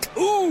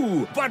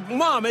 Ooh, but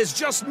Mom has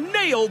just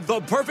nailed the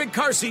perfect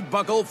car seat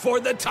buckle for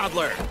the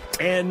toddler.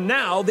 And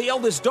now the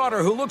eldest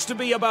daughter, who looks to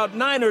be about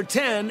 9 or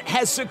 10,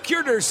 has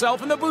secured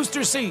herself in the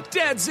booster seat.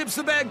 Dad zips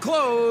the bag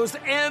closed,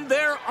 and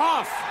they're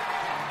off.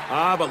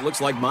 But looks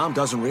like Mom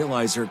doesn't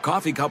realize her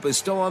coffee cup is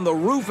still on the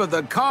roof of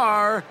the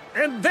car.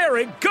 And there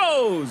it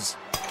goes.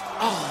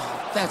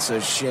 Oh, that's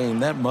a shame.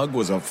 That mug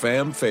was a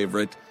fam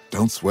favorite.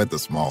 Don't sweat the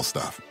small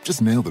stuff.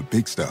 Just nail the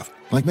big stuff.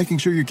 Like making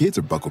sure your kids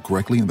are buckled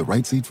correctly in the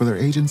right seat for their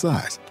age and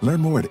size. Learn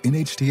more at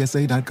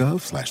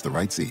nhtsa.gov/the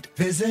right seat.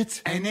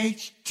 Visit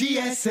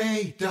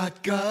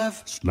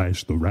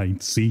nhtsa.gov/the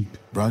right seat.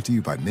 Brought to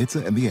you by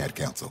NHTSA and the Ad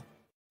Council.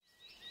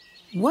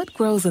 What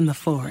grows in the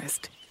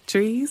forest?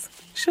 Trees?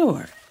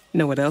 Sure.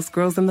 Know what else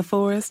grows in the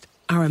forest?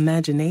 Our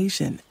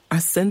imagination,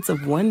 our sense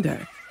of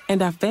wonder,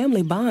 and our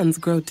family bonds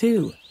grow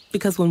too.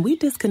 Because when we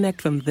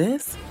disconnect from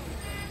this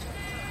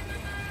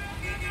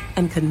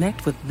and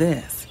connect with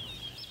this,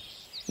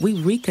 we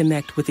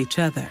reconnect with each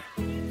other.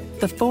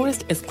 The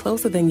forest is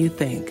closer than you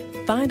think.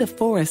 Find a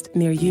forest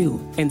near you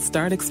and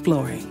start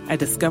exploring at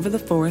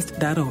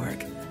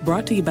discovertheforest.org.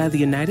 Brought to you by the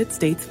United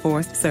States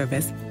Forest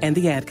Service and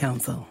the Ad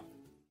Council.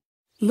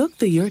 Look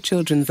through your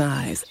children's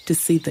eyes to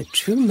see the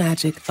true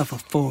magic of a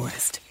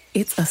forest.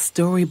 It's a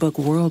storybook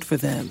world for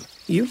them.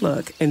 You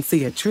look and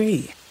see a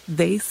tree.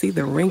 They see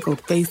the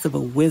wrinkled face of a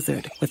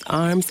wizard with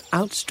arms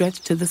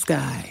outstretched to the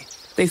sky.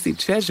 They see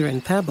treasure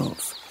in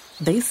pebbles.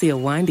 They see a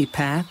windy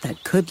path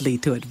that could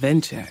lead to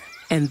adventure.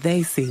 And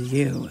they see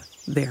you,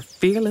 their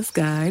fearless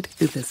guide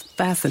through this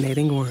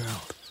fascinating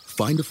world.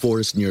 Find a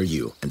forest near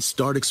you and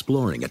start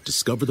exploring at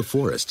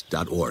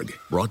discovertheforest.org.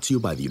 Brought to you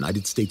by the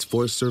United States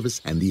Forest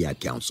Service and the Ad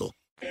Council.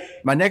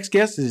 My next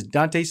guest is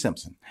Dante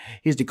Simpson.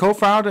 He's the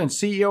co-founder and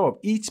CEO of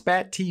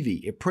eSpat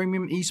TV, a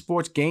premium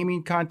esports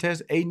gaming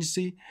content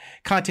agency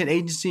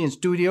and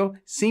studio,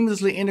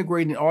 seamlessly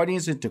integrating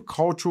audience into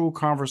cultural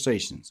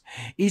conversations.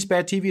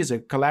 eSpat TV is a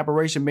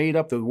collaboration made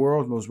up of the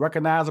world's most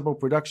recognizable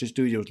production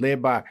studios,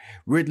 led by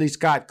Ridley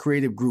Scott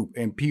Creative Group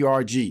and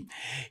PRG.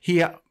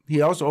 He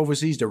also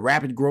oversees the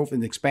rapid growth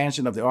and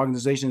expansion of the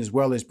organization, as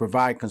well as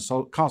provide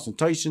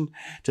consultation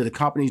to the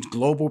company's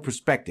global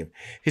perspective.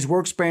 His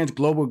work spans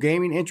global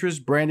gaming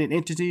interests, branded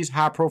entities,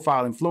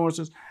 high-profile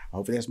influencers,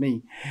 hopefully that's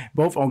me,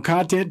 both on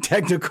content,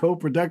 technical,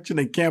 production,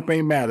 and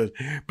campaign matters.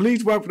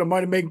 Please welcome the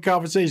Money Making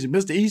Conversation,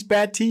 Mr.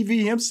 eSpat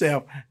TV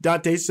himself,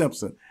 Dante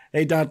Simpson.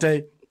 Hey,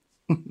 Dante.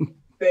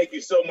 Thank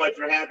you so much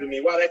for having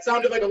me. Wow, that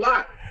sounded like a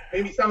lot.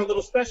 Made me sound a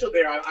little special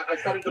there. I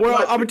started to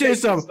I'm gonna tell you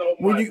something.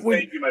 Thank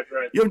you, my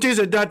friend. I'm gonna tell you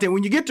something, Dante.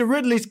 When you get to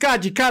Ridley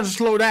Scott, you kind of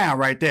slow down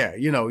right there.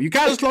 You know, you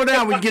kind of slow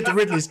down when you get to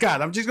Ridley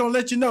Scott. I'm just gonna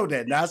let you know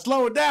that. Now,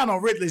 slow it down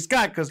on Ridley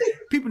Scott because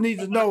people need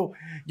to know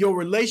your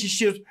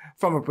relationships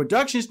from a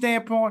production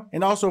standpoint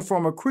and also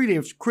from a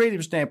creative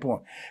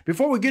standpoint.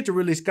 Before we get to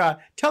Ridley Scott,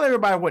 tell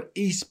everybody what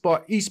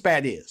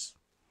eSpat is.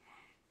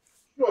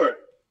 Sure.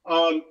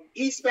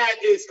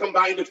 eSpat is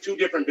combined of two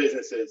different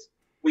businesses.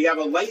 We have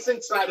a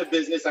licensed side of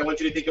business. I want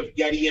you to think of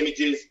Getty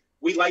Images.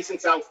 We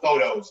license out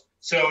photos.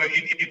 So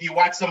if you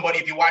watch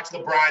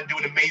LeBron do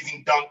an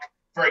amazing dunk,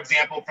 for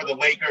example, for the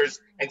Lakers,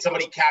 and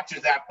somebody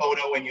captures that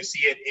photo and you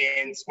see it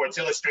in Sports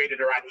Illustrated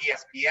or on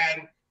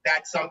ESPN,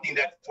 that's something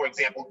that, for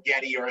example,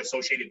 Getty or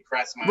Associated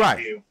Press might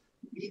do.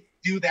 We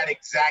do that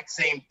exact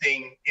same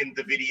thing in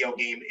the video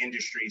game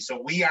industry.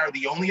 So we are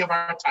the only of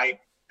our type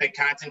that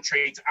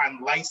concentrates on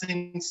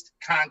licensed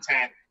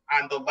content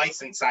on the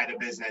licensed side of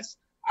business.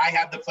 I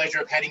have the pleasure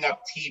of heading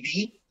up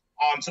TV.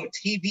 So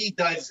TV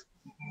does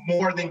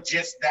more than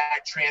just that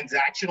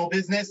transactional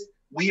business.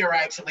 We are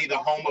actually the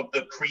home of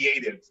the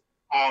creative.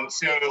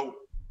 So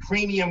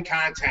premium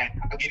content,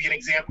 I'll give you an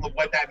example of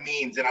what that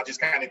means, and I'll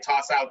just kind of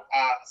toss out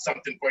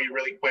something for you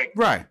really quick.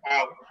 Right.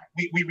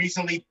 We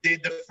recently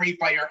did the Free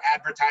Fire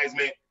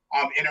advertisement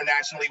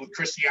internationally with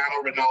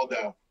Cristiano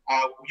Ronaldo.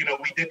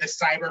 We did the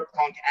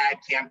Cyberpunk ad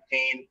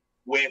campaign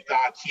with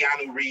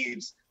Keanu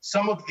Reeves.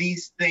 Some of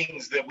these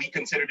things that we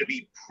consider to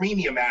be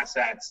premium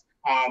assets,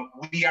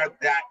 we are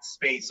that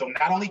space. So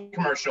not only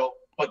commercial,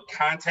 but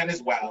content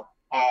as well.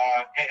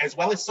 as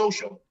well as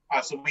social.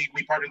 So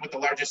we partnered with the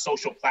largest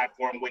social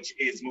platform, which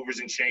is Movers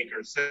and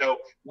Shakers. So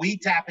we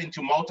tap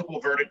into multiple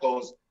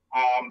verticals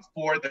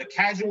for the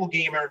casual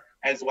gamer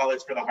as well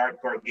as for the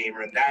hardcore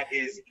gamer, and that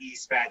is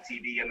eSpat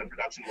TV and the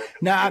production work.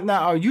 Now,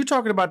 are you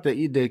talking about the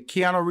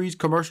Keanu Reeves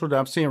commercial that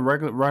I'm seeing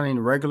running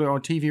regular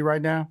on TV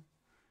right now?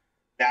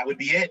 That would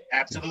be it.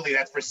 Absolutely.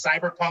 That's for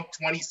Cyberpunk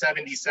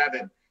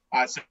 2077.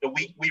 So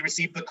we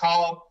received the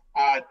call.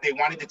 They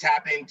wanted to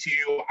tap into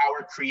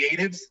our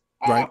creatives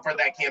for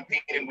that campaign,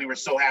 and we were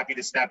so happy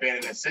to step in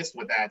and assist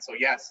with that. So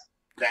yes,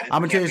 that is.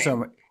 I'm gonna tell you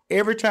something.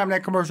 Every time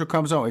that commercial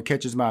comes on, it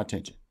catches my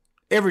attention.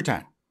 Every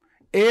time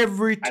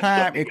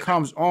it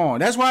comes on.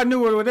 That's why I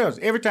knew what it was.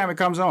 Every time it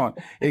comes on,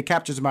 it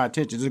captures my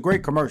attention. It's a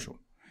great commercial.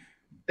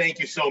 Thank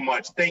you so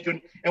much. Thank you.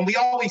 And we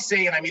always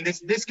say, and I mean,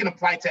 this can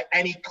apply to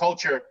any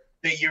culture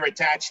that you're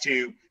attached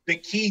to. The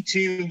key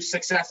to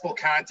successful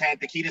content,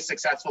 the key to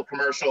successful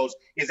commercials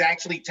is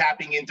actually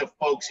tapping into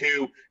folks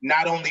who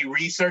not only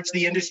research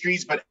the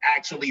industries, but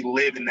actually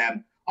live in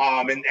them.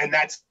 And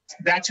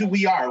that's who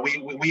we are.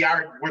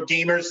 We're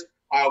gamers.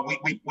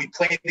 We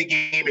play the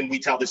game and we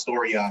tell the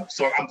story of.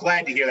 So I'm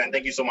glad to hear that.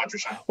 Thank you so much,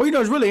 Rashawn. Well,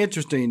 it's really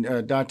interesting,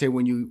 Dante,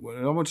 when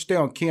I want to stay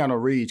on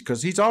Keanu Reeves,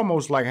 because he's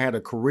almost like had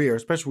a career,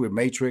 especially with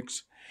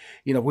Matrix,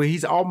 where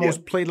he's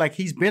almost played like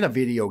he's been a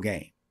video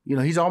game.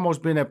 He's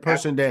almost been that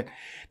person that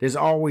there's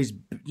always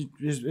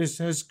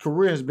his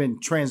career has been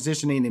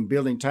transitioning and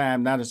building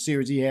time. Not a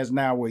series he has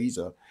now where he's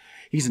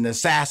an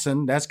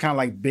assassin. That's kind of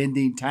like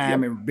bending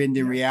time and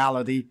bending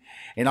reality.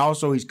 And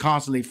also he's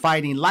constantly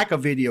fighting like a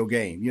video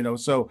game,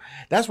 So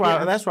that's why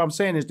I'm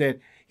saying is that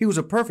he was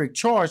a perfect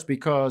choice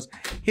because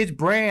his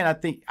brand, I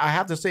think I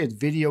have to say, is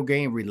video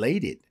game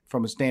related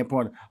from a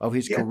standpoint of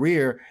his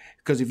career.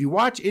 Because if you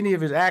watch any of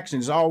his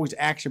actions, it's always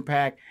action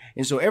packed.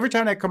 And so every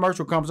time that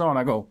commercial comes on,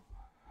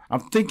 I'm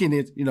thinking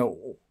it,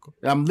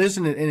 I'm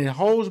listening and it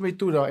holds me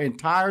through the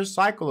entire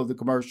cycle of the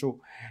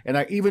commercial.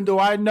 And even though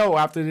I know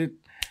after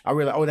I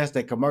realize, that's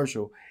that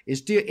commercial,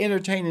 it's still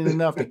entertaining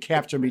enough to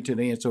capture me to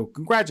the end. So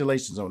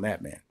congratulations on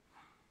that, man.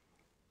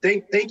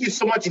 Thank you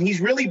so much. And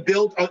he's really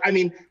built,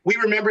 we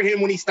remember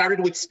him when he started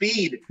with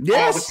Speed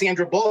with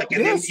Sandra Bullock.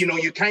 And then,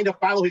 you kind of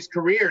follow his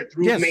career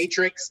through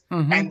Matrix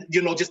and,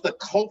 just the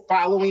cult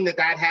following that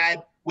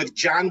had with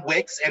John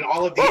Wicks and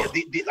all of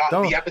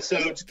the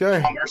episodes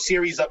or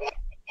series of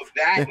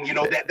that.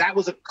 And, that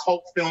was a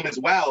cult film as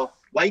well.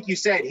 Like you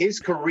said, his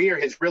career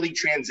has really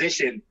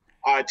transitioned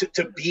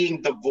to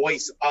being the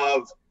voice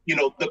of,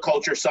 the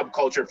culture,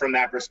 subculture from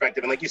that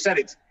perspective. And like you said,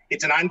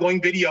 it's an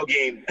ongoing video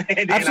game.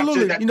 And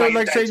absolutely. I'm sure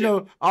like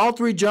say, all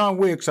three John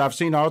Wicks, I've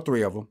seen all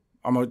three of them.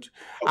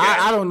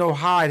 I don't know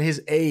how at his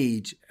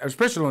age,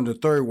 especially on the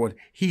third one,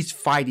 he's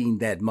fighting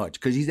that much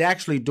because he's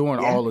actually doing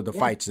all of the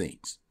fight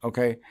scenes.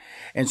 Okay.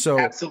 And so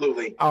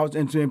absolutely.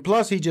 And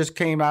plus he just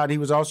came out. He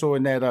was also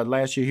in that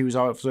last year. He was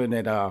also in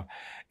that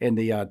in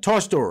the Toy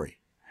Story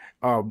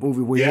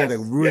movie where he had a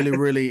really,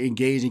 really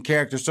engaging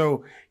character.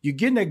 So you're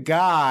getting a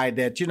guy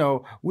that,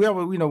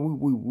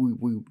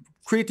 we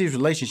create these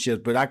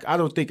relationships, but I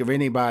don't think of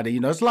anybody,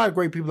 there's a lot of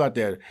great people out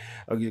there.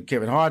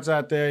 Kevin Hart's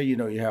out there, you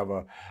have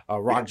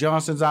Rock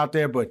Johnson's out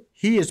there, but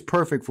he is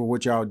perfect for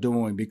what y'all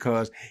doing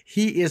because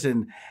he is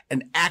an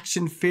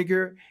action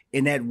figure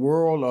in that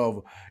world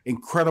of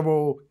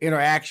incredible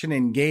interaction,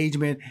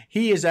 engagement.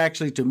 He is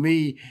actually, to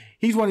me,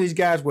 he's one of these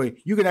guys where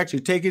you can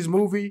actually take his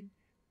movie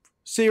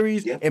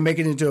series and make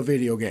it into a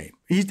video game.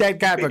 He's that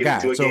type of guy.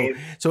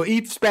 So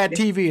eSpat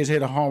TV has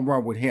hit a home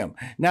run with him.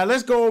 Now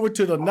let's go over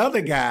to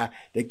another guy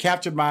that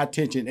captured my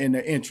attention in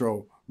the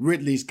intro,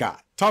 Ridley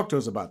Scott. Talk to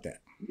us about that.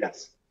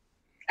 Yes,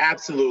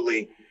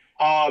 absolutely.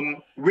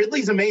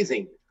 Ridley's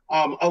amazing.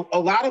 A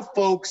lot of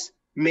folks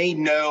may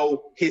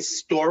know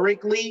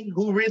historically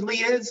who Ridley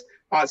is,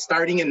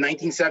 starting in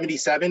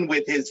 1977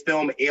 with his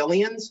film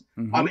Aliens,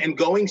 and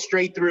going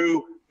straight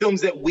through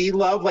films that we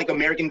love, like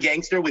American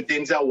Gangster with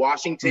Denzel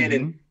Washington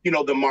and,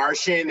 The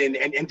Martian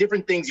and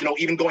different things,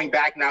 even going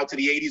back now to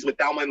the 80s with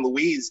Thelma and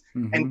Louise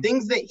and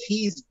things that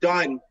he's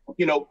done,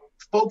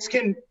 folks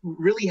can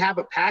really have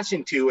a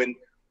passion to. And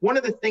one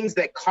of the things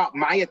that caught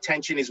my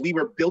attention as we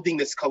were building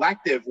this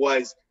collective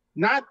was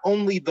not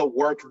only the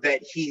work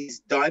that he's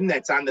done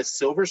that's on the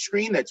silver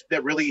screen,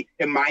 that really,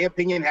 in my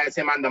opinion, has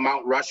him on the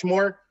Mount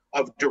Rushmore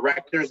of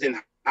directors in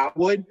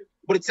Hollywood,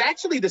 but it's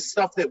actually the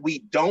stuff that we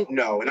don't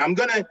know. And I'm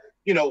going to,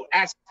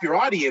 ask your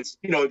audience,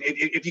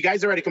 if you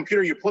guys are at a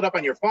computer, you pull it up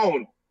on your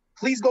phone,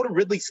 please go to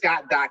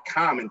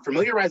ridleyscott.com and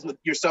familiarize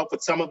yourself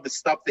with some of the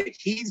stuff that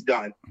he's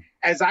done.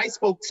 As I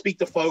speak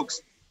to folks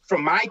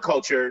from my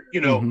culture,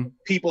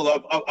 people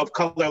of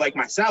color like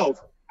myself,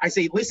 I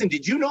say, listen,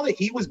 did you know that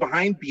he was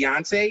behind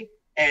Beyonce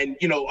and,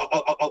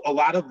 a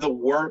lot of the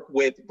work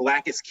with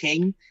Black is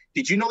King?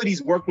 Did you know that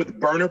he's worked with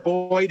Burna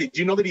Boy? Did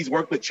you know that he's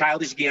worked with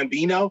Childish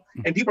Gambino?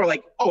 And people are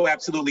like, oh,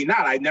 absolutely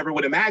not. I never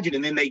would imagine.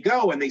 And then they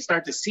go and they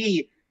start to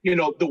see,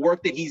 the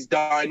work that he's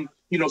done,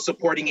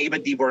 supporting Ava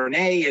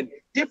DuVernay and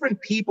different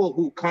people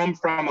who come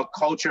from a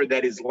culture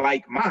that is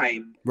like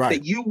mine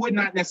that you would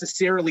not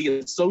necessarily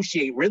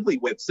associate Ridley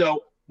with.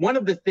 So one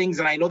of the things,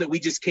 and I know that we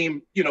just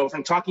came,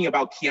 from talking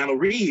about Keanu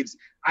Reeves,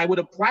 I would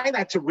apply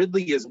that to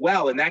Ridley as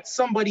well. And that's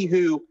somebody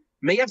who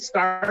may have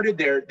started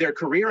their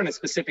career in a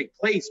specific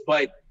place,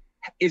 but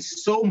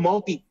is so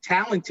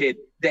multi-talented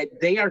that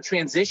they are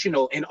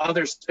transitional in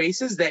other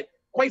spaces that,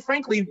 quite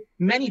frankly,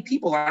 many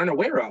people aren't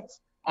aware of.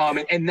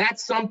 And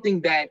that's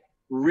something that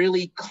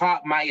really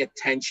caught my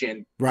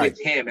attention with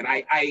him. And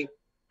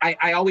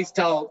I always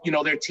tell,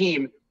 their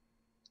team,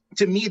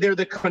 to me, they're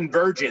the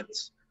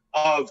convergence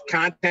of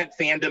content,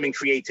 fandom, and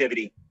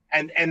creativity.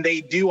 And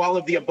they do all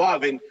of the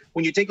above. And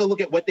when you take a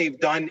look at what they've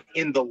done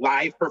in the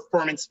live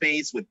performance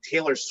space with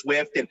Taylor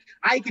Swift, and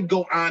I could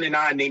go on and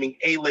on naming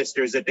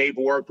A-listers that they've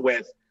worked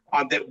with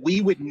that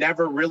we would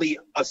never really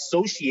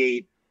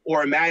associate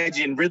or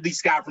imagine. Ridley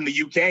Scott from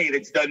the UK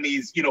that's done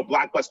these,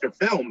 blockbuster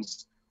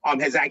films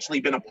has actually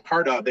been a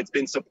part of, that's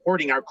been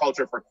supporting our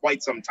culture for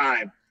quite some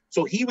time.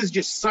 So he was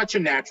just such a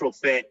natural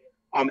fit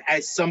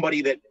as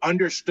somebody that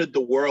understood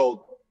the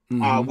world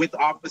with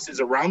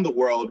offices around the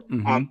world,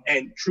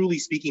 and truly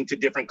speaking to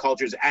different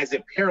cultures as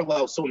it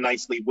parallels so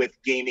nicely with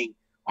gaming,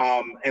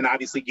 and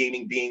obviously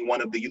gaming being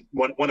one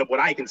of what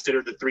I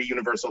consider the 3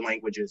 universal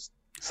languages.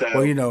 So,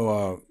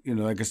 well,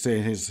 like I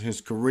said, his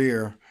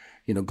career,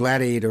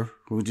 Gladiator,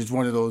 which is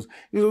one of those,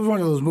 it was one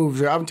of those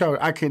movies. I'm telling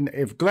you,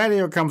 if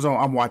Gladiator comes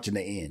on, I'm watching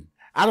the end.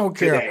 I don't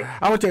care. Today.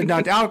 I would tell you,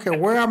 I don't care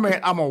where I'm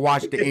at. I'm gonna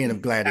watch the end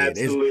of Gladiator.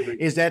 Absolutely.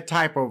 It's that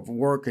type of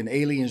work. And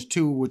Aliens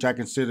 2, which I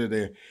consider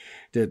the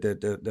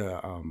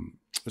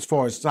as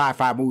far as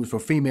sci-fi movies for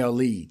female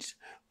leads,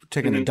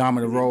 taking a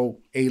dominant role.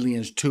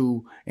 Aliens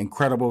 2,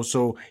 incredible.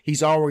 So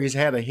he's always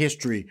had a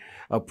history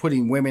of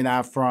putting women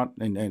out front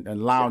and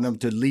allowing them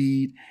to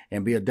lead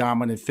and be a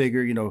dominant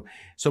figure.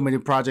 So many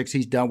projects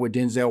he's done with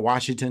Denzel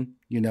Washington.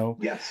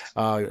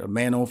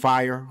 Man on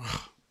Fire.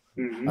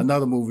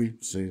 Another movie.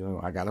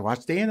 So I got to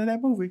watch the end of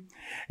that movie.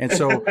 And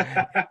so,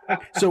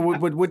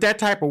 with that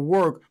type of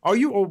work, were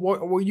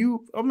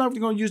you, I'm not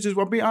going to use this,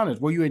 I'll be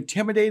honest, were you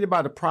intimidated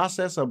by the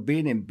process of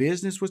being in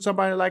business with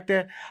somebody like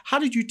that? How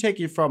did you take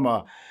it from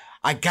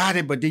I got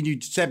it, but then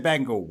you sit back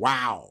and go,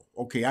 wow,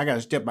 okay, I got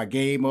to step my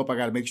game up. I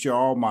got to make sure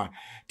all my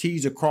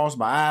T's are crossed,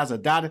 my I's are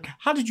dotted.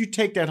 How did you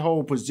take that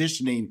whole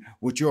positioning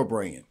with your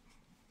brand?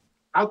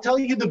 I'll tell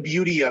you the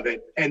beauty of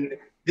it. And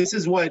this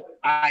is what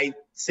I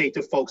say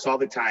to folks all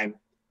the time.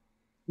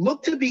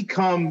 Look to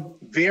become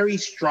very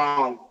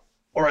strong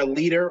or a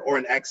leader or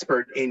an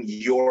expert in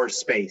your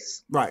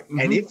space. Right.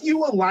 And if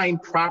you align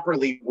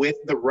properly with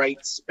the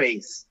right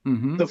space,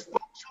 the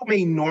folks who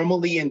may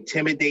normally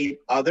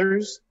intimidate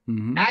others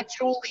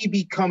actually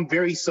become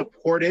very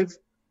supportive,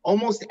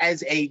 almost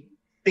as a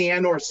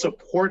fan or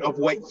support of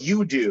what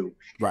you do,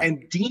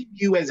 and deem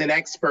you as an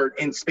expert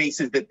in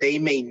spaces that they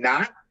may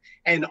not.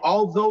 And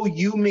although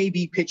you may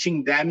be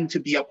pitching them to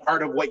be a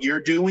part of what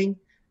you're doing,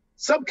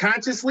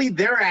 subconsciously,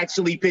 they're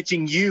actually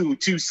pitching you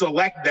to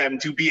select them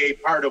to be a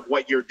part of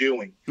what you're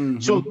doing.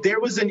 So there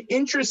was an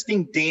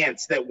interesting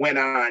dance that went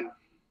on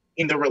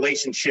in the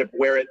relationship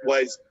where it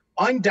was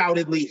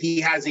undoubtedly he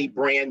has a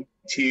brand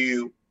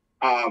to,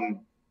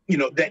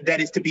 that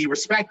is to be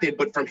respected,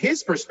 but from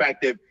his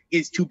perspective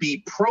is to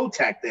be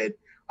protected.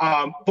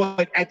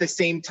 But at the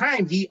same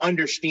time, he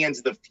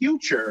understands the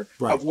future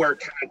of where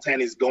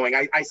content is going.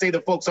 I say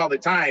to folks all the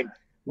time,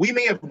 we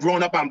may have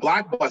grown up on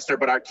Blockbuster,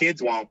 but our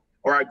kids won't,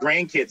 or our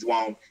grandkids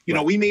won't.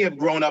 We may have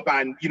grown up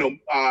on,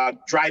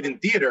 drive-in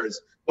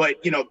theaters, but,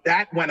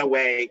 that went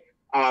away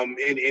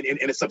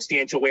in a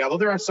substantial way. Although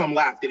there are some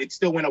left, it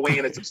still went away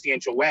in a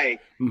substantial way.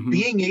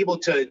 Being able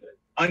to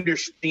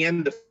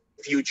understand the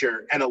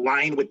future and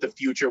align with the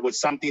future was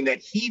something that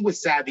he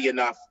was savvy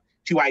enough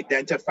to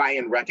identify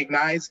and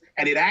recognize.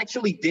 And it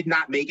actually did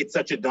not make it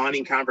such a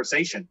daunting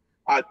conversation.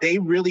 They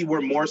really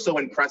were more so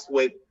impressed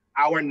with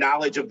our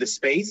knowledge of the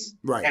space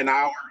and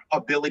our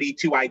ability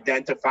to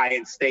identify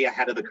and stay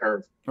ahead of the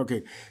curve.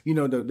 Okay.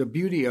 The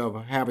beauty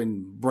of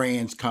having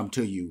brands come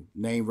to you,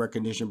 name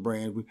recognition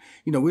brands,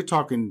 we're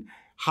talking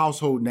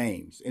household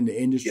names in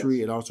the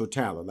industry and also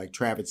talent like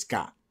Travis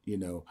Scott,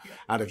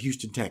 out of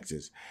Houston,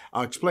 Texas.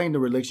 Explain the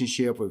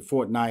relationship with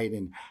Fortnite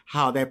and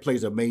how that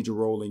plays a major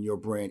role in your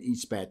brand,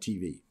 eSpat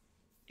TV.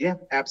 Yeah,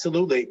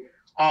 absolutely.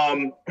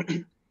 I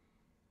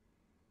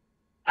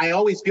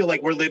always feel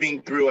like we're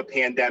living through a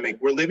pandemic.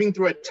 We're living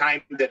through a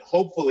time that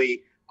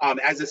hopefully,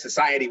 as a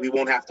society, we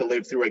won't have to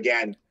live through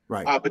again.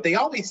 But they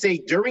always say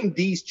during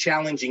these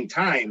challenging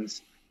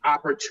times,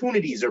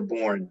 opportunities are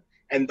born.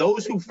 And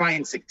those who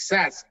find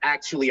success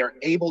actually are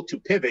able to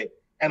pivot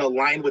and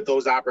align with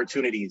those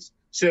opportunities.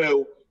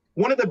 So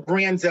one of the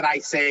brands that I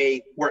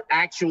say we're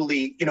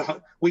actually,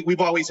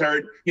 we've always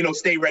heard,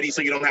 stay ready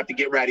so you don't have to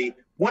get ready.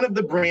 One of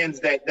the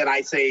brands that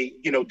I say,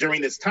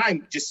 during this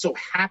time just so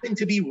happened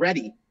to be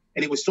ready.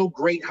 And it was so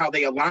great how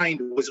they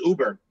aligned was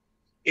Uber.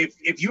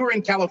 If you were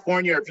in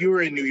California, or if you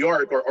were in New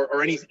York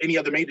or any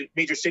other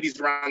major cities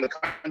around the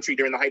country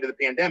during the height of the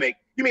pandemic,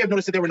 you may have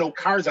noticed that there were no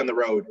cars on the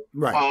road.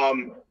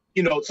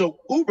 So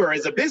Uber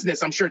as a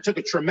business, I'm sure took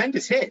a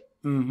tremendous hit.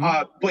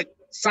 But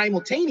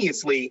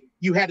simultaneously,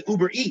 you had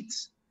Uber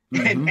Eats.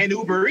 and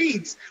Uber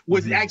Eats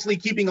was actually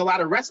keeping a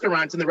lot of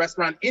restaurants in the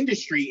restaurant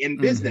industry in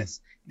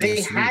business.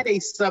 They had a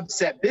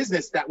subset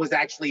business that was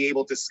actually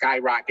able to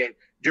skyrocket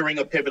during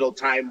a pivotal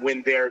time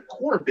when their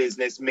core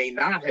business may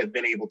not have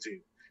been able to.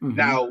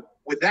 Now,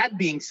 with that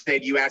being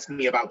said, you asked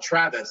me about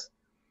Travis.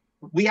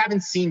 We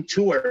haven't seen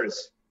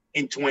tours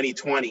in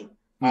 2020.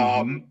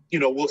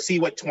 We'll see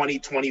what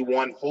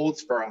 2021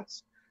 holds for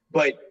us.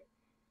 But,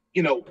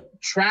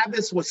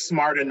 Travis was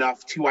smart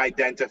enough to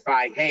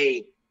identify,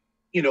 hey,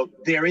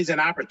 there is an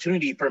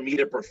opportunity for me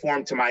to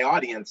perform to my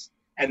audience,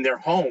 and they're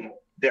home,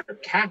 they're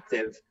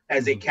captive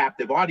as a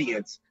captive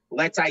audience.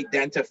 Let's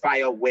identify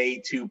a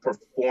way to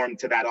perform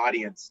to that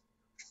audience.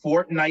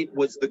 Fortnite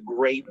was the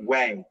great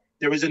way.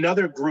 There was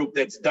another group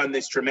that's done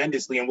this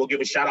tremendously, and we'll give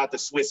a shout out to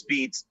Swiss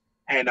Beats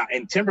and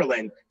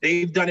Timberland.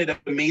 They've done it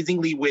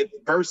amazingly with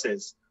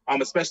Versus,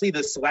 especially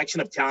the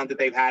selection of talent that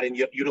they've had in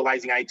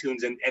utilizing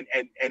iTunes and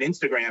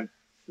Instagram.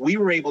 We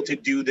were able to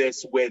do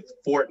this with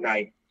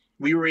Fortnite.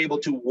 We were able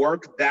to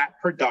work that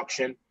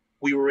production.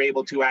 We were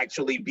able to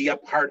actually be a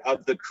part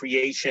of the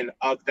creation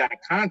of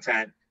that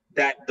content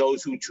that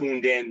those who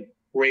tuned in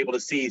were able to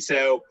see.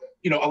 So,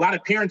 a lot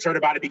of parents heard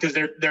about it because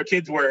their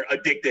kids were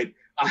addicted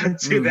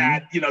to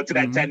that, to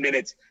that 10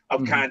 minutes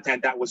of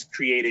content that was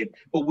created.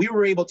 But we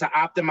were able to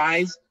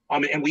optimize,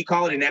 and we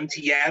call it an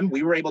MTM.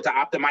 We were able to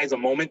optimize a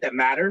moment that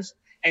matters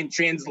and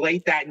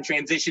translate that and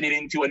transition it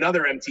into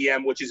another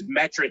MTM, which is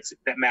metrics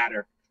that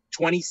matter.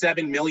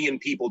 27 million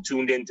people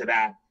tuned into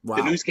that. Wow.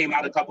 The news came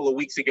out a couple of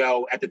weeks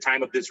ago at the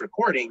time of this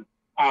recording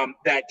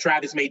that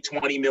Travis made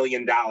 $20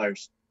 million,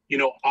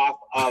 off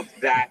of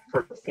that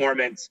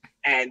performance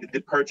and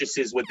the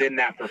purchases within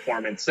that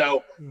performance.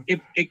 So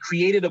it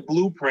created a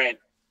blueprint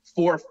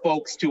for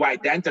folks to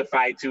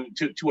identify,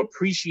 to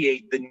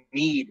appreciate the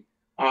need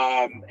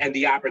and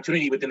the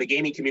opportunity within the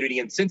gaming community.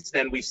 And since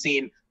then, we've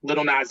seen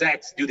Lil Nas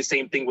X do the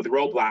same thing with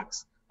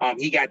Roblox.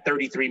 He got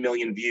 33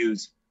 million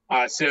views.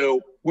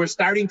 So we're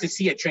starting to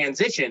see a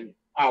transition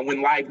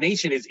when Live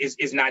Nation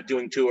is not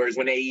doing tours,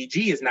 when AEG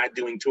is not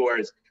doing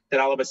tours,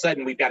 that all of a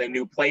sudden we've got a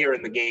new player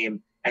in the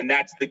game, and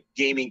that's the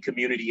gaming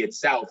community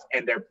itself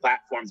and their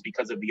platforms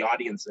because of the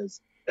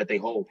audiences that they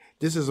hold.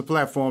 This is a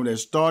platform that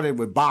started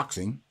with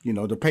boxing,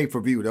 the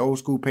pay-per-view, the old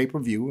school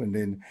pay-per-view, and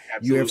then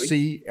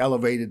UFC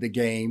elevated the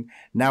game.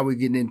 Now we're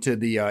getting into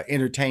the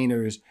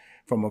entertainers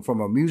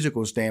from a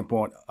musical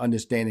standpoint,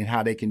 understanding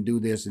how they can do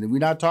this. And we're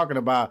not talking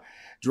about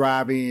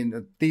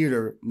drive-in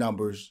theater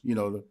numbers,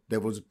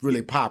 that was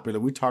really popular.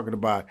 We're talking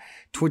about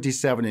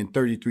 27 and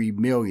 33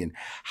 million.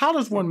 How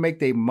does one make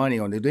their money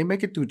on it? Do they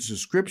make it through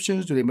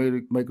subscriptions? Do they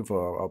make it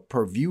for a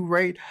per-view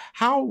rate?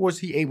 How was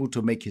he able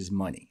to make his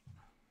money?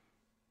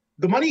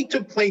 The money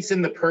took place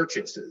in the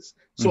purchases.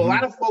 So a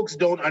lot of folks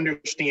don't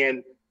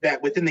understand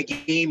that within the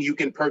game, you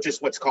can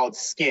purchase what's called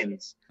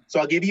skins. So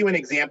I'll give you an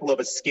example of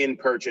a skin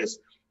purchase.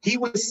 He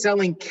was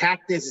selling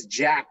Cactus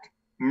Jack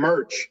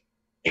merch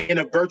in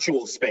a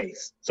virtual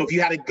space. So if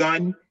you had a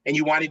gun and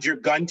you wanted your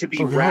gun to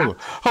be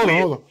wrapped. Hold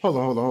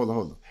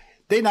on.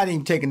 They're not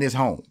even taking this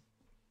home.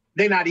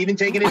 They're not even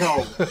taking it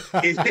home.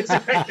 They're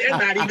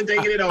not even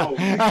taking it home.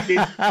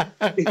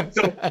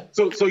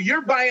 So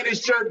you're buying a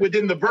shirt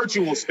within the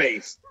virtual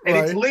space, and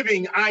it's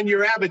living on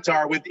your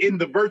avatar within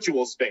the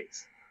virtual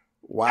space.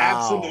 Wow.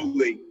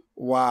 Absolutely.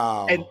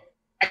 Wow.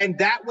 And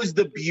that was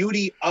the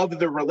beauty of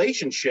the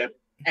relationship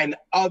and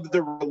of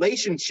the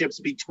relationships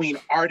between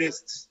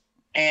artists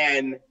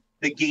and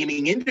the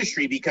gaming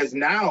industry, because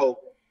now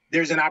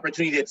there's an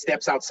opportunity that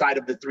steps outside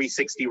of the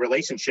 360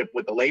 relationship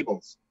with the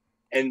labels.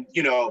 And,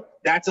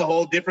 that's a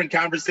whole different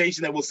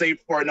conversation that we'll save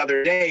for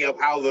another day, of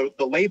how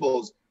the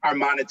labels are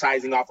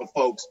monetizing off of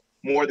folks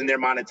more than they're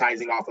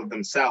monetizing off of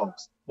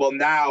themselves. Well,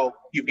 now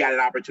you've got an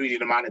opportunity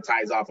to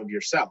monetize off of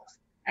yourself.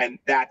 And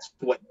that's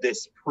what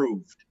this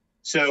proved.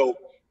 So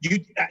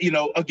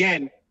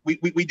again,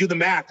 we do the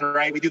math,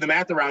 right? We do the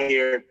math around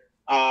here.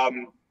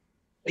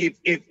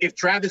 If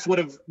Travis would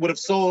have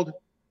sold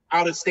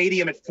out a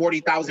stadium at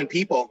 40,000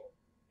 people,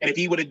 and if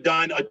he would have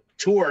done a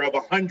tour of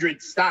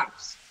 100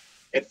 stops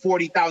at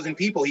 40,000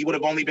 people, he would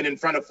have only been in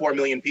front of 4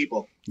 million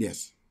people.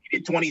 Yes. He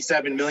did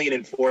 27 million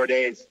in 4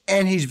 days.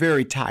 And he's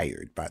very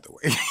tired, by the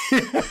way.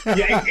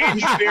 Yeah, and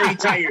he's very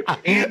tired.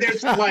 And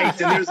there's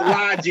flights and there's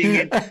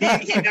lodging,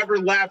 and he never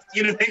left,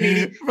 you know what I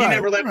mean? He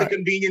never left the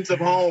convenience of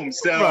home.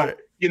 So,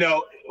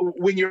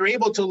 when you're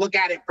able to look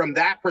at it from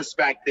that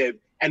perspective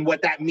and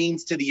what that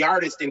means to the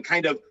artist and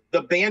kind of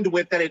the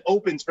bandwidth that it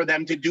opens for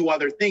them to do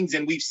other things,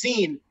 and we've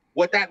seen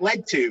what that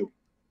led to.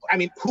 I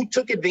mean, who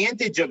took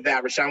advantage of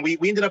that, Rashawn? We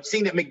ended up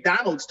seeing that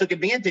McDonald's took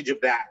advantage of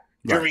that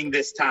during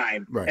this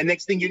time. Right. And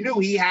next thing you knew,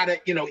 he had a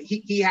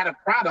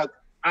product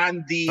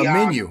on the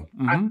menu,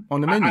 on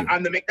the menu,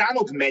 on the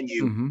McDonald's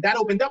menu that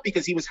opened up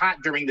because he was hot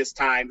during this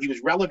time. He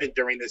was relevant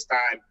during this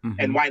time.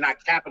 And why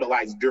not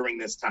capitalize during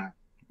this time?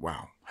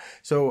 Wow.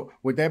 So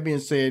with that being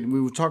said,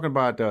 we were talking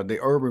about the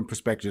urban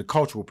perspective, the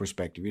cultural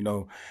perspective,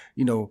 Nas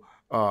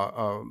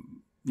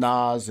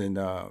and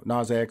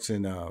Nas X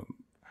and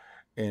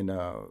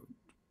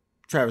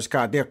Travis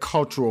Scott, they're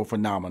cultural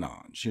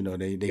phenomenons. You know,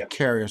 they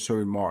carry a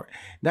certain mark.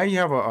 Now you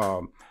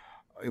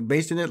have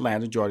based in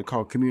Atlanta, Georgia,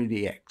 called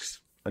Community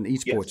X, an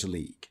esports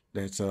league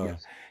that's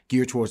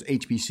geared towards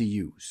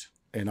HBCUs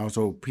and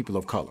also people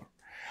of color.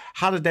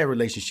 How did that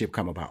relationship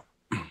come about?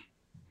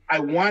 I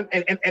want,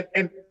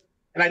 and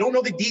I don't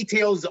know the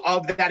details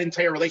of that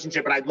entire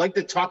relationship, but I'd like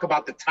to talk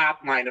about the top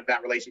line of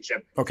that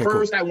relationship. Okay,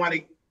 First, cool. I want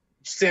to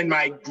send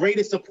my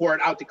greatest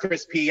support out to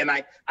Chris P. And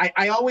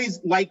I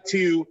always like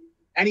to,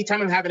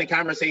 anytime I'm having a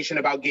conversation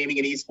about gaming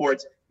and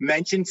esports,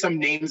 mention some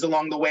names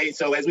along the way.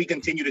 So as we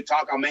continue to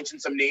talk, I'll mention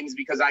some names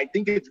because I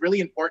think it's really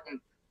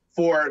important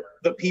for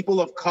the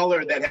people of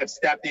color that have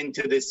stepped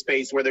into this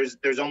space where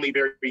there's only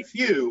very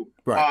few,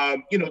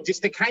 right. You know,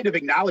 just to kind of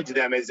acknowledge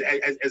them as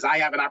I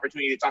have an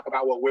opportunity to talk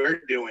about what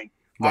we're doing.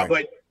 Right.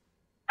 But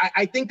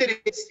I think that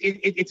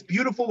it's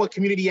beautiful what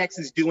Community X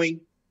is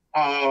doing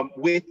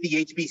with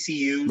the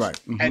HBCUs. Right.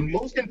 Mm-hmm. And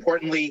most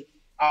importantly,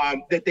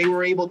 that they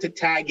were able to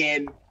tag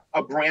in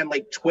a brand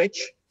like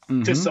Twitch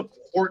to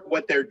support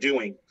what they're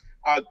doing.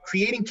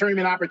 Creating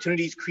tournament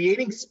opportunities,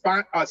 creating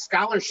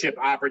scholarship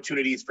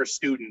opportunities for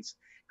students,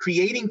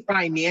 creating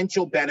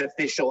financial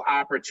beneficial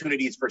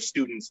opportunities for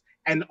students,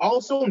 and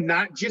also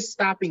not just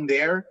stopping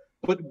there,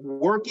 but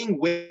working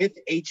with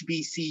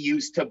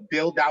HBCUs to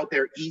build out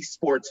their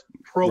esports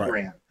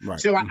program. Right.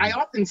 So I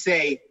often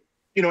say,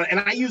 you know, and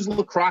I use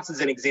lacrosse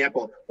as an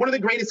example. One of the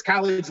greatest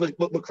college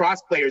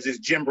lacrosse players is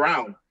Jim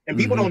Brown. And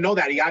people don't know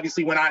that. He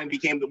obviously went on and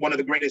became one of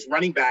the greatest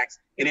running backs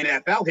in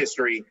NFL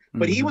history,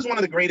 but he was one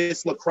of the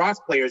greatest lacrosse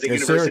players at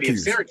University of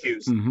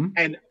Syracuse.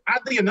 And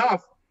oddly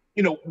enough,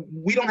 you know,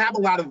 we don't have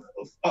a lot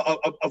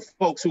of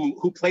folks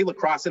who play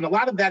lacrosse. And a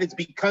lot of that is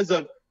because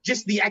of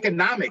just the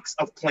economics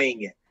of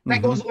playing it.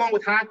 That goes along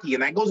with hockey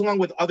and that goes along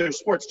with other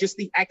sports, just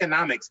the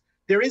economics.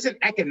 There is an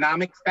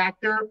economic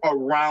factor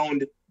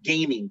around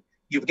gaming.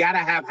 You've got to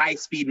have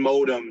high-speed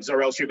modems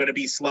or else you're going to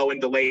be slow and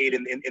delayed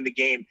in the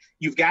game.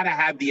 You've got to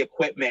have the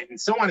equipment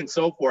and so on and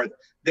so forth.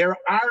 There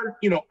are,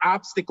 you know,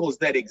 obstacles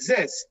that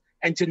exist.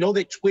 And to know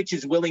that Twitch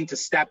is willing to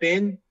step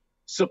in,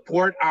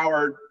 support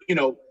our, you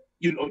know,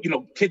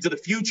 kids of the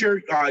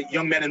future,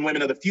 young men and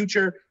women of the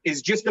future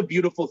is just a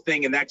beautiful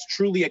thing. And that's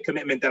truly a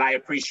commitment that I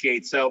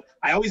appreciate. So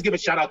I always give a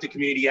shout out to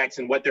Community X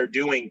and what they're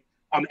doing.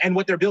 And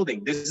what they're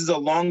building. This is a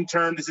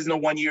long-term, this isn't a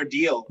one-year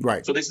deal.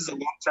 Right. So this is a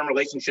long-term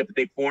relationship that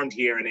they formed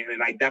here,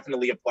 and I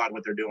definitely applaud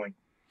what they're doing.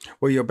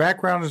 Well, your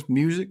background is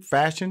music,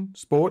 fashion,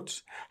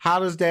 sports. How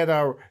does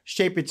that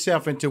shape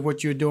itself into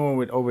what you're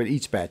doing over at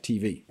eSpat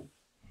TV?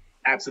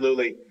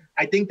 Absolutely.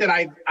 I think that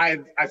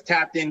I've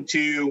tapped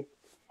into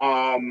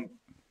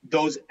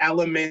those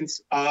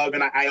elements of,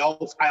 and I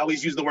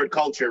always use the word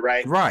culture,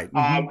 right? Right.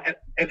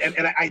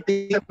 And I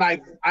think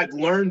that I've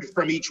learned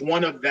from each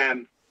one of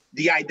them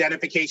the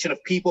identification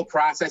of people,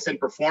 process, and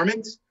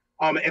performance.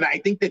 And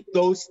I think that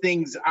those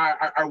things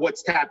are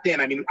what's tapped in.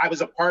 I mean, I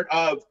was a part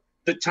of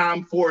the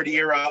Tom Ford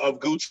era of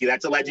Gucci.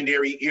 That's a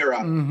legendary era.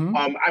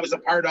 I was a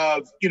part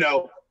of, you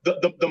know,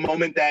 the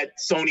moment that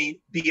Sony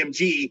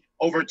BMG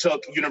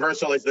overtook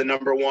Universal as the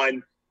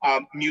 #1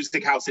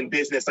 music house in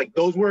business. Like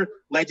those were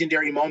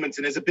legendary moments.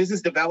 And as a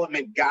business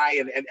development guy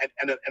and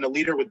a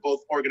leader with both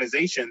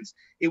organizations,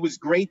 it was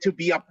great to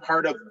be a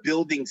part of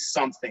building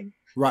something.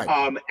 Right.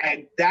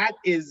 And that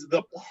is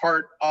the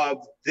part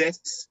of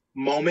this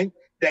moment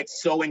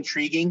that's so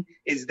intriguing,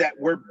 is that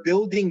we're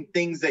building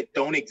things that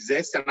don't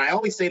exist. And I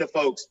always say to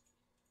folks,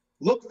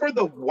 look for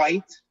the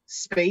white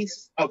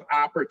space of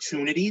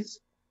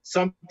opportunities,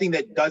 something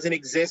that doesn't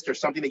exist or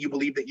something that you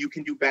believe that you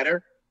can do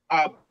better.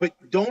 But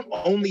don't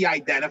only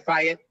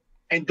identify it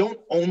and don't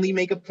only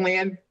make a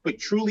plan, but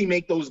truly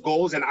make those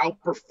goals and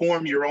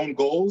outperform your own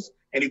goals.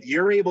 And if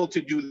you're able to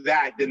do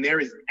that, then there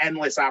is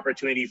endless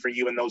opportunity for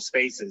you in those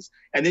spaces.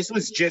 And this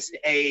was just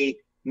a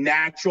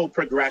natural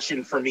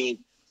progression for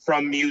me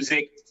from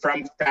music,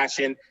 from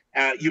fashion.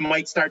 You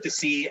might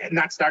this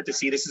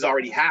has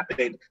already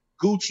happened.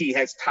 Gucci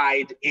has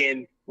tied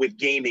in with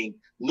gaming.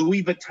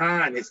 Louis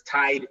Vuitton has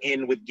tied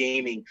in with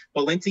gaming.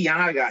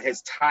 Balenciaga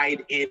has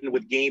tied in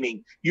with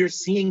gaming. You're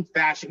seeing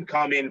fashion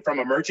come in from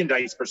a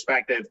merchandise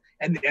perspective,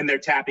 and they're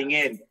tapping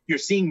in. You're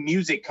seeing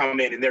music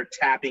come in, and they're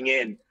tapping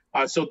in.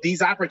 So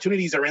these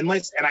opportunities are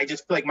endless, and I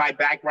just feel like my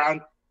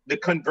background, the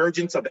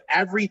convergence of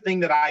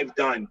everything that I've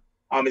done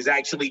is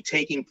actually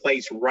taking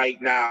place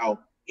right now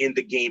in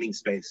the gaming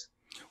space.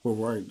 Well,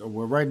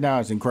 right now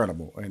it's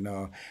incredible,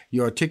 and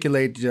you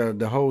articulate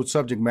the whole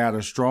subject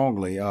matter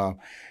strongly.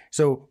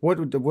 So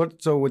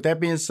with that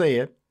being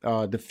said,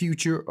 the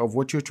future of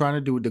what you're trying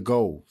to do, the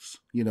goals,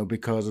 you know,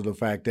 because of the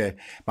fact that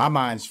my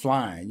mind's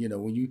flying, you know,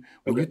 when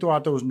you throw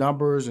out those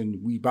numbers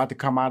and we about to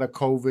come out of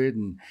COVID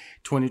and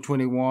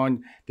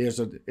 2021,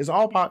 it's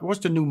all about what's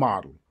the new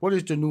model? What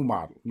is the new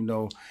model? You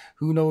know,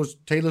 who knows?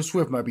 Taylor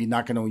Swift might be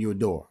knocking on your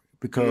door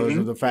because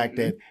of the fact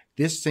that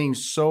this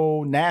seems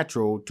so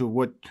natural to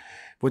what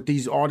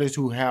these artists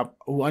who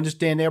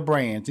understand their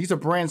brands. These are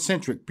brand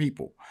centric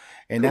people.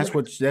 And that's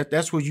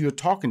what you're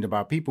talking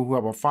about. People who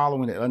have a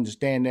following that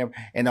understand them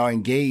and are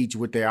engaged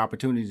with their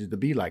opportunities to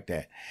be like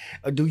that.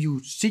 Do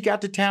you seek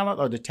out the talent,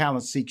 or the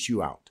talent seeks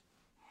you out?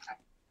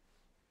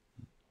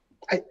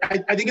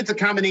 I think it's a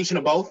combination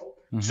of both.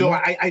 Mm-hmm. So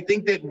I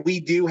think that we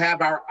do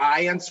have our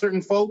eye on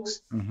certain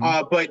folks,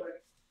 but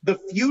the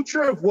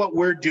future of what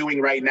we're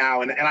doing right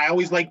now, and I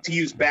always like to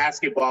use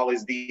basketball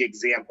as the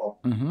example.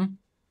 Mm-hmm.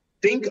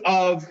 Think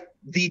of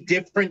the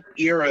different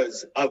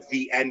eras of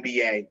the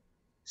NBA.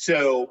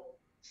 So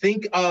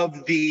think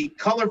of the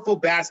colorful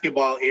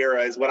basketball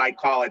era is what I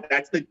call it.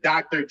 That's the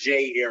Dr.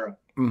 J era.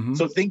 Mm-hmm.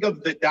 So think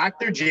of the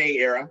Dr. J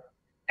era,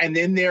 and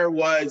then there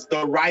was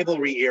the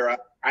rivalry era.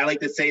 I like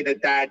to say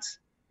that that's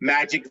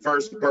Magic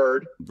versus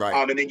Bird,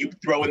 right. And then you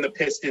throw in the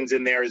Pistons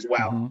in there as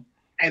well. Mm-hmm.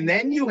 And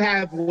then you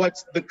have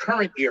what's the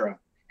current era,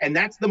 and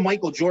that's the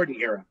Michael Jordan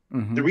era.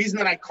 Mm-hmm. The reason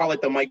that I call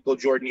it the Michael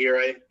Jordan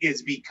era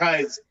is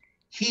because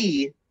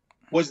he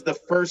was the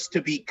first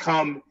to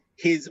become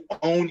his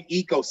own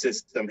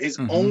ecosystem, his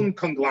own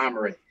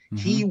conglomerate. Mm-hmm.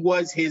 He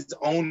was his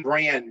own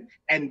brand,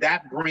 and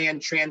that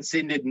brand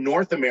transcended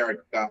North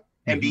America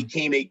and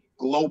became a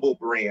global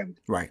brand.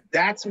 Right.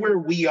 That's where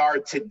we are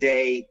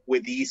today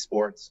with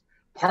esports.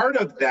 Part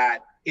of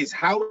that is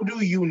how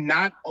do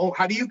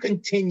you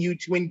continue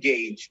to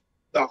engage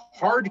the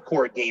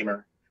hardcore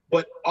gamer,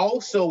 but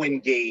also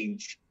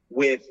engage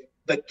with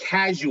the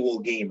casual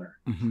gamer.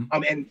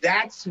 And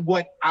that's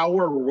what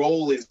our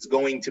role is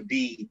going to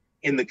be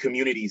in the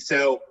community.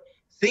 So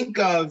think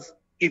of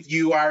if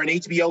you are an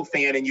HBO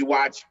fan and you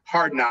watch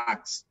Hard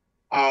Knocks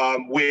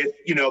with,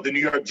 the New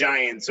York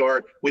Giants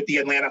or with the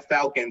Atlanta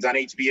Falcons on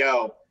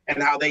HBO,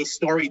 and how they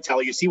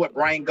storytell. You see what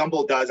Brian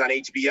Gumbel does on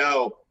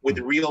HBO with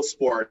Real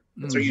Sport.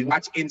 So you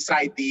watch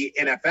Inside the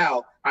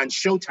NFL on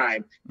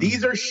Showtime.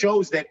 These are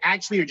shows that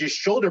actually are just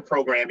shoulder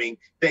programming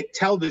that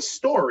tell the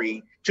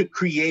story to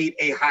create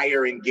a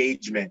higher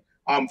engagement.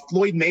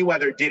 Floyd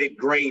Mayweather did it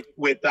great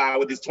with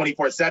his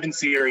 24/7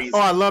 series. Oh,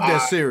 I love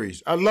that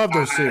series. I love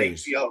those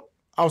series. HBO.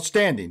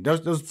 Outstanding.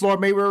 Those Floyd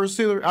Mayweather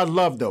series, I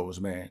love those,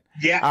 man.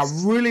 Yes. I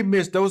really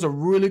miss those. Are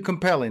really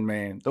compelling,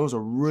 man. Those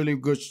are really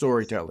good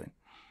storytelling.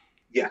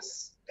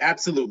 Yes,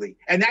 absolutely.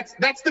 And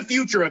that's the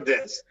future of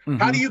this.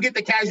 How do you get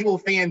the casual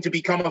fan to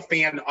become a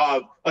fan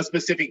of a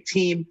specific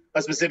team,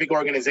 a specific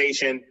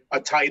organization, a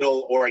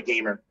title, or a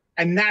gamer?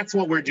 And that's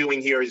what we're doing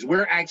here is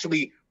we're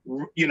actually,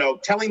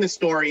 telling the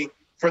story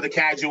for the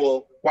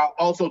casual while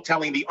also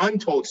telling the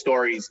untold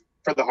stories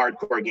for the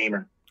hardcore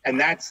gamer. And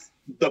that's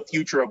the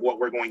future of what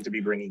we're going to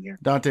be bringing here.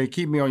 Dante,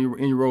 keep me in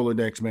your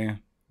Rolodex,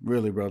 man.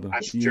 Really, brother.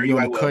 I'm sure you're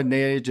on the cutting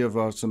edge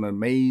of some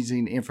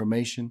amazing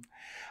information.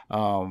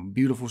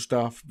 Beautiful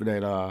stuff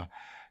that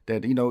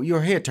you're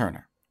a head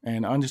turner,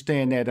 and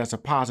understand that that's a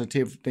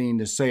positive thing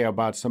to say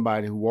about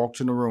somebody who walks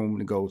in the room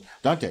and goes,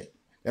 Dante,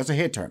 that's a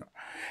head turner,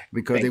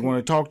 because they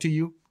want to talk to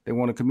you. They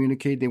want to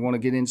communicate. They want to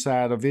get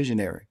inside a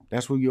visionary.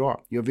 That's who you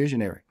are. You're a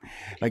visionary.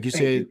 Like you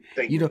said,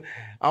 I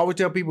always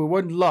tell people it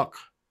wasn't luck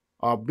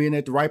or being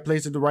at the right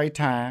place at the right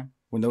time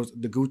when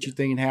the Gucci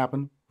thing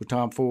happened with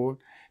Tom Ford,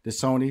 the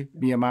Sony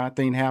BMI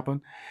thing happened.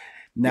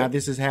 Now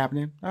this is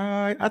happening.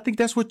 I think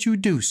that's what you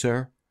do,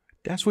 sir.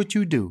 That's what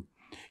you do.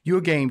 You're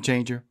a game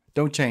changer.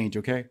 Don't change,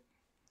 okay?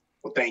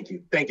 Well, thank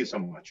you. Thank you so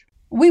much.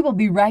 We will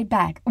be right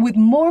back with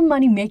more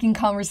money-making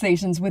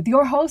conversations with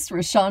your host,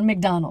 Rushion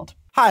McDonald.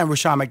 Hi, I'm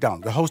Rushion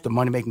McDonald, the host of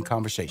Money Making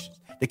Conversations.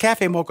 The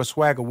Cafe Mocha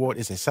Swag Award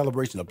is a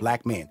celebration of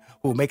Black men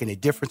who are making a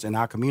difference in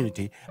our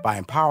community by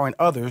empowering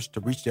others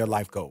to reach their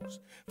life goals.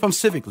 From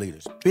civic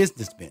leaders,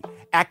 businessmen,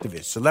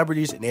 activists,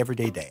 celebrities, and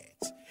everyday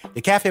dads.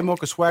 The Cafe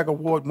Mocha Swag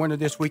Award winner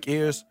this week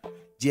is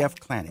Jeff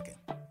Clanigan.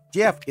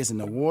 Jeff is an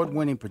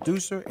award-winning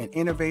producer and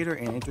innovator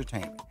in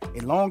entertainment,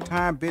 a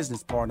longtime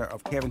business partner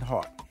of Kevin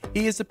Hart.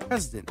 He is the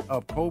president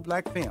of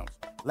Pro-Black Films,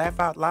 Laugh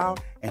Out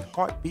Loud, and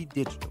Heartbeat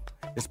Digital.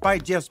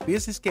 Despite Jeff's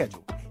busy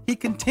schedule, he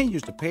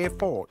continues to pay it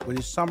forward with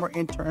his summer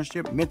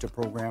internship mentor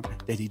program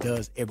that he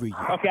does every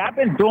year. Okay, I've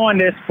been doing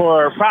this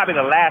for probably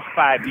the last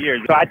 5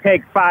 years. So I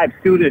take 5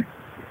 students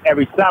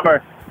every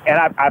summer, and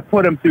I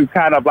put them through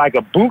kind of like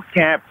a boot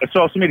camp of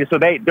social media. So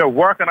they're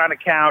working on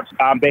accounts.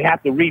 They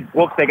have to read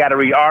books. They got to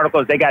read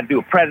articles. They got to do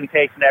a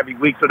presentation every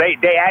week. So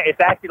it's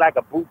actually like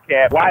a boot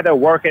camp while they're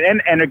working,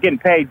 and they're getting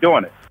paid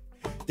doing it.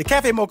 The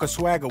Cafe Mocha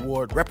Swag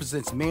Award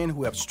represents men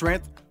who have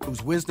strength,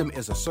 whose wisdom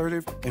is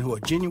assertive, and who are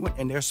genuine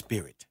in their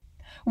spirit.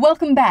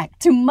 Welcome back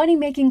to Money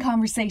Making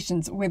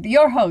Conversations with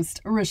your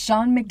host,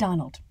 Rushion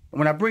McDonald.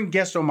 When I bring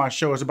guests on my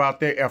show, it's about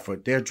their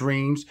effort, their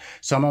dreams.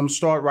 Some of them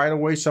start right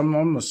away. Some of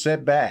them are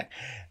set back.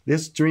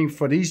 This dream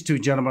for these two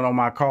gentlemen on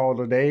my call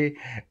today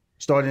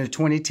started in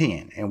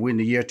 2010, and we're in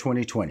the year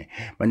 2020.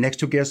 My next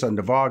two guests are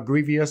Navarr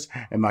Grevious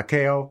and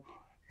Mikael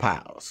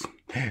Pyles.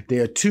 They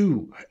are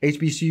two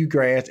HBCU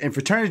grads and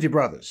fraternity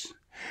brothers.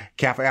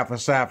 Kappa Alpha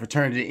Psi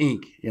Fraternity,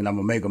 Inc. And I'm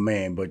a mega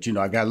man, but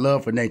I got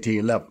love for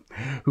 1911,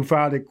 who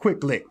founded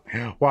QuickLiq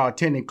while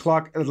attending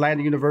Clark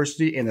Atlanta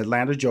University in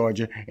Atlanta,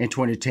 Georgia in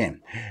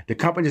 2010. The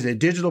company is a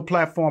digital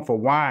platform for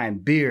wine,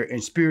 beer,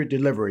 and spirit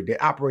delivery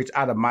that operates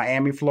out of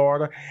Miami,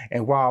 Florida,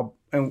 and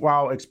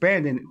while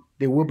expanding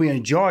They will be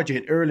in Georgia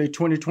in early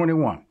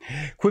 2021.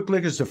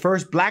 QuickLiq is the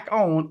first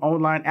Black-owned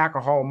online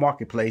alcohol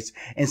marketplace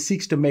and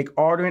seeks to make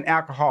ordering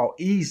alcohol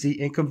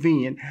easy and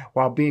convenient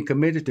while being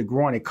committed to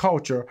growing a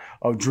culture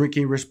of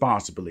drinking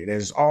responsibly. That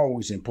is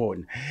always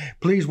important.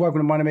 Please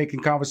welcome to Money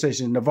Making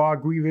Conversations, Navarr,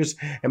 Grevious,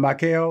 and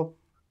Mikael,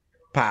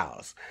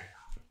 Pyles.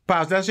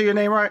 Pyles, did I say your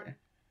name right?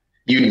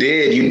 You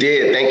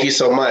did. Thank you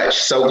so much.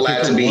 So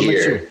glad to be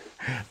here.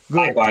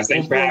 Likewise,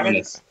 thanks for having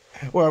us.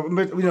 Well,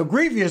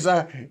 Grevious,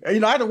 I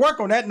had to work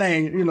on that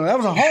name. That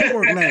was a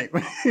homework name.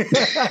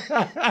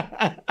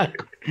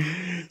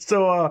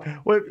 So,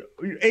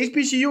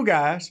 HBCU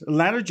guys,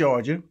 Atlanta,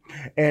 Georgia,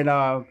 and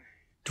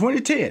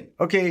 2010.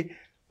 Okay,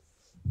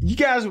 you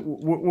guys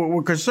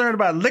were concerned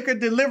about liquor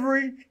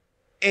delivery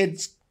in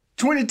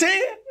 2010?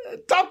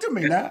 Talk to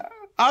me now.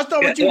 I'll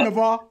start with you,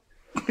 Navarr.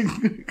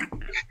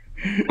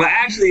 Well,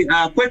 actually,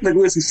 QuickLiq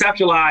was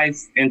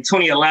conceptualized in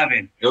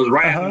 2011. It was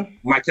right after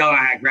Mikael and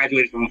I had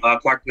graduated from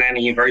Clark Atlanta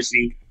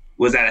University,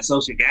 was at a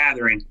social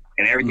gathering,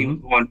 and everything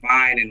was going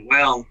fine and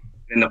well.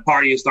 And the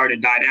party started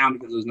to die down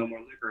because there was no more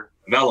liquor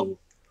available.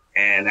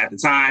 And at the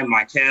time,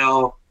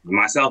 Mikael and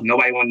myself,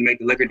 nobody wanted to make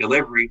the liquor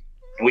delivery.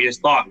 And we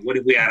just thought, what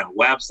if we had a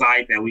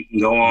website that we can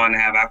go on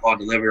and have alcohol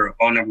delivered, or a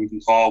phone number we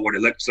can call where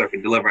the liquor store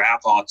can deliver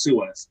alcohol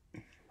to us?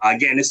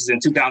 Again, this is in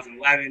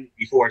 2011,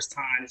 before its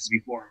time. This is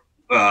before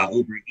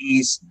Uber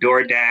Eats,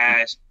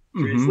 DoorDash,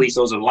 Drizzly. So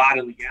it was a lot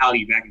of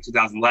legality back in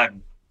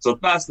 2011. So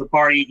thus the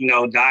party,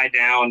 died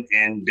down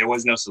and there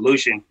was no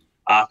solution.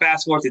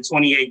 Fast forward to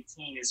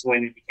 2018 is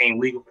when it became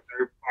legal for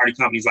third-party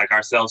companies like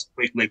ourselves,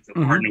 QuickLiq, to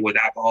partner with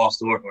alcohol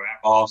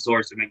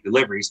stores to make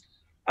deliveries.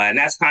 And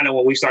that's kind of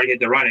when we started hitting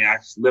the running. I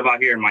live out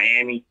here in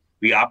Miami.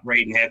 We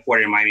operate and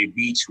headquartered in Miami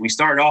Beach. We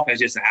started off as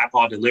just an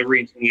alcohol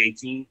delivery in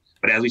 2018.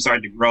 But as we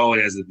started to grow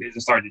and as the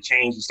business started to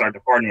change, we started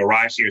to partner with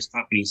rideshares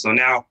companies. So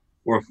now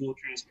we're a full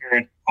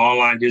transparent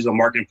online digital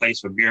marketplace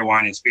for beer,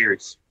 wine, and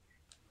spirits.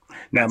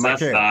 Now,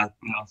 Mikael,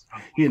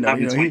 he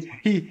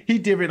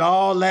divvied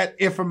all that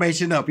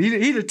information up.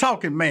 He the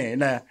talking man.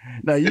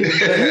 Now you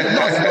the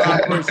muscle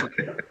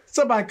operation.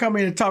 Somebody come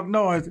in and talk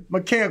noise,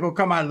 Mikael gonna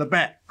come out of the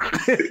back.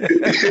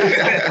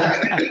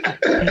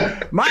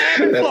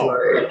 Miami,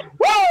 Florida.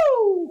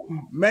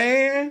 Woo!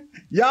 Man,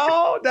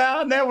 y'all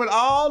down there with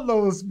all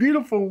those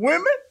beautiful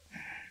women.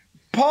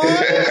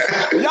 Parties,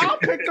 y'all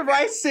picked the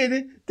right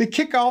city to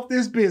kick off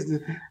this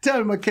business. Tell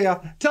me,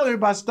 Mikael, tell me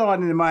about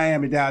starting in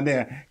Miami down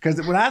there. Because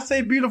when I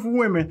say beautiful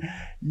women,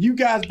 you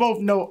guys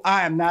both know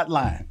I am not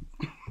lying.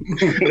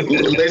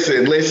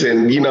 Listen,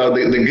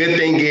 the good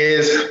thing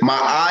is my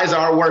eyes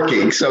are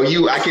working. So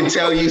I can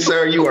tell you,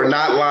 sir, you are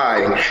not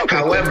lying.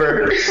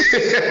 However,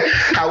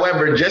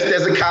 just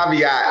as a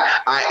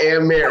caveat, I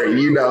am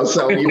married,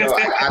 so,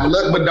 I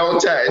look but don't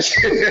touch.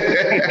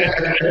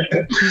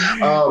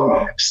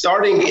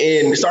 Starting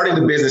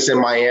the business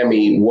in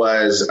Miami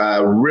was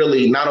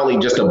really not only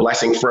just a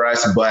blessing for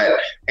us, but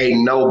a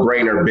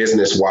no-brainer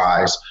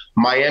business-wise.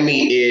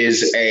 Miami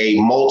is a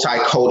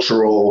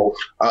multicultural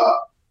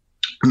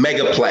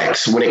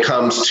megaplex when it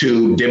comes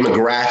to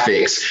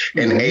demographics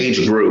and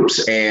age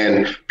groups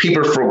and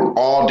people from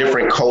all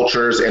different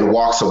cultures and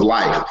walks of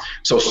life.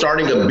 So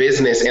starting a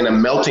business in a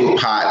melting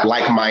pot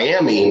like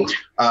Miami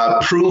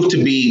proved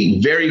to be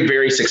very,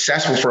 very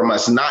successful from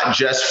us, not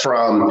just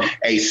from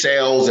a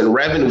sales and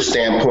revenue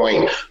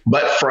standpoint,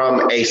 but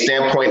from a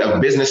standpoint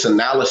of business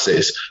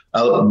analysis.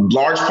 A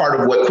large part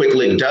of what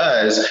QuickLiq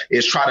does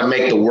is try to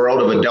make the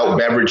world of adult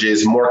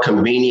beverages more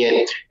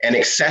convenient and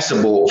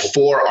accessible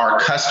for our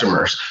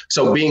customers.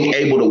 So being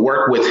able to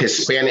work with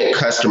Hispanic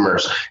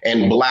customers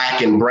and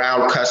Black and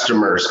brown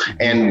customers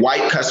and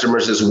white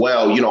customers as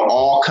well,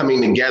 all coming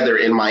together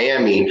in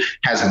Miami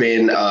has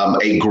been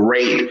a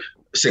great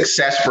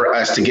success for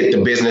us to get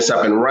the business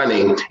up and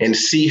running and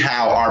see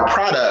how our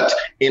product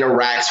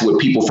interacts with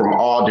people from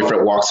all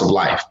different walks of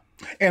life.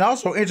 And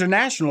also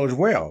international as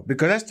well,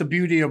 because that's the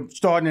beauty of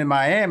starting in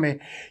Miami.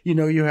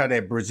 You have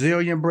that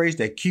Brazilian base,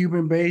 that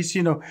Cuban base.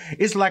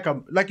 It's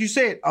like you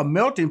said, a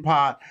melting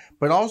pot,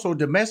 but also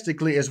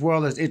domestically as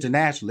well as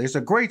internationally. It's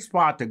a great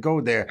spot to go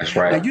there. That's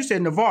right. Now, you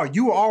said, Navarr,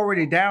 you were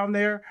already down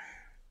there?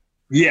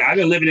 Yeah, I've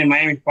been living in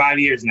Miami for 5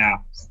 years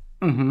now.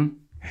 Mm-hmm.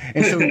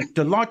 And so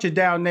to launch it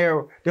down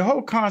there, the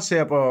whole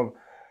concept of,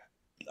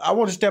 I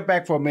want to step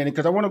back for a minute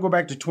because I want to go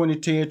back to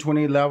 2010,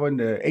 2011,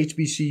 the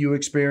HBCU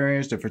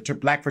experience, the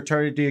Black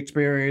fraternity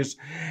experience,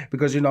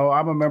 because, I'm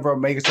a member of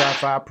Omega Psi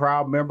Phi,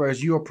 proud member,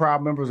 as you're a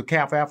proud member of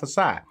Kappa Alpha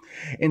Psi.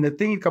 And the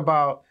thing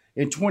about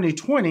in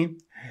 2020,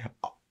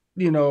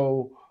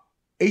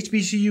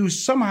 HBCUs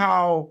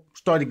somehow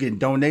started getting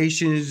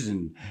donations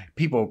and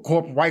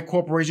white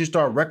corporations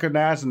started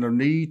recognizing the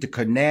need to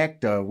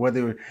connect,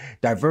 whether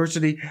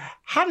diversity.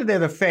 How did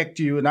that affect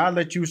you? And I'll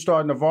let you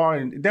start, Navarr,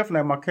 and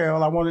definitely,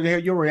 Mikael, I wanted to hear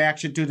your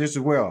reaction to this as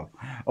well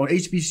on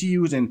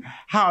HBCUs and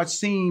how it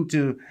seemed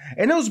to,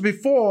 and it was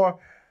before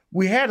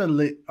we had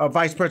a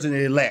vice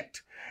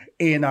president-elect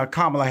in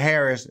Kamala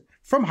Harris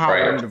from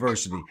Howard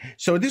University.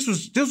 So this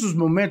was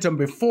momentum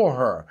before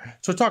her.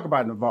 So talk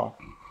about it, Navarr.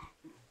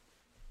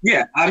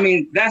 Yeah, I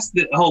mean, that's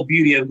the whole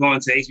beauty of going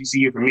to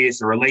HBCU for me. It's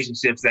the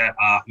relationships that,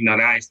 that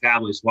I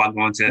established while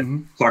going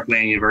to Clark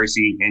Atlanta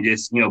University and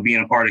just,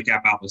 being a part of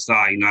Kappa Alpha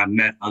Psi. I've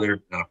met other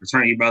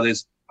fraternity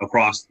brothers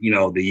across,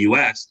 the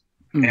U.S.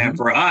 And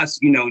for us,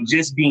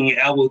 just being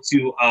able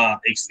to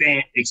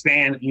expand,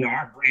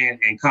 our brand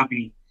and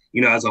company,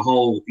 as a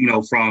whole,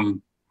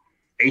 from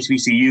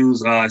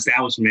HBCU's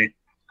establishment,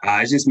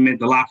 it just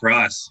meant a lot for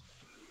us.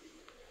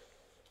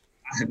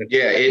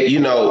 Yeah,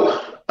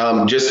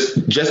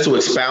 just to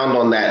expound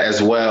on that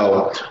as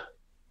well,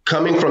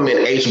 coming from an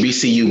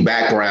HBCU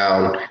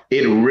background,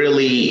 it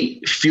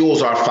really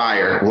fuels our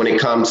fire when it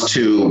comes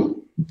to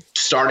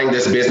starting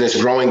this business,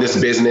 growing this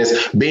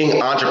business,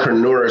 being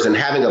entrepreneurs and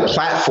having a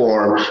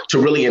platform to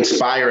really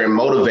inspire and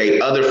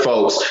motivate other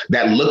folks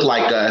that look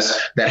like us,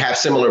 that have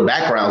similar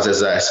backgrounds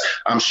as us.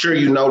 I'm sure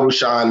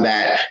Rushion,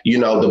 that,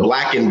 the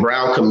Black and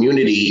brown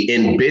community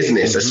in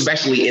business,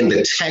 especially in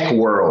the tech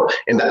world,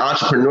 in the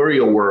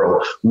entrepreneurial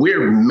world,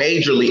 we're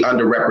majorly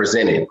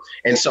underrepresented.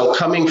 And so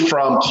coming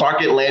from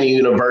Clark Atlanta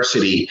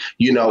University,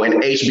 an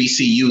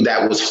HBCU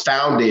that was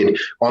founded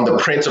on the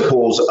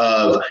principles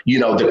of,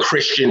 the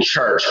Christian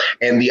church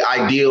and the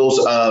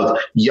ideals of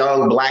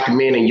young Black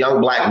men and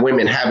young Black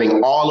women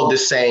having all of the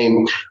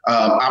same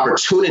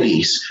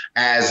opportunities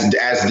as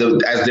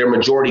their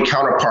majority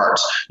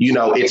counterparts.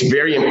 It's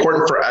very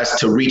important for us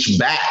to reach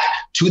back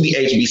to the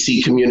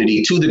HBC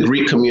community, to the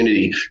Greek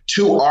community,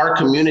 to our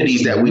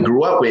communities that we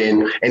grew up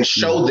in, and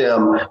show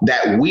them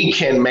that we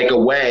can make a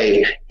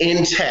way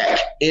in tech,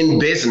 in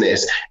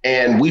business.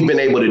 And we've been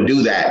able to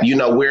do that.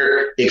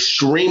 We're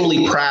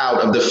extremely proud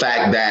of the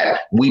fact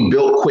that we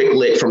built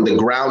QuickLiq from the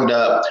ground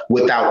up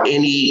without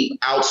any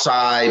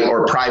outside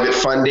or private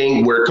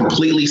funding. We're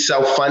completely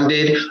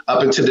self-funded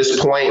up until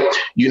this point.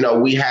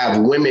 We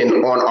have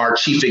women on our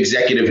chief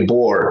executive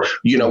board.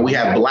 We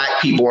have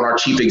Black people on our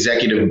chief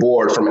executive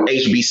board from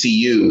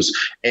HBCUs.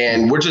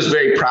 And we're just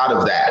very proud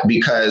of that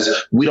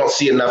because we don't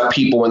see enough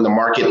people in the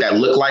market that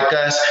look like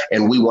us,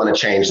 and we want to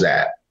change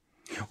that.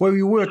 Well,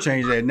 we will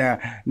change that.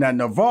 Now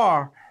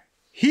Navarr,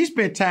 he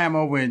spent time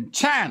over in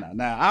China.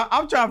 Now,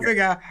 I'm trying to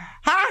figure out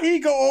how he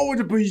go over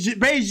to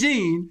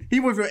Beijing.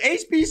 He went from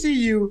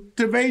HBCU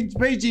to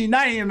Beijing,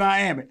 not in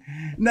Miami.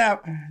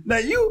 Now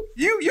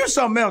you're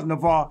something else,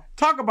 Navarr.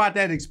 Talk about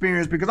that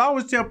experience, because I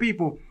always tell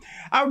people,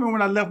 I remember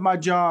when I left my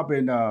job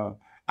in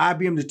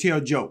IBM to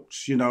tell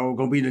jokes,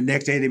 gonna be the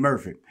next Eddie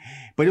Murphy.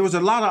 But there was a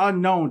lot of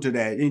unknown to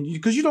that. And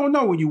because you don't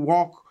know when you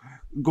walk,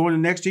 going to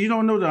next year, you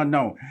don't know the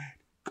unknown.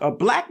 A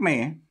Black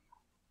man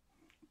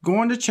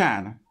going to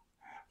China.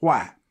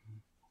 Why?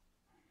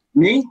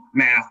 Me?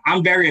 Man,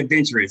 I'm very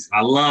adventurous.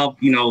 I love,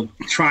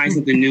 trying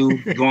something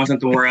new, going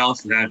somewhere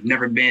else that I've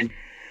never been.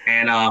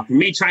 And for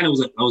me, China was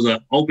an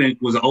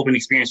open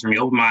experience for me,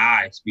 opened my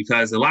eyes,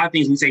 because a lot of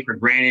things we take for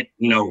granted,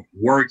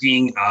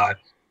 working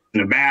in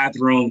the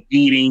bathroom,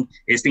 eating,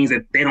 is things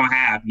that they don't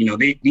have.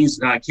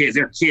 These kids,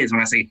 they're kids, when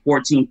I say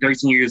 14,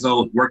 13 years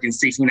old, working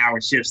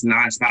 16-hour shifts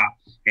nonstop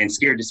and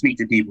scared to speak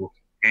to people.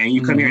 And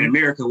you come here in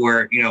America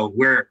where,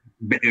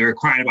 we're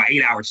crying about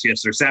 8-hour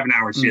shifts or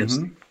 7-hour shifts.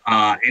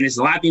 And it's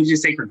a lot of things you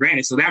just take for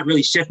granted. So that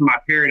really shifted my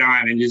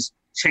paradigm and just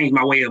changed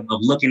my way of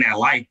looking at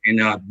life, and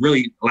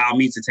really allowed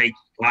me to take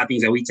a lot of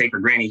things that we take for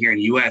granted here in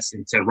the U.S.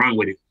 and to run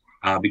with it.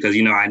 Because,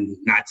 I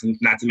not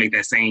to make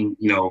that same,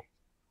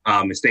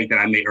 mistake that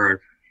I made,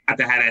 or not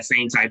to have that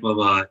same type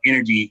of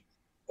energy,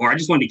 or I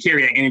just wanted to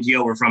carry that energy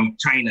over from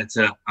China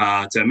to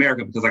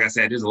America, because like I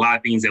said, there's a lot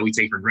of things that we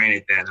take for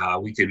granted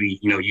that we could be,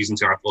 using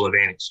to our full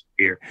advantage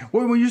here.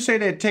 Well, when you say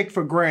that take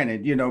for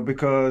granted,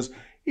 because,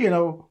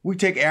 we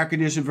take air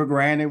conditioning for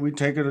granted. We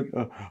take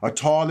a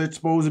toilet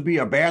supposed to be,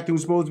 a bathroom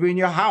supposed to be in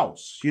your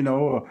house, what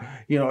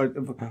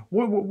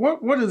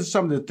are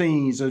some of the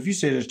things, if you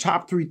say the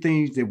top 3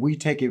 things that we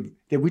take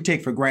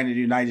for granted in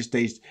the United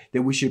States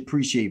that we should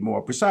appreciate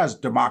more, besides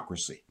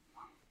democracy?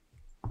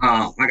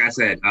 Like I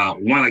said,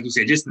 one, like you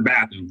said, just the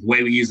bathroom, the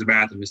way we use the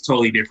bathroom is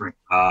totally different.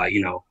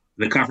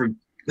 The comfort,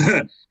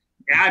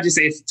 I'd just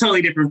say it's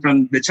totally different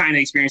from the China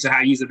experience of how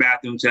to use the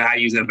bathroom to how to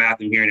use a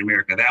bathroom here in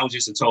America. That was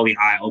just a totally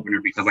eye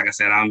opener, because like I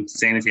said, I'm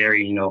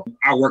sanitary,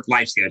 our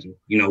work-life schedule,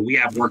 we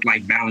have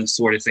work-life balance,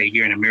 sort of say,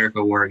 here in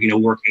America, where,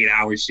 work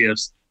 8-hour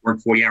shifts, work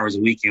 40 hours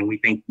a week. And we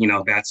think,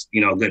 that's,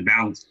 a good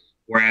balance.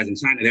 Whereas in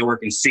China, they're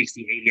working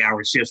 60,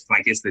 80-hour shifts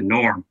like it's the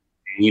norm.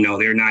 And,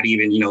 they're not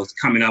even,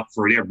 coming up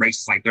for their breaks.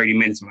 It's like 30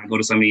 minutes. When I go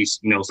to some of these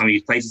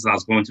places I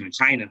was going to in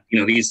China,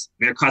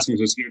 their customers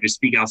were scared to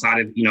speak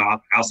outside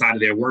of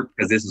their work,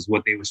 because this is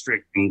what they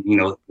restrict and,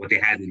 what they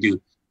had to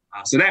do.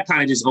 So that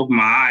kind of just opened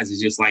my eyes.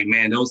 It's just like,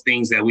 man, those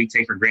things that we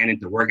take for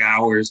granted, the work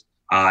hours,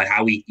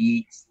 how we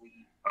eat,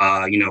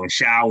 and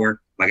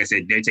shower. Like I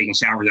said, they're taking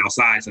showers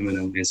outside, some of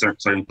them in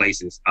certain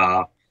places.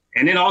 And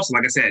then also,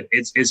 like I said,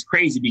 it's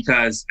crazy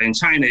because in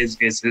China is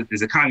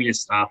a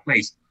communist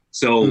place.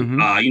 So,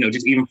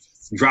 just even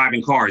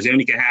driving cars, they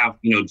only can have,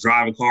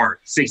 drive a car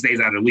 6 days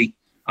out of the week.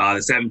 The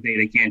 7th day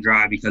they can't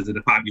drive because of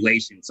the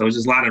population. So it's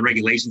just a lot of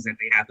regulations that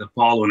they have to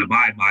follow and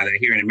abide by, that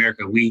here in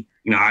America, we,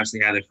 obviously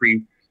have the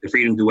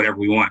freedom to do whatever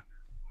we want.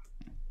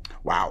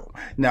 Wow.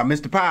 Now,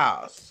 Mr.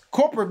 Pyles,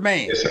 corporate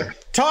man. Yes, sir.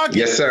 Target.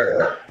 Yes,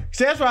 sir.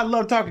 See, that's why I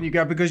love talking to you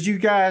guys, because you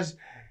guys,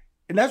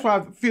 and that's why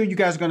I feel you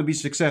guys are going to be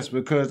successful,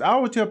 because I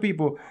always tell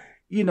people,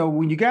 you know,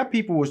 when you got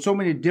people with so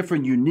many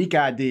different unique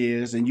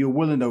ideas and you're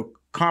willing to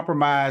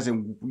compromise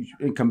and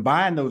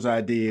combine those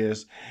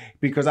ideas,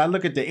 because I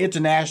look at the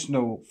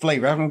international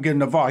flavor. I'm going to give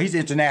Navarr. He's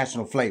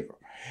international flavor.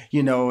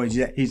 You know,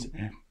 he's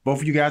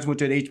both of you guys went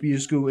to an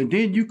HBU school, and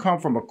then you come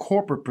from a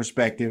corporate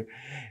perspective.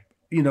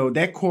 You know,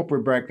 that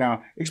corporate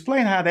background.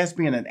 Explain how that's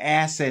being an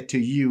asset to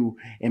you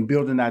in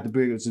building out the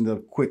business in the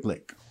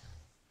QuickLiq.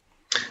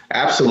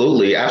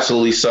 Absolutely.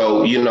 Absolutely.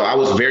 So, you know, I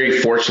was very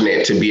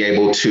fortunate to be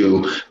able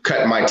to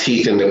cut my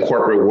teeth in the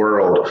corporate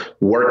world,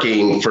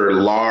 working for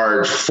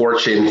large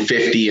Fortune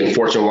 50 and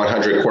Fortune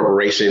 100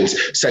 corporations,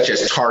 such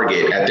as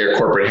Target at their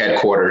corporate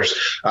headquarters.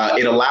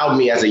 It allowed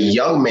me as a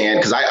young man,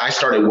 because I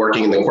started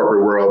working in the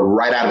corporate world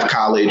right out of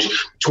college,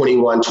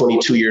 21,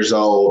 22 years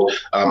old.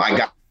 I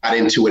got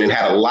into it and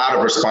had a lot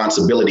of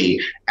responsibility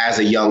as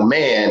a young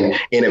man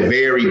in a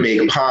very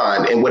big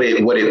pond. And what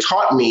it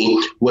taught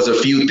me was a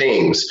few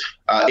things.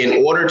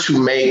 In order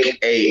to make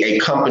a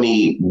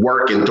company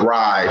work and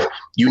thrive,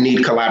 you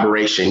need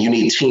collaboration, you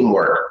need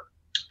teamwork.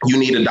 You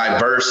need a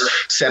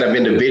diverse set of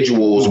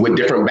individuals with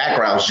different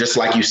backgrounds. Just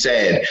like you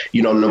said,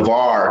 you know,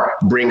 Navarr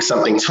brings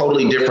something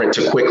totally different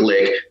to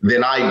QuickLiq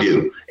than I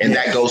do. And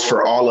that goes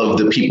for all of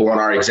the people on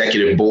our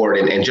executive board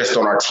and just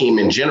on our team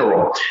in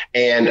general.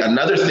 And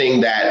another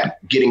thing that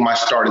getting my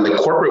start in the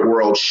corporate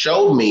world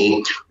showed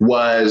me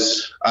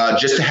was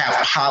just to have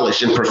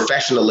polish and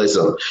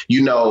professionalism.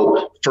 You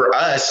know, for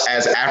us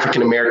as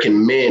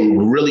African-American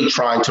men really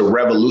trying to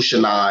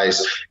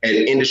revolutionize an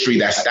industry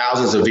that's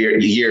thousands of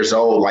years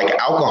old, like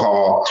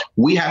alcohol,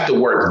 we have to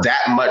work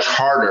that much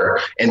harder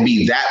and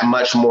be that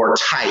much more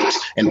tight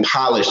and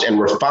polished and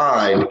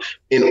refined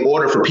in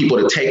order for people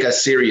to take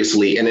us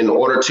seriously and in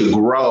order to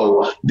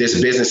grow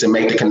this business and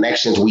make the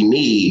connections we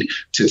need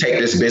to take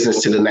this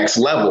business to the next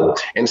level.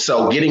 And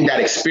so getting that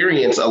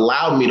experience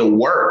allowed me to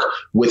work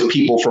with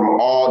people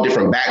from all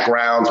different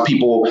backgrounds,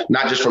 people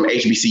not just from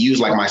HBCUs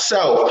like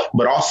myself,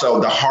 but also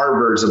the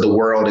Harvards of the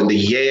world and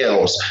the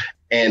Yales.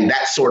 And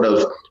that sort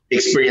of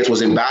experience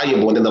was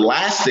invaluable. And then the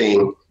last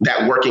thing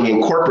that working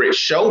in corporate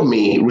showed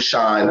me,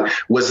 Rushion,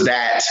 was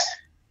that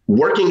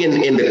working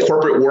in the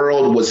corporate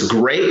world was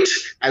great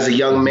as a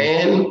young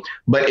man,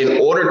 but in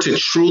order to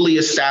truly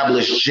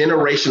establish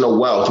generational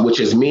wealth, which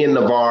is me and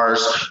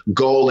Navarr's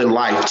goal in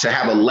life, to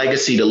have a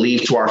legacy to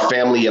leave to our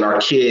family and our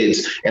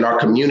kids and our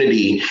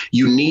community,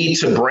 you need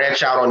to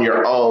branch out on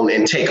your own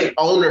and take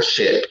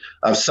ownership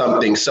of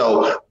something.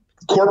 So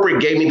corporate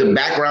gave me the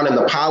background and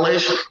the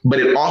polish, but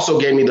it also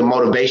gave me the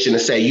motivation to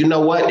say, you know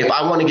what, if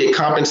I want to get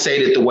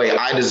compensated the way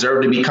I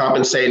deserve to be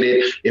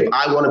compensated, if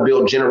I want to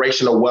build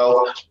generational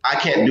wealth, I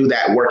can't do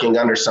that working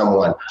under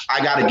someone.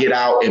 I got to get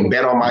out and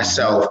bet on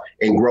myself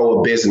and grow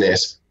a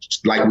business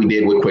like we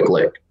did with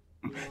QuickLiq.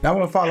 Now I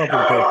want to follow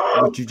up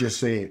with what you just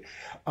said.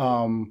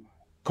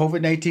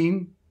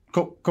 COVID-19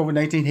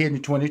 hit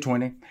in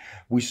 2020.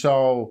 We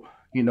saw,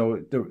 you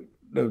know,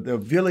 the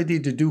ability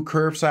to do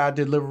curbside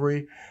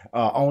delivery,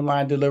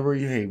 online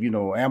delivery. Hey, you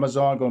know,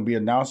 Amazon going to be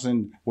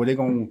announcing where they're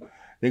going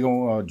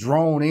to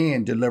drone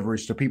in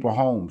deliveries to people's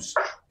homes,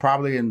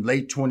 probably in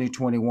late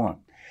 2021.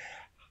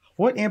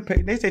 What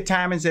impact? They say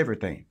time is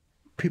everything.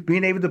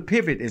 Being able to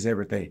pivot is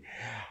everything.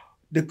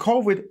 The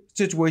COVID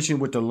situation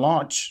with the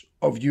launch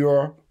of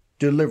your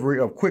delivery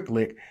of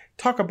QuickLiq,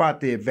 talk about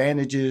the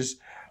advantages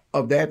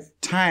of that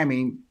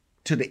timing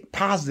to the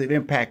positive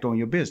impact on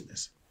your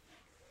business.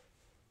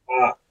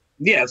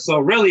 Yeah, so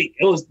really,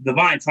 it was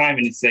divine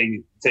timing to tell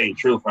you the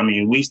truth. I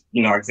mean, we,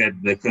 you know, like I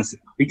said,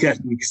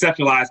 because we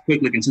conceptualized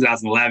QuickLiq in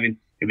 2011,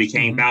 it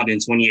became founded in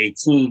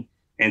 2018.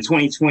 And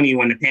 2020,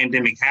 when the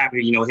pandemic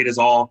happened, you know, hit us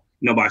all,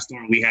 you know, by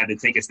storm, we had to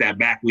take a step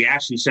back. We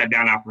actually shut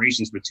down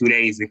operations for 2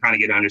 days to kind of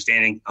get an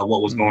understanding of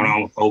what was going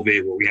on with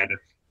COVID, where we had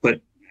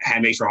to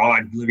make sure all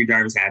our delivery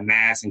drivers had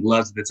masks and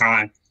gloves at the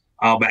time.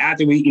 But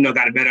after we, you know,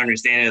 got a better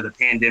understanding of the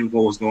pandemic,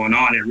 what was going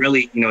on, it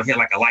really, you know, hit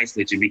like a light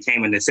switch and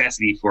became a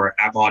necessity for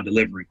alcohol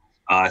delivery.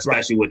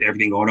 Especially with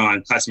everything going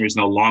on, customers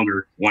no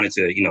longer wanted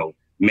to, you know,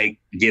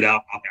 get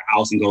up out their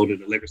house and go to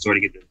the liquor store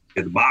to get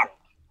the bottle.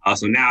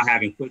 So now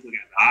having QuickLiq as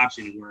the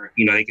option where,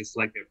 you know, they can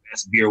select their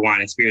best beer, wine,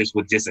 and spirits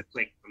with just a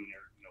click from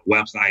their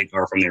website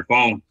or from their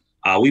phone.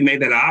 We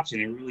made that an option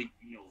and really,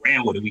 you know,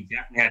 ran with it. We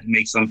definitely had to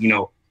make some, you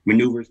know,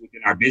 maneuvers within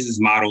our business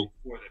model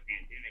for the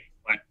pandemic,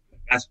 but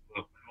that's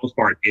for the most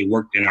part, it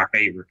worked in our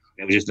favor.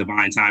 It was just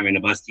divine timing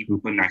of us keeping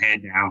putting our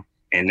head down.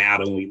 And now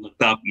that when we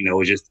looked up, you know, it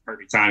was just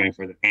perfect timing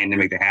for the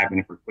pandemic to happen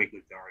and for QuickLiq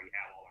to already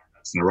have all our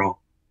ducks in a row.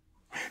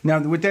 Now,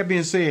 with that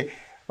being said,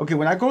 okay,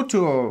 when I go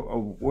to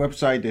a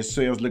website that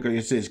sells liquor,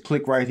 it says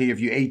click right here. If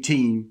you're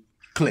 18,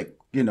 click,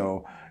 you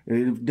know,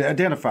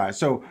 identify.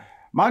 So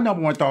my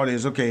number one thought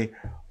is, okay,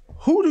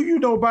 who do you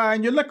know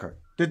buying your liquor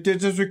that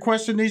is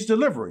requesting these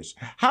deliveries?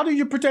 How do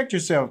you protect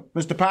yourself,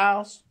 Mr.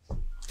 Pyles?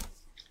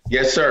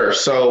 Yes, sir.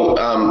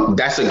 So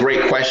that's a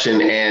great question.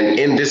 And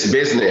in this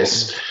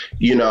business,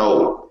 you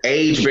know,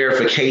 age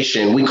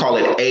verification, we call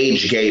it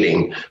age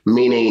gating,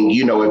 meaning,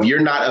 if you're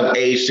not of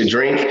age to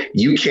drink,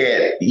 you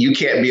can't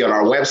be on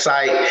our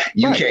website.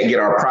 You can't get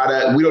our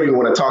product. We don't even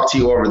want to talk to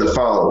you over the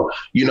phone.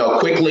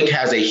 QuickLiq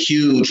has a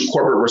huge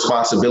corporate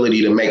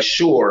responsibility to make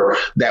sure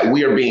that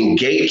we are being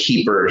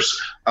gatekeepers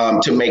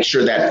to make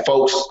sure that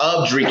folks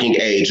of drinking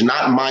age,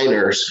 not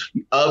minors,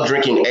 of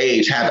drinking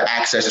age have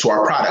access to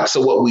our product.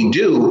 So what we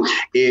do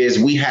is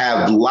we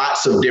have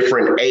lots of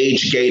different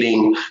age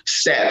gating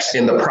steps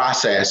in the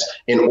process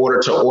in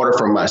order to order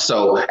from us.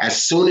 So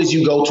as soon as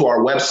you go to our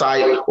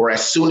website or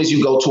as soon as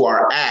you go to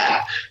our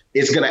app,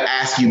 it's going to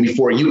ask you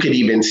before you could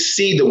even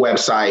see the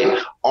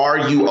website,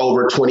 are you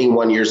over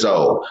 21 years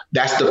old?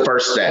 That's the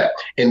first step.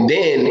 And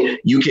then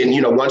you can,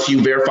 once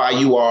you verify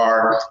you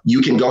are, you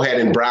can go ahead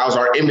and browse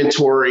our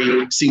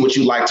inventory, see what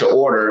you like to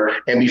order.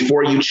 And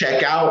before you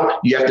check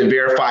out, you have to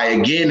verify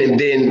again. And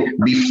then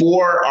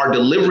before our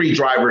delivery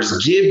drivers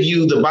give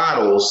you the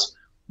bottles,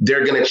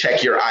 they're going to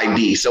check your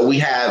ID. So we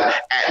have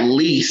at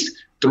least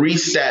 3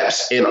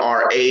 steps in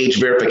our age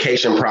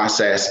verification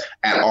process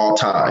at all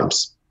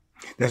times.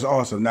 That's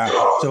awesome. Now,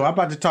 so I'm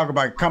about to talk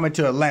about coming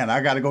to Atlanta.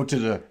 I got to go to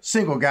the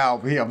single guy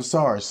over here. I'm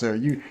sorry, sir.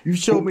 You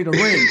showed me the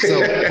ring. So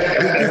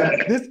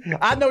this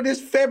I know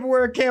this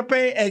February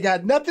campaign ain't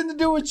got nothing to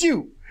do with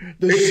you.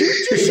 The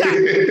shoot your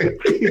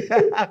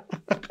shot.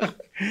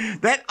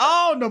 That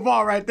all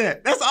Navarr right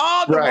there. That's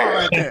all Navarr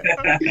right there.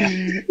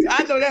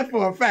 I know that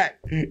for a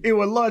fact. It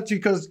will launch you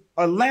because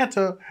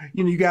Atlanta,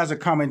 you guys are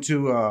coming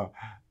to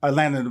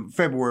Atlanta in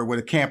February with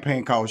a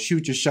campaign called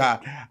Shoot Your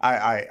Shot.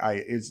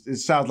 It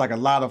sounds like a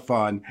lot of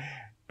fun.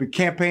 But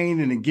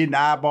campaigning and getting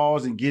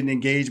eyeballs and getting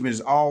engagement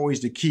is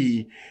always the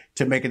key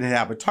to making it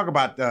happen. Talk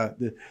about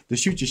the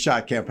Shoot Your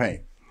Shot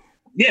campaign.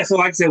 Yeah, so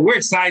like I said, we're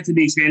excited to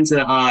be expanding to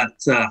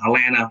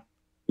Atlanta.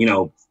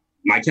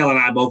 Mikael and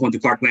I both went to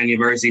Clark Atlanta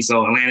University,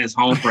 so Atlanta is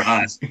home for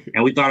us.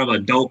 And we thought of a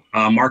dope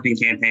marketing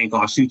campaign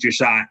called Shoot Your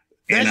Shot.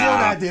 That's your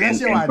idea. That's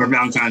your idea. For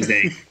Valentine's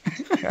Day.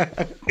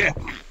 Yeah.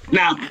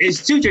 Now,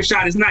 it's shoot your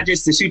shot. It's not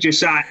just to shoot your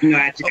shot,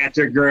 at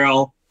your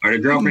girl or the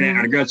girlfriend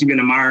or the girls you've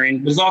been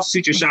admiring, but it's also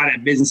shoot your shot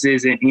at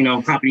businesses and,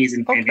 companies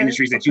and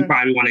industries that you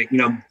probably want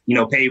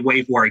to, pave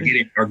way for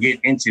or get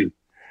into.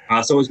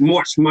 So it's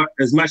much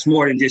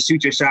more than just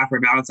shoot your shot for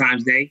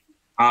Valentine's Day.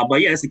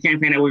 But yeah, it's a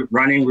campaign that we're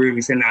running. We're going to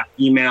be sending out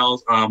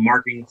emails,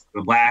 marketing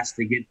the blast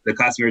to get the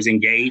customers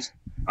engaged.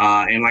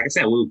 And like I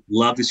said, we'd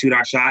love to shoot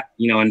our shot,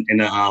 in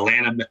the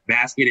Atlanta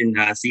basket and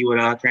see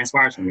what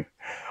transpires from it.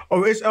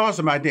 Oh, it's an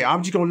awesome idea.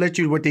 I'm just going to let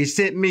you what they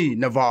sent me,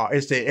 Navarr.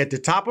 It's at the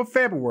top of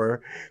February,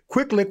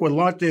 QuickLiq will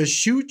launch their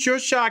Shoot Your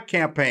Shot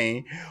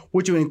campaign,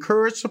 which will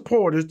encourage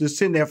supporters to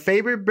send their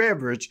favorite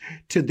beverage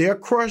to their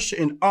crush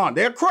and aunt.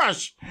 Their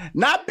crush,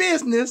 not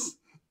business,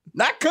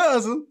 not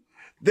cousin.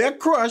 Their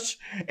crush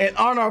and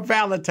honor of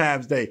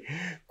Valentine's Day.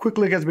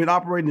 QuickLiq has been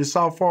operating in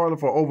South Florida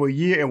for over a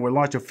year and will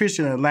launch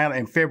officially in Atlanta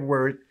in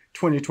February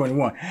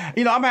 2021.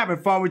 I'm having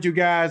fun with you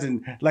guys.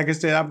 And like I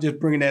said, I'm just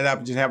bringing that up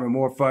and just having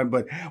more fun.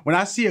 But when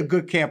I see a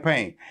good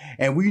campaign,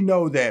 and we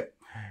know that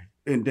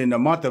in the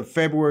month of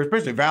February,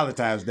 especially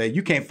Valentine's Day,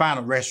 you can't find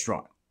a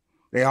restaurant.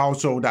 They all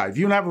sold out. If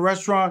you don't have a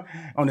restaurant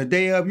on the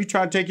day of, you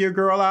try to take your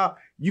girl out,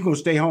 you're going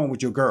to stay home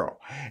with your girl.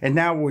 And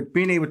now with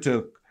being able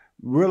to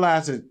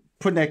realize that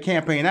putting that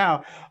campaign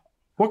out,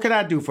 what can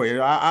I do for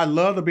you? I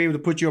love to be able to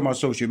put you on my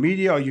social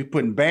media. Are you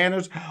putting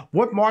banners?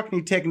 What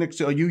marketing techniques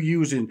are you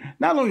using,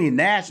 not only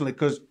nationally,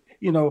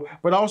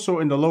 but also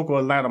in the local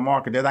Atlanta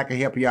market that I can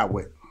help you out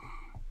with?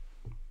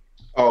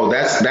 Oh,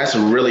 that's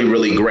really,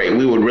 really great.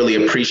 We would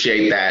really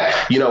appreciate that.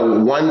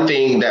 One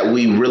thing that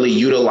we really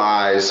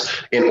utilize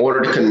in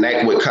order to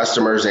connect with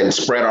customers and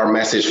spread our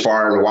message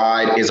far and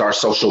wide is our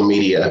social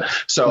media.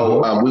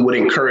 So we would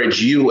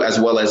encourage you, as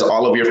well as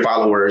all of your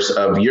followers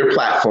of your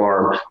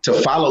platform, to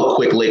follow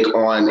QuickLiq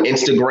on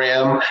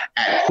Instagram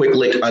at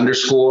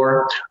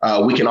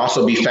QuickLiq_. We can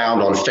also be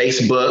found on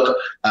Facebook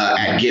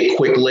at Get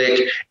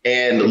QuickLiq,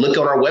 and look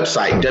on our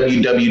website,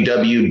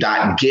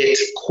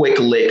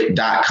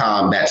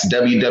 www.getquickliq.com. That's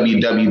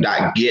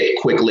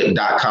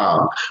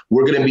www.getquickliq.com.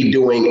 We're going to be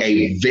doing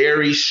a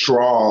very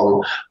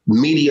strong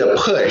media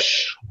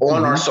push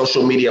on our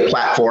social media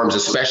platforms,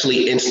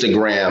 especially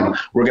Instagram.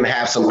 We're going to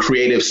have some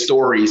creative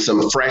stories,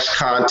 some fresh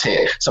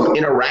content, some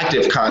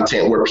interactive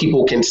content where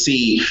people can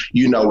see,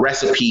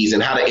 recipes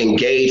and how to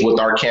engage with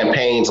our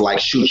campaigns like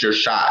Shoot Your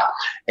Shot.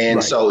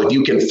 And so if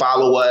you can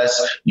follow us,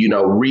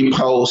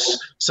 repost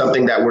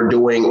something that we're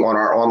doing on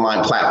our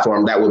online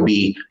platform, that would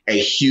be a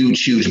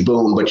huge, huge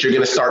boom. But you're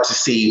going to start to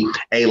see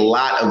a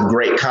lot of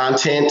great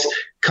content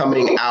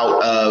coming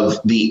out of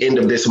the end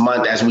of this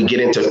month as we get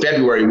into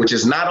February, which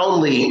is not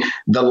only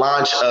the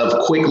launch of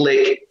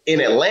QuickLiq in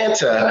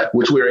Atlanta,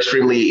 which we're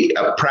extremely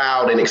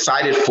proud and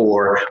excited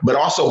for, but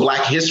also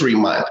Black History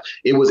Month.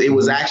 It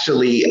was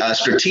actually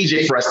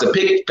strategic for us to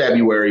pick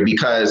February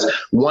because,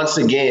 once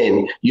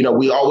again,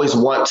 we always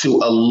want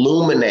to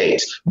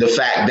illuminate the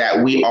fact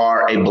that we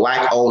are a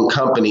Black-owned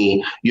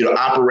company,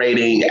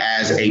 operating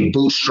as a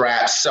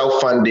bootstrap,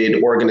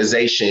 self-funded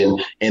organization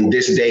in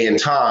this day and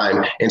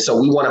time. And so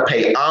we want to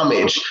pay pay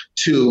homage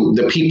to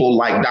the people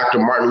like Dr.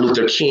 Martin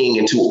Luther King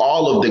and to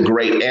all of the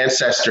great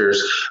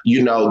ancestors,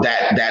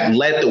 that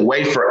led the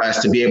way for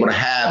us to be able to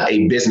have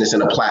a business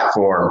and a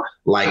platform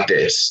like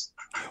this.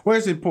 Well,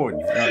 it's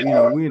important.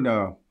 We're in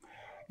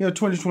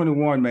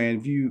 2021, man.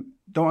 If you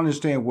don't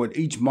understand what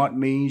each month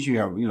means, you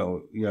have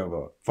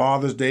a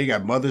Father's Day, you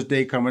got Mother's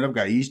Day coming up,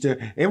 got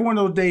Easter. Every one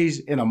of those days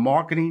in a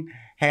marketing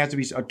has to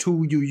be a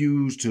tool you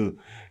use to,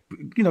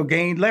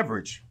 gain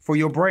leverage for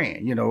your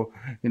brand.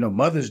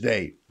 Mother's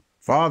Day,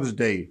 Father's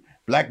Day,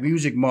 Black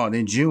Music Month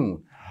in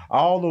June.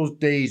 All those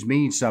days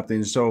mean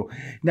something. So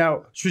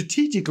now,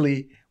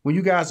 strategically, when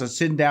you guys are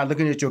sitting down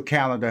looking at your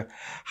calendar,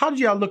 how do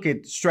y'all look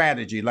at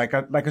strategy? Like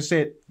I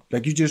said,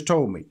 like you just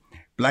told me,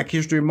 Black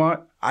History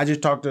Month. I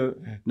just talked to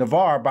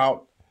Navarr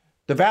about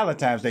the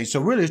Valentine's Day. So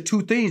really, there's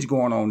two things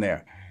going on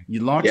there. You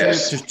launch it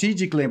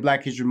strategically in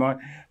Black History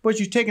Month, but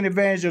you're taking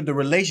advantage of the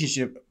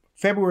relationship.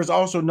 February is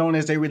also known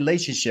as a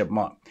relationship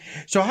month.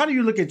 So how do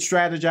you look at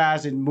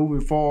strategizing moving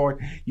forward?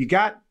 You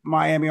got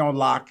Miami on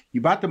lock.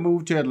 You're about to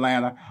move to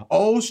Atlanta,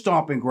 old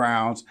stomping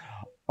grounds.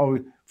 Oh,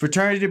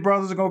 fraternity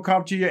brothers are going to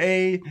come to your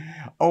aid.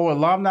 Oh,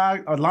 alumni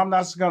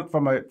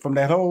from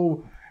that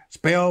whole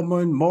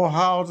Spelman,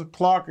 Morehouse,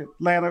 Clark,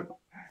 Atlanta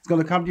is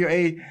going to come to your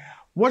aid.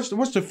 What's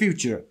the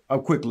future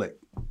of QuickLiq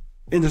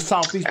in the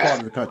southeast part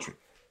of the country?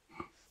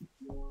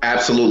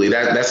 Absolutely.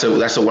 That's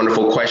a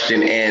wonderful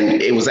question.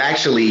 And it was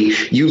actually,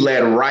 you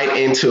led right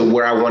into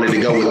where I wanted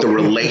to go with the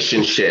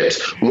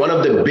relationships. One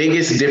of the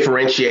biggest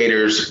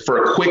differentiators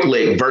for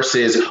QuickLiq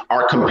versus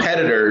our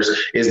competitors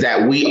is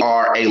that we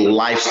are a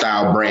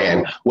lifestyle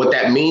brand. What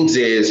that means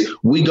is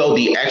we go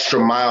the extra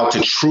mile to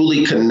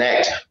truly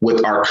connect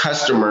with our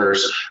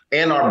customers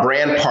and our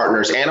brand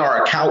partners and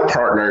our account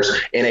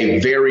partners in a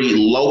very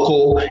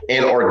local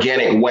and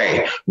organic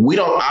way. We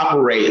don't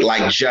operate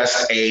like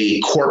just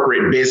a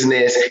corporate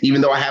business.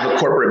 Even though I have a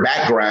corporate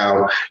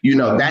background,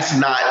 that's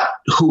not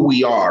who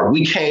we are.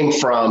 We came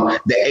from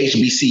the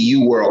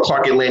HBCU world,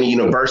 Clark Atlanta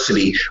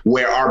University,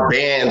 where our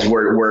bands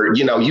were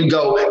you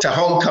go to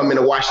homecoming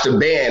to watch the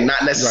band,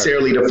 not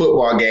necessarily the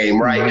football game,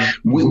 right?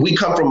 Mm-hmm. We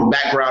come from a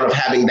background of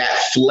having that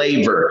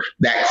flavor,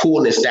 that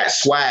coolness, that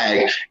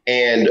swag,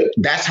 and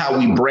that's how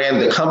we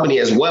brand the company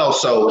as well.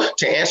 So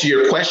to answer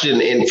your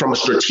question, and from a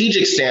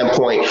strategic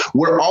standpoint,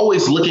 we're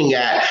always looking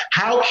at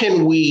how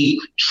can we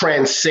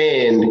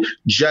transcend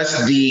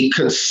just the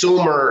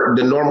consumer,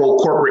 the normal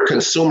corporate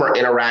consumer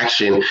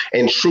interaction,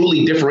 and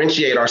truly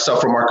differentiate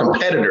ourselves from our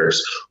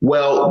competitors.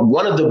 Well,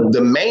 one of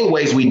the main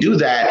ways we do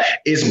that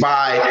is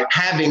by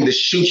having the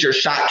shoot your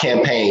shot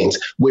campaigns,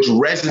 which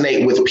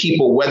resonate with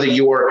people, whether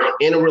you're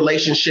in a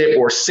relationship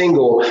or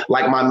single,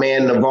 like my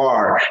man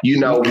Navarr.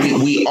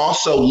 We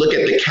also look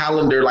at the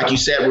calendar, like you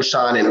said,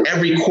 Rashawn, and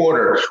every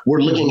quarter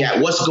we're looking at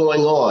what's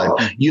going on,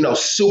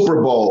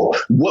 Super Bowl.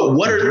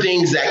 What are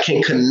things that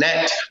can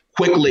connect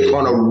QuickLiq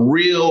on a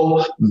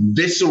real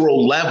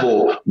visceral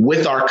level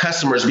with our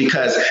customers?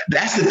 Because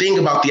that's the thing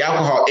about the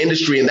alcohol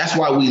industry, and that's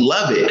why we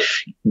love it.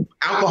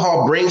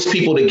 Alcohol brings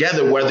people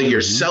together, whether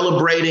you're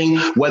celebrating,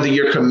 whether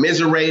you're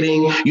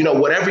commiserating,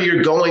 whatever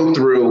you're going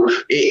through,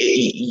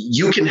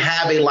 you can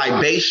have a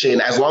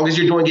libation as long as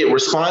you're doing it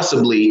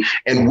responsibly.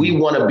 And we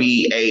want to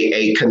be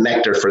a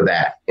connector for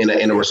that in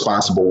a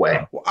responsible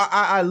way. Well,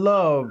 I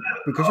love,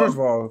 because first of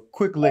all,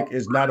 QuickLiq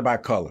is not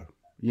about color.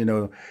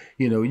 You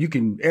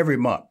can every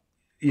month,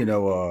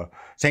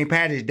 St.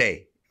 Patty's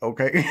Day.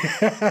 Okay.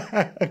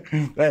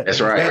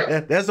 That's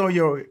right.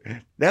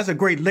 That's a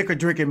great liquor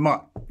drinking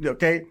month.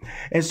 Okay.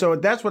 And so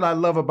that's what I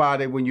love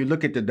about it when you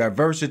look at the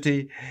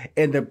diversity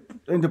and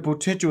the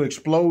potential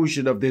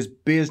explosion of this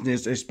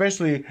business,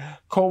 especially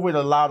COVID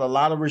allowed a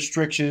lot of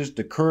restrictions,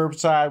 the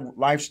curbside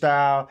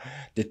lifestyle,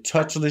 the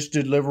touchless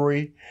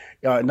delivery,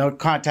 no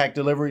contact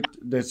delivery.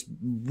 That's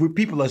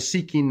people are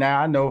seeking now.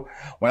 I know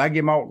when I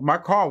get my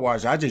car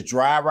washed, I just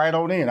drive right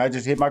on in. I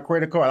just hit my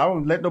credit card. I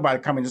don't let nobody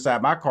come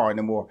inside my car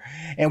anymore.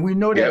 And we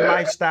know that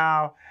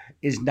lifestyle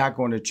is not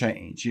going to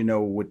change,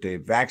 with the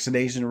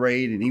vaccination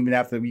rate. And even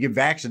after we get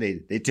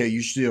vaccinated, they tell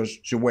you still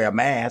should wear a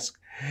mask.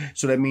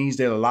 So that means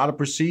that a lot of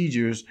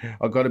procedures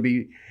are going to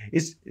be, I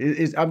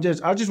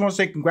just want to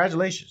say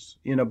congratulations,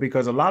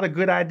 because a lot of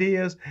good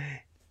ideas,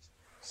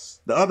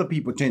 the other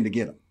people tend to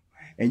get them.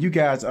 And you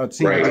guys are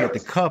seeing at the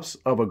cups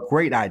of a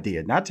great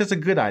idea, not just a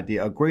good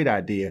idea, a great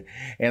idea.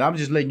 And I'm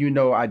just letting you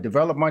know, I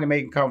develop money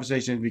making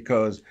conversations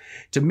because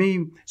to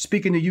me,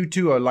 speaking to you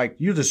two are like,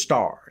 you're the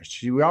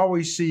stars. You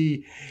always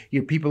see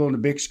people on the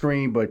big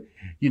screen, but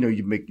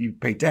you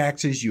pay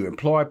taxes, you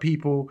employ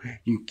people,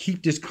 you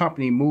keep this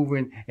company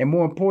moving. And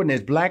more important,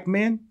 as Black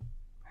men,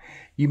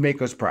 you make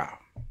us proud.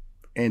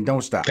 And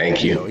don't stop.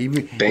 Thank you.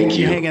 Even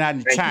you. Hanging out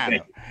in China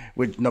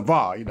with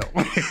Navarr,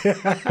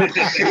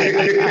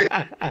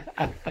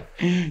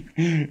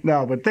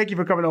 No, but thank you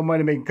for coming on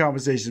Money Making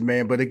Conversations,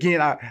 man. But again,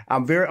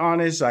 I'm very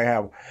honest. I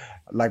have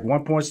like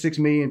 1.6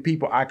 million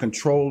people I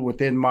control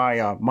within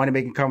my Money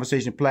Making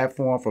Conversation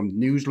platform, from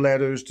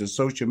newsletters to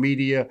social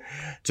media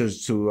to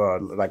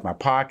like my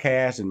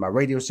podcast and my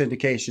radio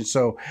syndication.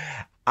 So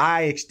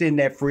I extend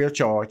that free of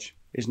charge.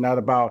 It's not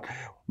about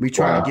me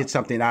trying to get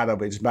something out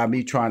of it. It's about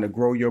me trying to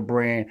grow your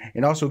brand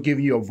and also give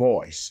you a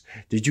voice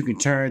that you can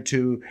turn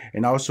to,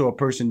 and also a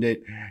person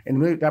that,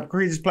 and I've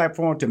created this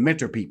platform to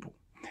mentor people.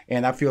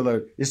 And I feel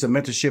it's a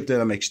mentorship that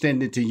I'm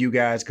extending to you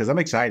guys because I'm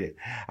excited.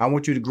 I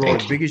want you to grow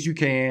as big as you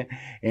can.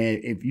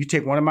 And if you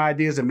take one of my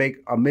ideas and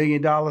make $1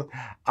 million, I'm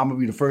going to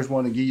be the first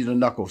one to give you the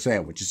knuckle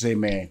sandwich and say,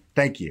 man,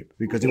 thank you.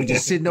 Because it was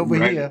just sitting over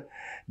here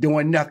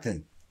doing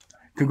nothing.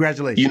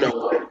 Congratulations. You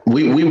know,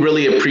 we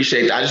really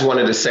appreciate that. I just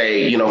wanted to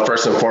say, you know,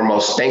 first and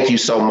foremost, thank you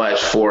so much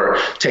for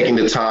taking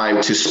the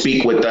time to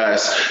speak with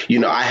us. You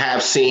know, I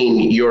have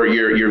seen your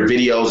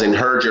videos and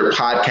heard your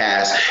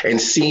podcast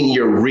and seen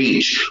your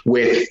reach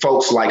with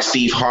folks like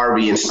Steve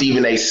Harvey and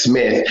Stephen A.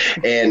 Smith.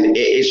 And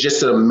it's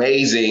just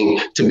amazing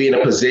to be in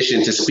a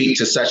position to speak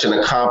to such an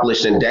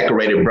accomplished and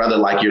decorated brother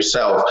like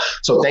yourself.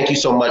 So thank you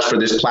so much for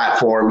this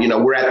platform. You know,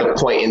 we're at the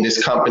point in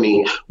this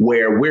company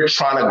where we're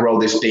trying to grow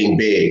this thing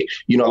big.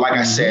 You know, like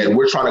I said,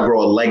 we're trying to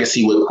grow a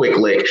legacy with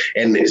QuickLiq.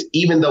 And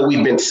even though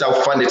we've been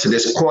self-funded to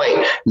this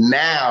point,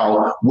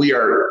 now we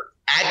are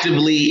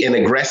actively and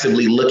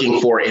aggressively looking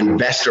for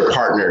investor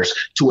partners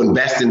to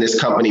invest in this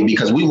company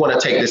because we want to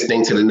take this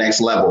thing to the next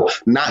level,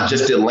 not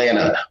just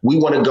Atlanta. We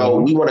want to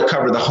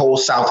cover the whole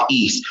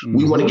Southeast.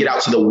 We want to get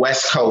out to the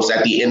West Coast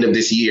at the end of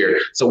this year.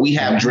 So we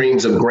have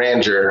dreams of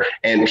grandeur,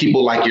 and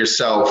people like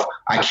yourself,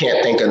 I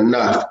can't thank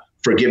enough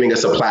for giving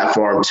us a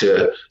platform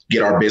to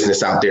get our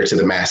business out there to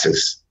the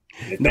masses.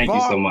 Thank you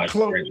so much.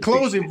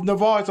 Closing,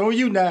 Navarr, it's on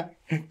you now.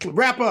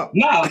 Wrap up.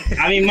 No,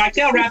 I mean,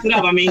 Mikael wrapped it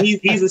up. I mean,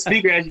 he's a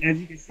speaker, as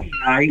you can see.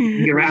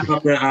 He can wrap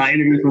up the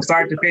interview from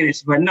start to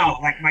finish. But no,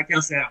 like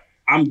Mikael said,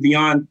 I'm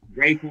beyond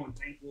grateful and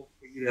thankful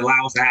for you to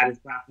allow us to have this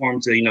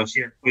platform to, you know,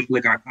 share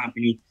QuickLiq, our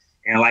company.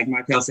 And like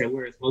Mikael said,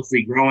 we're supposed to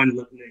be growing,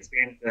 looking to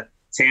expand to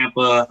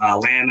Tampa,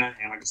 Atlanta.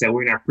 And like I said,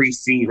 we're in our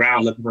pre-seed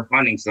round looking for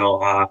funding.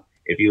 So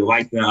if you would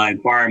like to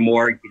inquire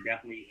more, you can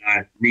definitely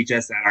reach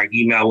us at our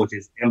email, which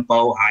is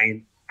info,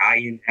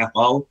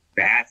 INFO,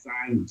 the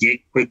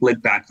 @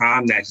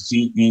 getquickliq.com. That's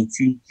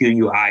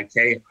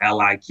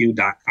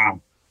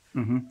GETQUIKLIQ.com.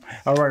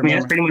 All right, man.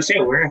 That's pretty much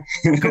it. We're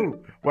cool.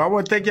 Well, I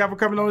want to thank y'all for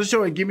coming on the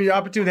show and give me the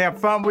opportunity to have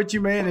fun with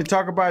you, man, and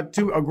talk about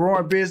a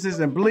growing business.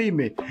 And believe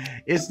me,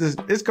 it's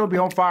going to be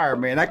on fire,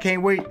 man. I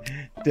can't wait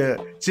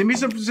to send me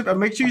some.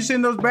 Make sure you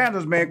send those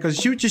banners, man, because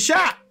shoot your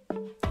shot.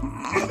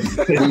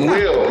 We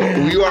will.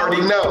 You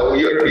already know.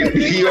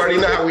 You already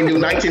know how we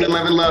do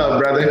 1911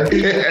 love, brother.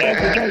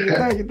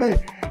 Thank you.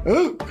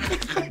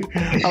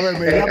 All right,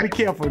 man. Y'all be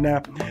careful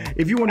now.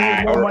 If you want to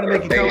hear more Money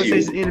Making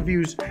Conversation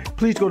interviews,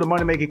 please go to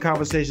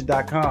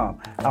moneymakingconversation.com.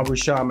 I'm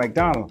Rushion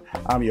McDonald.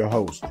 I'm your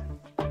host.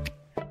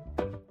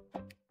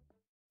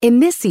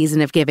 In this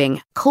season of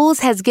giving,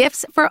 Kohl's has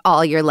gifts for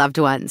all your loved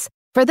ones.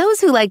 For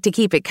those who like to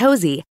keep it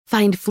cozy,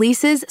 find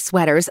fleeces,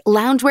 sweaters,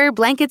 loungewear,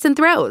 blankets, and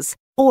throws.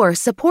 Or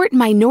support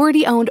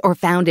minority-owned or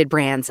founded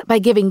brands by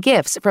giving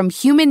gifts from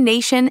Human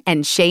Nation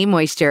and Shea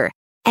Moisture.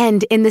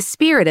 And in the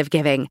spirit of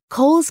giving,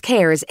 Kohl's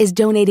Cares is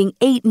donating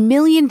 $8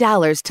 million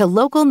to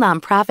local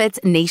nonprofits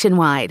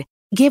nationwide.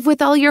 Give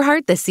with all your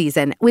heart this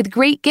season with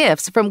great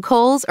gifts from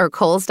Kohl's or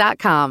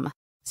Kohls.com.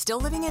 Still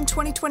living in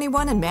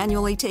 2021 and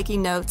manually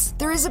taking notes?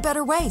 There is a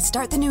better way.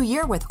 Start the new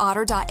year with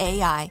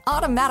Otter.ai.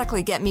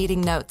 Automatically get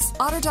meeting notes.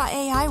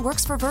 Otter.ai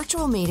works for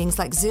virtual meetings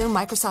like Zoom,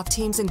 Microsoft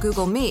Teams, and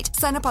Google Meet.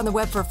 Sign up on the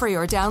web for free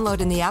or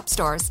download in the app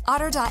stores.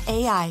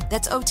 Otter.ai.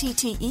 That's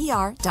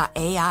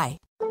OTTER.ai.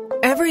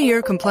 Every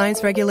year,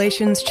 compliance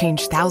regulations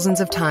change thousands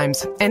of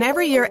times. And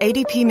every year,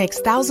 ADP makes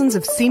thousands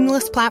of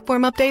seamless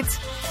platform updates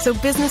so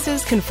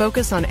businesses can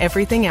focus on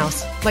everything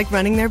else, like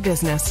running their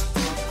business.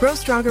 Grow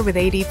stronger with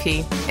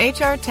ADP,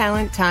 HR,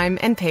 talent, time,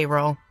 and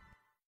payroll.